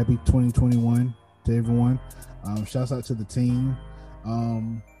 happy 2021 to everyone. Shouts out to the team.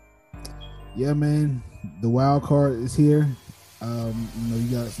 Yeah, man, the wild card is here.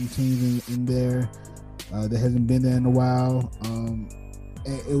 You got some teams in there that hasn't been there in a while. And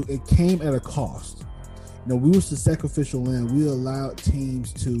it came at a cost. We was the sacrificial lamb. We allowed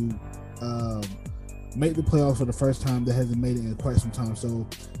teams to make the playoffs for the first time that hasn't made it in quite some time. So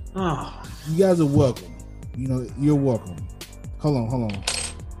you guys are welcome. You're welcome. Hold on.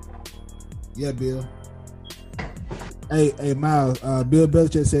 Yeah, Bill. Hey, Miles. Bill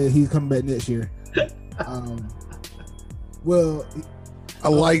Belichick said he's coming back next year. Well, I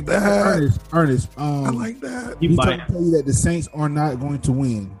like that. Ernest. I like that. He's trying to tell you that the Saints are not going to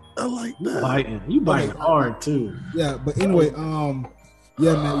win. I like that. You biting hard too. Yeah, but anyway,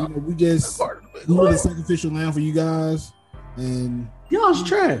 yeah, man. We were the sacrificial lamb for you guys, and y'all's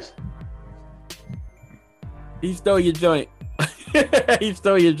trash. He stole your joint. He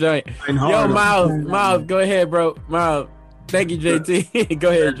stole your joint. Yo, Miles, go ahead, bro. Miles, thank you, JT. Go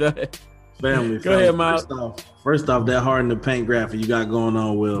ahead, Joy. Family. Go ahead, Miles. First off, that hard in the paint graphic you got going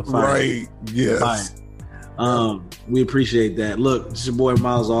on, Will. Fire. Right. Yes. Fire. We appreciate that. Look, it's your boy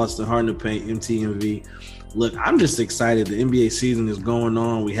Miles Austin, Hard in the Paint, MTMV. Look, I'm just excited. The NBA season is going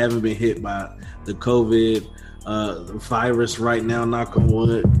on. We haven't been hit by the COVID virus right now, knock on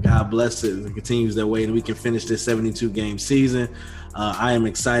wood. God bless it. It continues that way, and we can finish this 72-game season. I am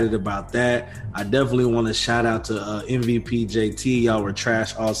excited about that. I definitely want to shout out to MVP JT. Y'all were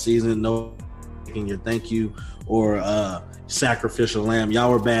trash all season. No taking your thank you or sacrificial lamb.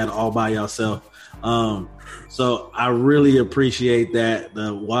 Y'all were bad all by yourself. So I really appreciate that.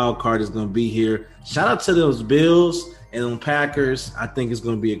 The wild card is going to be here. Shout out to those Bills and them Packers. I think it's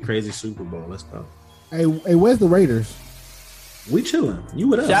going to be a crazy Super Bowl. Let's go. Hey, where's the Raiders? We chilling. You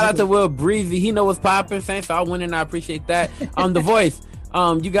with us? Shout out to Will Breezy. He know what's popping. Saints all winning. I appreciate that. The Voice.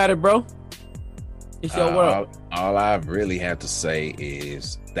 You got it, bro. It's your world. All I really have to say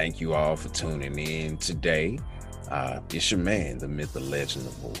is thank you all for tuning in today. It's your man, the myth, the legend,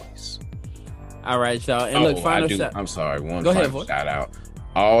 the voice. All right, y'all. And look, final shout. I'm sorry. One Go final ahead, shout out.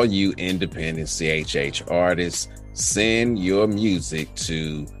 All you independent CHH artists, send your music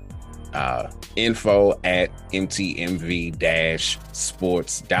to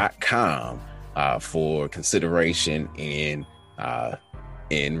info@mtmv-sports.com for consideration in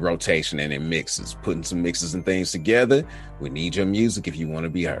rotation and in mixes. Putting some mixes and things together. We need your music if you want to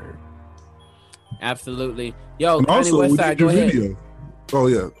be heard. Absolutely. Yo, and Kanye also, we Westside, need go your ahead. video. Oh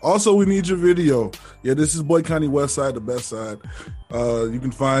yeah. Also, we need your video. Yeah, this is Boy Kanye Westside, the best side. You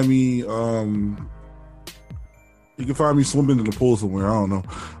can find me. You can find me swimming in the pool somewhere. I don't know.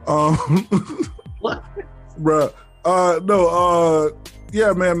 What, bruh? No.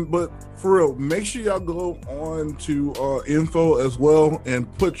 Yeah, man. But for real, make sure y'all go on to info as well and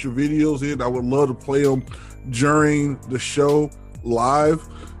put your videos in. I would love to play them during the show live.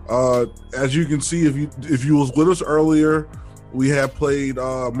 As you can see, if you was with us earlier, we have played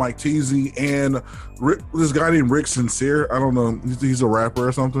Mike Teasy and this guy named Rick Sincere. I don't know. He's a rapper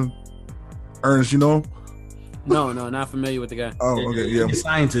or something. Ernest, you know him? No, not familiar with the guy. Oh, okay, yeah. He's a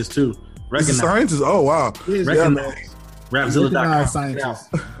scientist too. He's a scientist. Oh, wow. Yeah, man.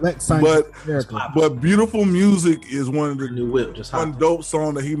 Rapzilla.com. But beautiful music is one of the new whip. One dope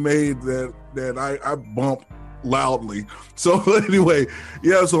song that he made that I bump loudly. So anyway,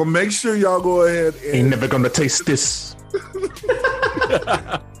 yeah. So make sure y'all go ahead and ain't never gonna taste this.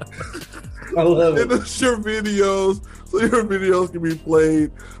 I love it. And it's your videos, so your videos can be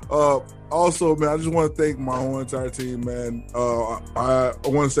played. Also, man, I just want to thank my whole entire team, man. I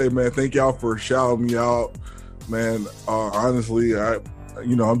want to say, man, thank y'all for shouting me out, man. Honestly,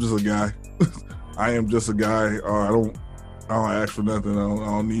 I'm just a guy. I am just a guy. I don't ask for nothing. I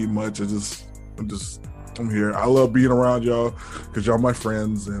don't need much. I'm here. I love being around y'all because y'all my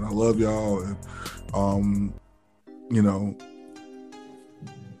friends, and I love y'all. And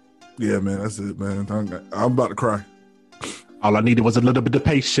yeah, man, that's it, man. I'm about to cry. All I needed was a little bit of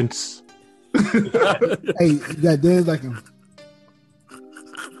patience. Hey, you got days like him.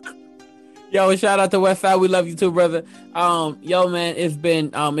 Yo, shout out to Westside. We love you too, brother. Yo, man, it's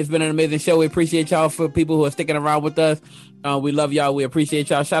been an amazing show. We appreciate y'all for people who are sticking around with us. We love y'all. We appreciate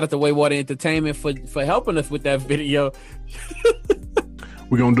y'all. Shout out to Waywater Entertainment for helping us with that video.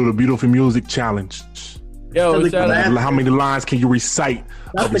 We're gonna do the beautiful music challenge. Yo, how many lines can you recite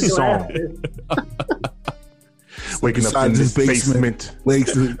of a song? Waking up in this basement.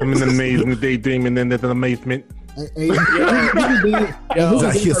 I'm in the amazement, daydreaming in the amazement.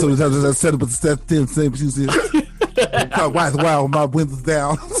 Wow, my windows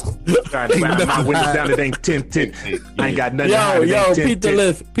down. My windows down. It ain't tinted. I ain't got nothing to hide. Yo, Pete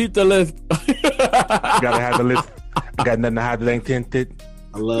the list. Gotta have the list. I got nothing to hide. It ain't tinted.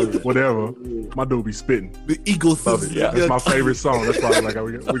 I love it. Whatever. My dude be spitting. The Eagles. Love it. Yeah. That's my favorite song. That's why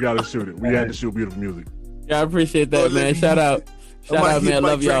we gotta shoot it. We had to shoot beautiful music. Yeah, I appreciate that, man. Shout out, man.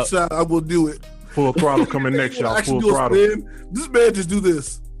 Love y'all. I will do it. Full throttle coming next, y'all. Full throttle. This man just do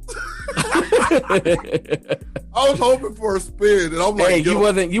this. I was hoping for a spin, and I'm like, hey, you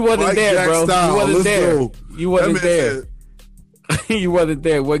wasn't there, bro. You wasn't there. You wasn't there. You wasn't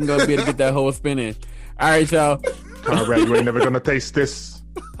there. Wasn't gonna be able to get that whole spin in. All right, y'all. Conrad, you ain't never gonna taste this.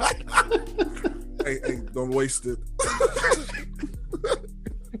 Hey, don't waste it.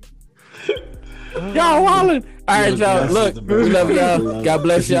 Y'all wildin'. All right, y'all. Look, we love y'all. God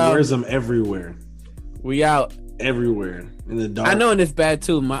bless He y'all. wears them everywhere. We out. Everywhere. In the dark. I know, and it's bad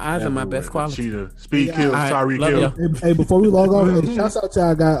too. My eyes are my best quality. Cheetah. Speed Yeah. kill. All right, Sorry love kill. y'all. Hey, before we log off, hey, shouts out to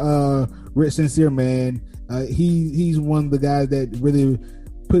our guy, Rich Sincere, man. He's one of the guys that really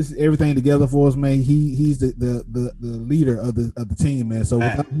puts everything together for us, man. He's the leader of the team, man. So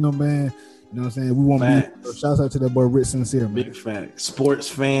without him, man, you know what I'm saying, we won't be. So shouts out to that boy Rich Sincere, man. Big fact. Sports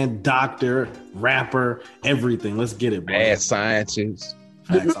fan, doctor, rapper, everything. Let's get it, bro. Mad scientist.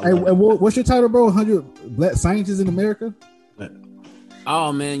 Facts. Hey, what's your title, bro? 100 Black Scientists in America?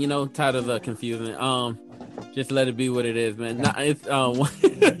 Oh man, you know, titles are confusing. Just let it be what it is, man. Nah, it's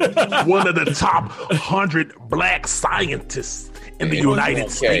one of the top 100 black scientists in the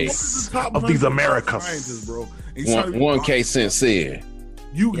United States of these Americas. Scientists, bro. 1K sincere.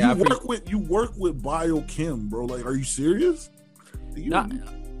 You work with biochem, bro. Like, are you serious?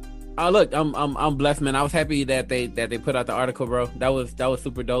 Look, I'm blessed, man. I was happy that they put out the article, bro. That was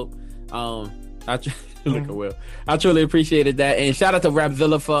super dope. Look at Will. I truly appreciated that, and shout out to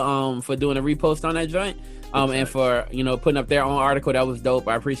Rapzilla for doing a repost on that joint, and for putting up their own article. That was dope.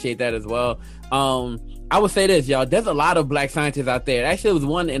 I appreciate that as well. I would say this, y'all. There's a lot of black scientists out there. Actually, it was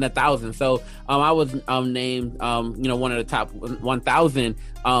 1 in 1,000. So I was named one of the top 1,000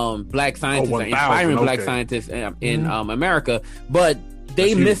 black scientists, 1,000, inspiring black okay. scientists in America. But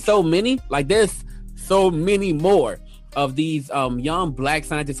they missed so many. Like there's so many more of these young black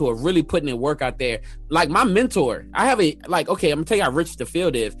scientists who are really putting in work out there. Like my mentor, I have I'm gonna tell you how rich the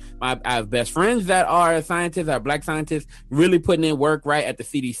field is. I have best friends that are scientists, are black scientists, really putting in work right at the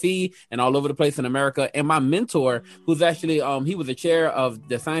CDC and all over the place in America. And my mentor, who's actually he was the chair of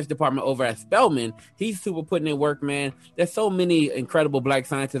the science department over at Spelman, he's super putting in work, man. There's so many incredible black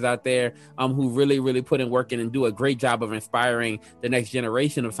scientists out there who really put in work and do a great job of inspiring the next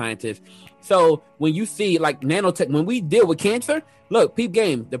generation of scientists. So when you see like nanotech, when we deal with cancer, look, peep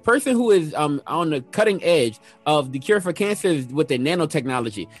game, the person who is on the cutting edge of the cure for cancer is with the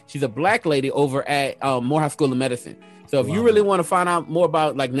nanotechnology. She's a black lady over at Morehouse School of Medicine. So if you really want to find out more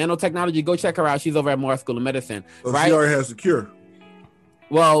about like nanotechnology, go check her out. She's over at Morehouse School of Medicine. So right? she already has the cure.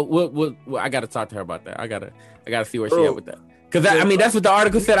 Well, I got to talk to her about that. I gotta see where she at with that. Because that's what the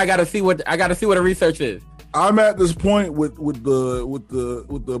article said. I gotta see what the research is. I'm at this point with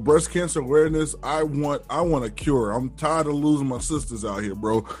the breast cancer awareness. I want a cure. I'm tired of losing my sisters out here,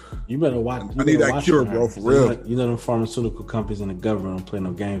 bro. You better watch. I need that cure, bro, for real. You know them pharmaceutical companies and the government don't play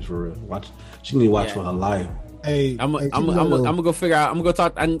no games for real. Watch. She need to watch for her life. Hey, I'm gonna go figure out. I'm gonna go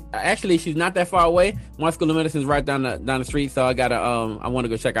talk. Actually, she's not that far away. My School of Medicine is right down the street, so I gotta I want to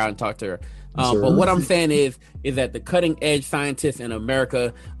go check out and talk to her. But what I'm saying is that the cutting edge scientists in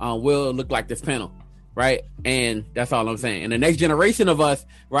America will look like this panel, right? And that's all I'm saying. And the next generation of us,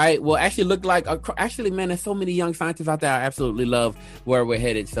 right, will actually look like. Man, there's so many young scientists out there. I absolutely love where we're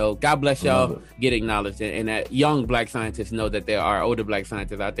headed. So God bless y'all. Get acknowledged, and that young black scientists know that there are older black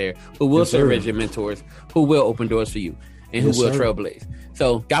scientists out there who will serve as your mentors, who will open doors for you, and who will trailblaze.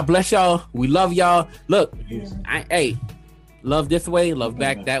 So God bless y'all. We love y'all. Look, love this way, love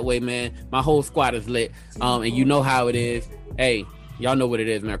back that way, man. My whole squad is lit, and you know how it is. Hey, y'all know what it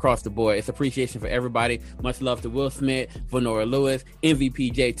is, man. Across the board, it's appreciation for everybody. Much love to Will Smith, Venora Lewis,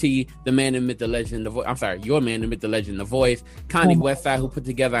 MVP JT, the man, the myth, the legend, the voice. I'm sorry, your man, the myth, the legend, the voice. Connie Westside, who put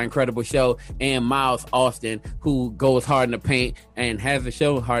together an incredible show, and Miles Austin, who goes hard in the paint and has the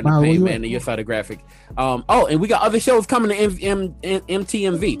show hard in the paint, man. And your side of graphic. And we got other shows coming to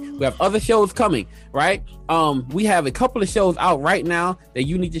MTMV. We have other shows coming, right? We have a couple of shows out right now that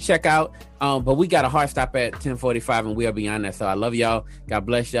you need to check out. But we got a hard stop at 10:45, and we are beyond that. So I love y'all. God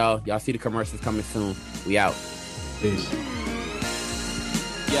bless y'all. Y'all see the commercials coming soon. We out. Peace.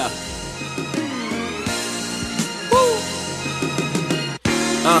 Yeah.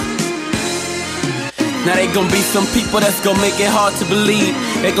 Now they gon' be some people that's gon' make it hard to believe.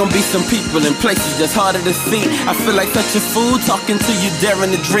 They gon' be some people in places that's harder to see. I feel like such a fool talking to you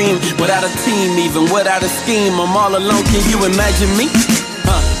daring to dream. Without a team, even without a scheme, I'm all alone. Can you imagine me?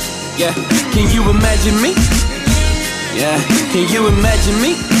 Yeah, can you imagine me? Yeah, can you imagine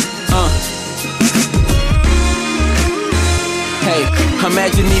me? Hey,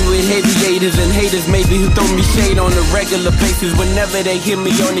 imagine me with aviators and haters maybe who throw me shade on a regular basis whenever they hear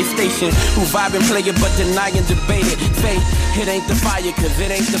me on their station. Who vibe and play it but deny and debate it. Say, it ain't the fire, cause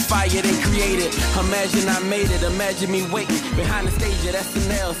it ain't the fire they created. Imagine I made it, imagine me waiting behind the stage at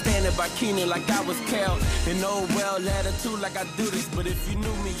SNL, standing by Keenan like I was Cal. And oh well, attitude like I do this, but if you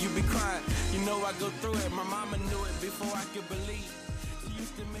knew me, you'd be crying. You know I go through it, my mama knew it before I could believe. She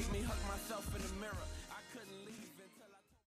used to make me hug myself in the mirror.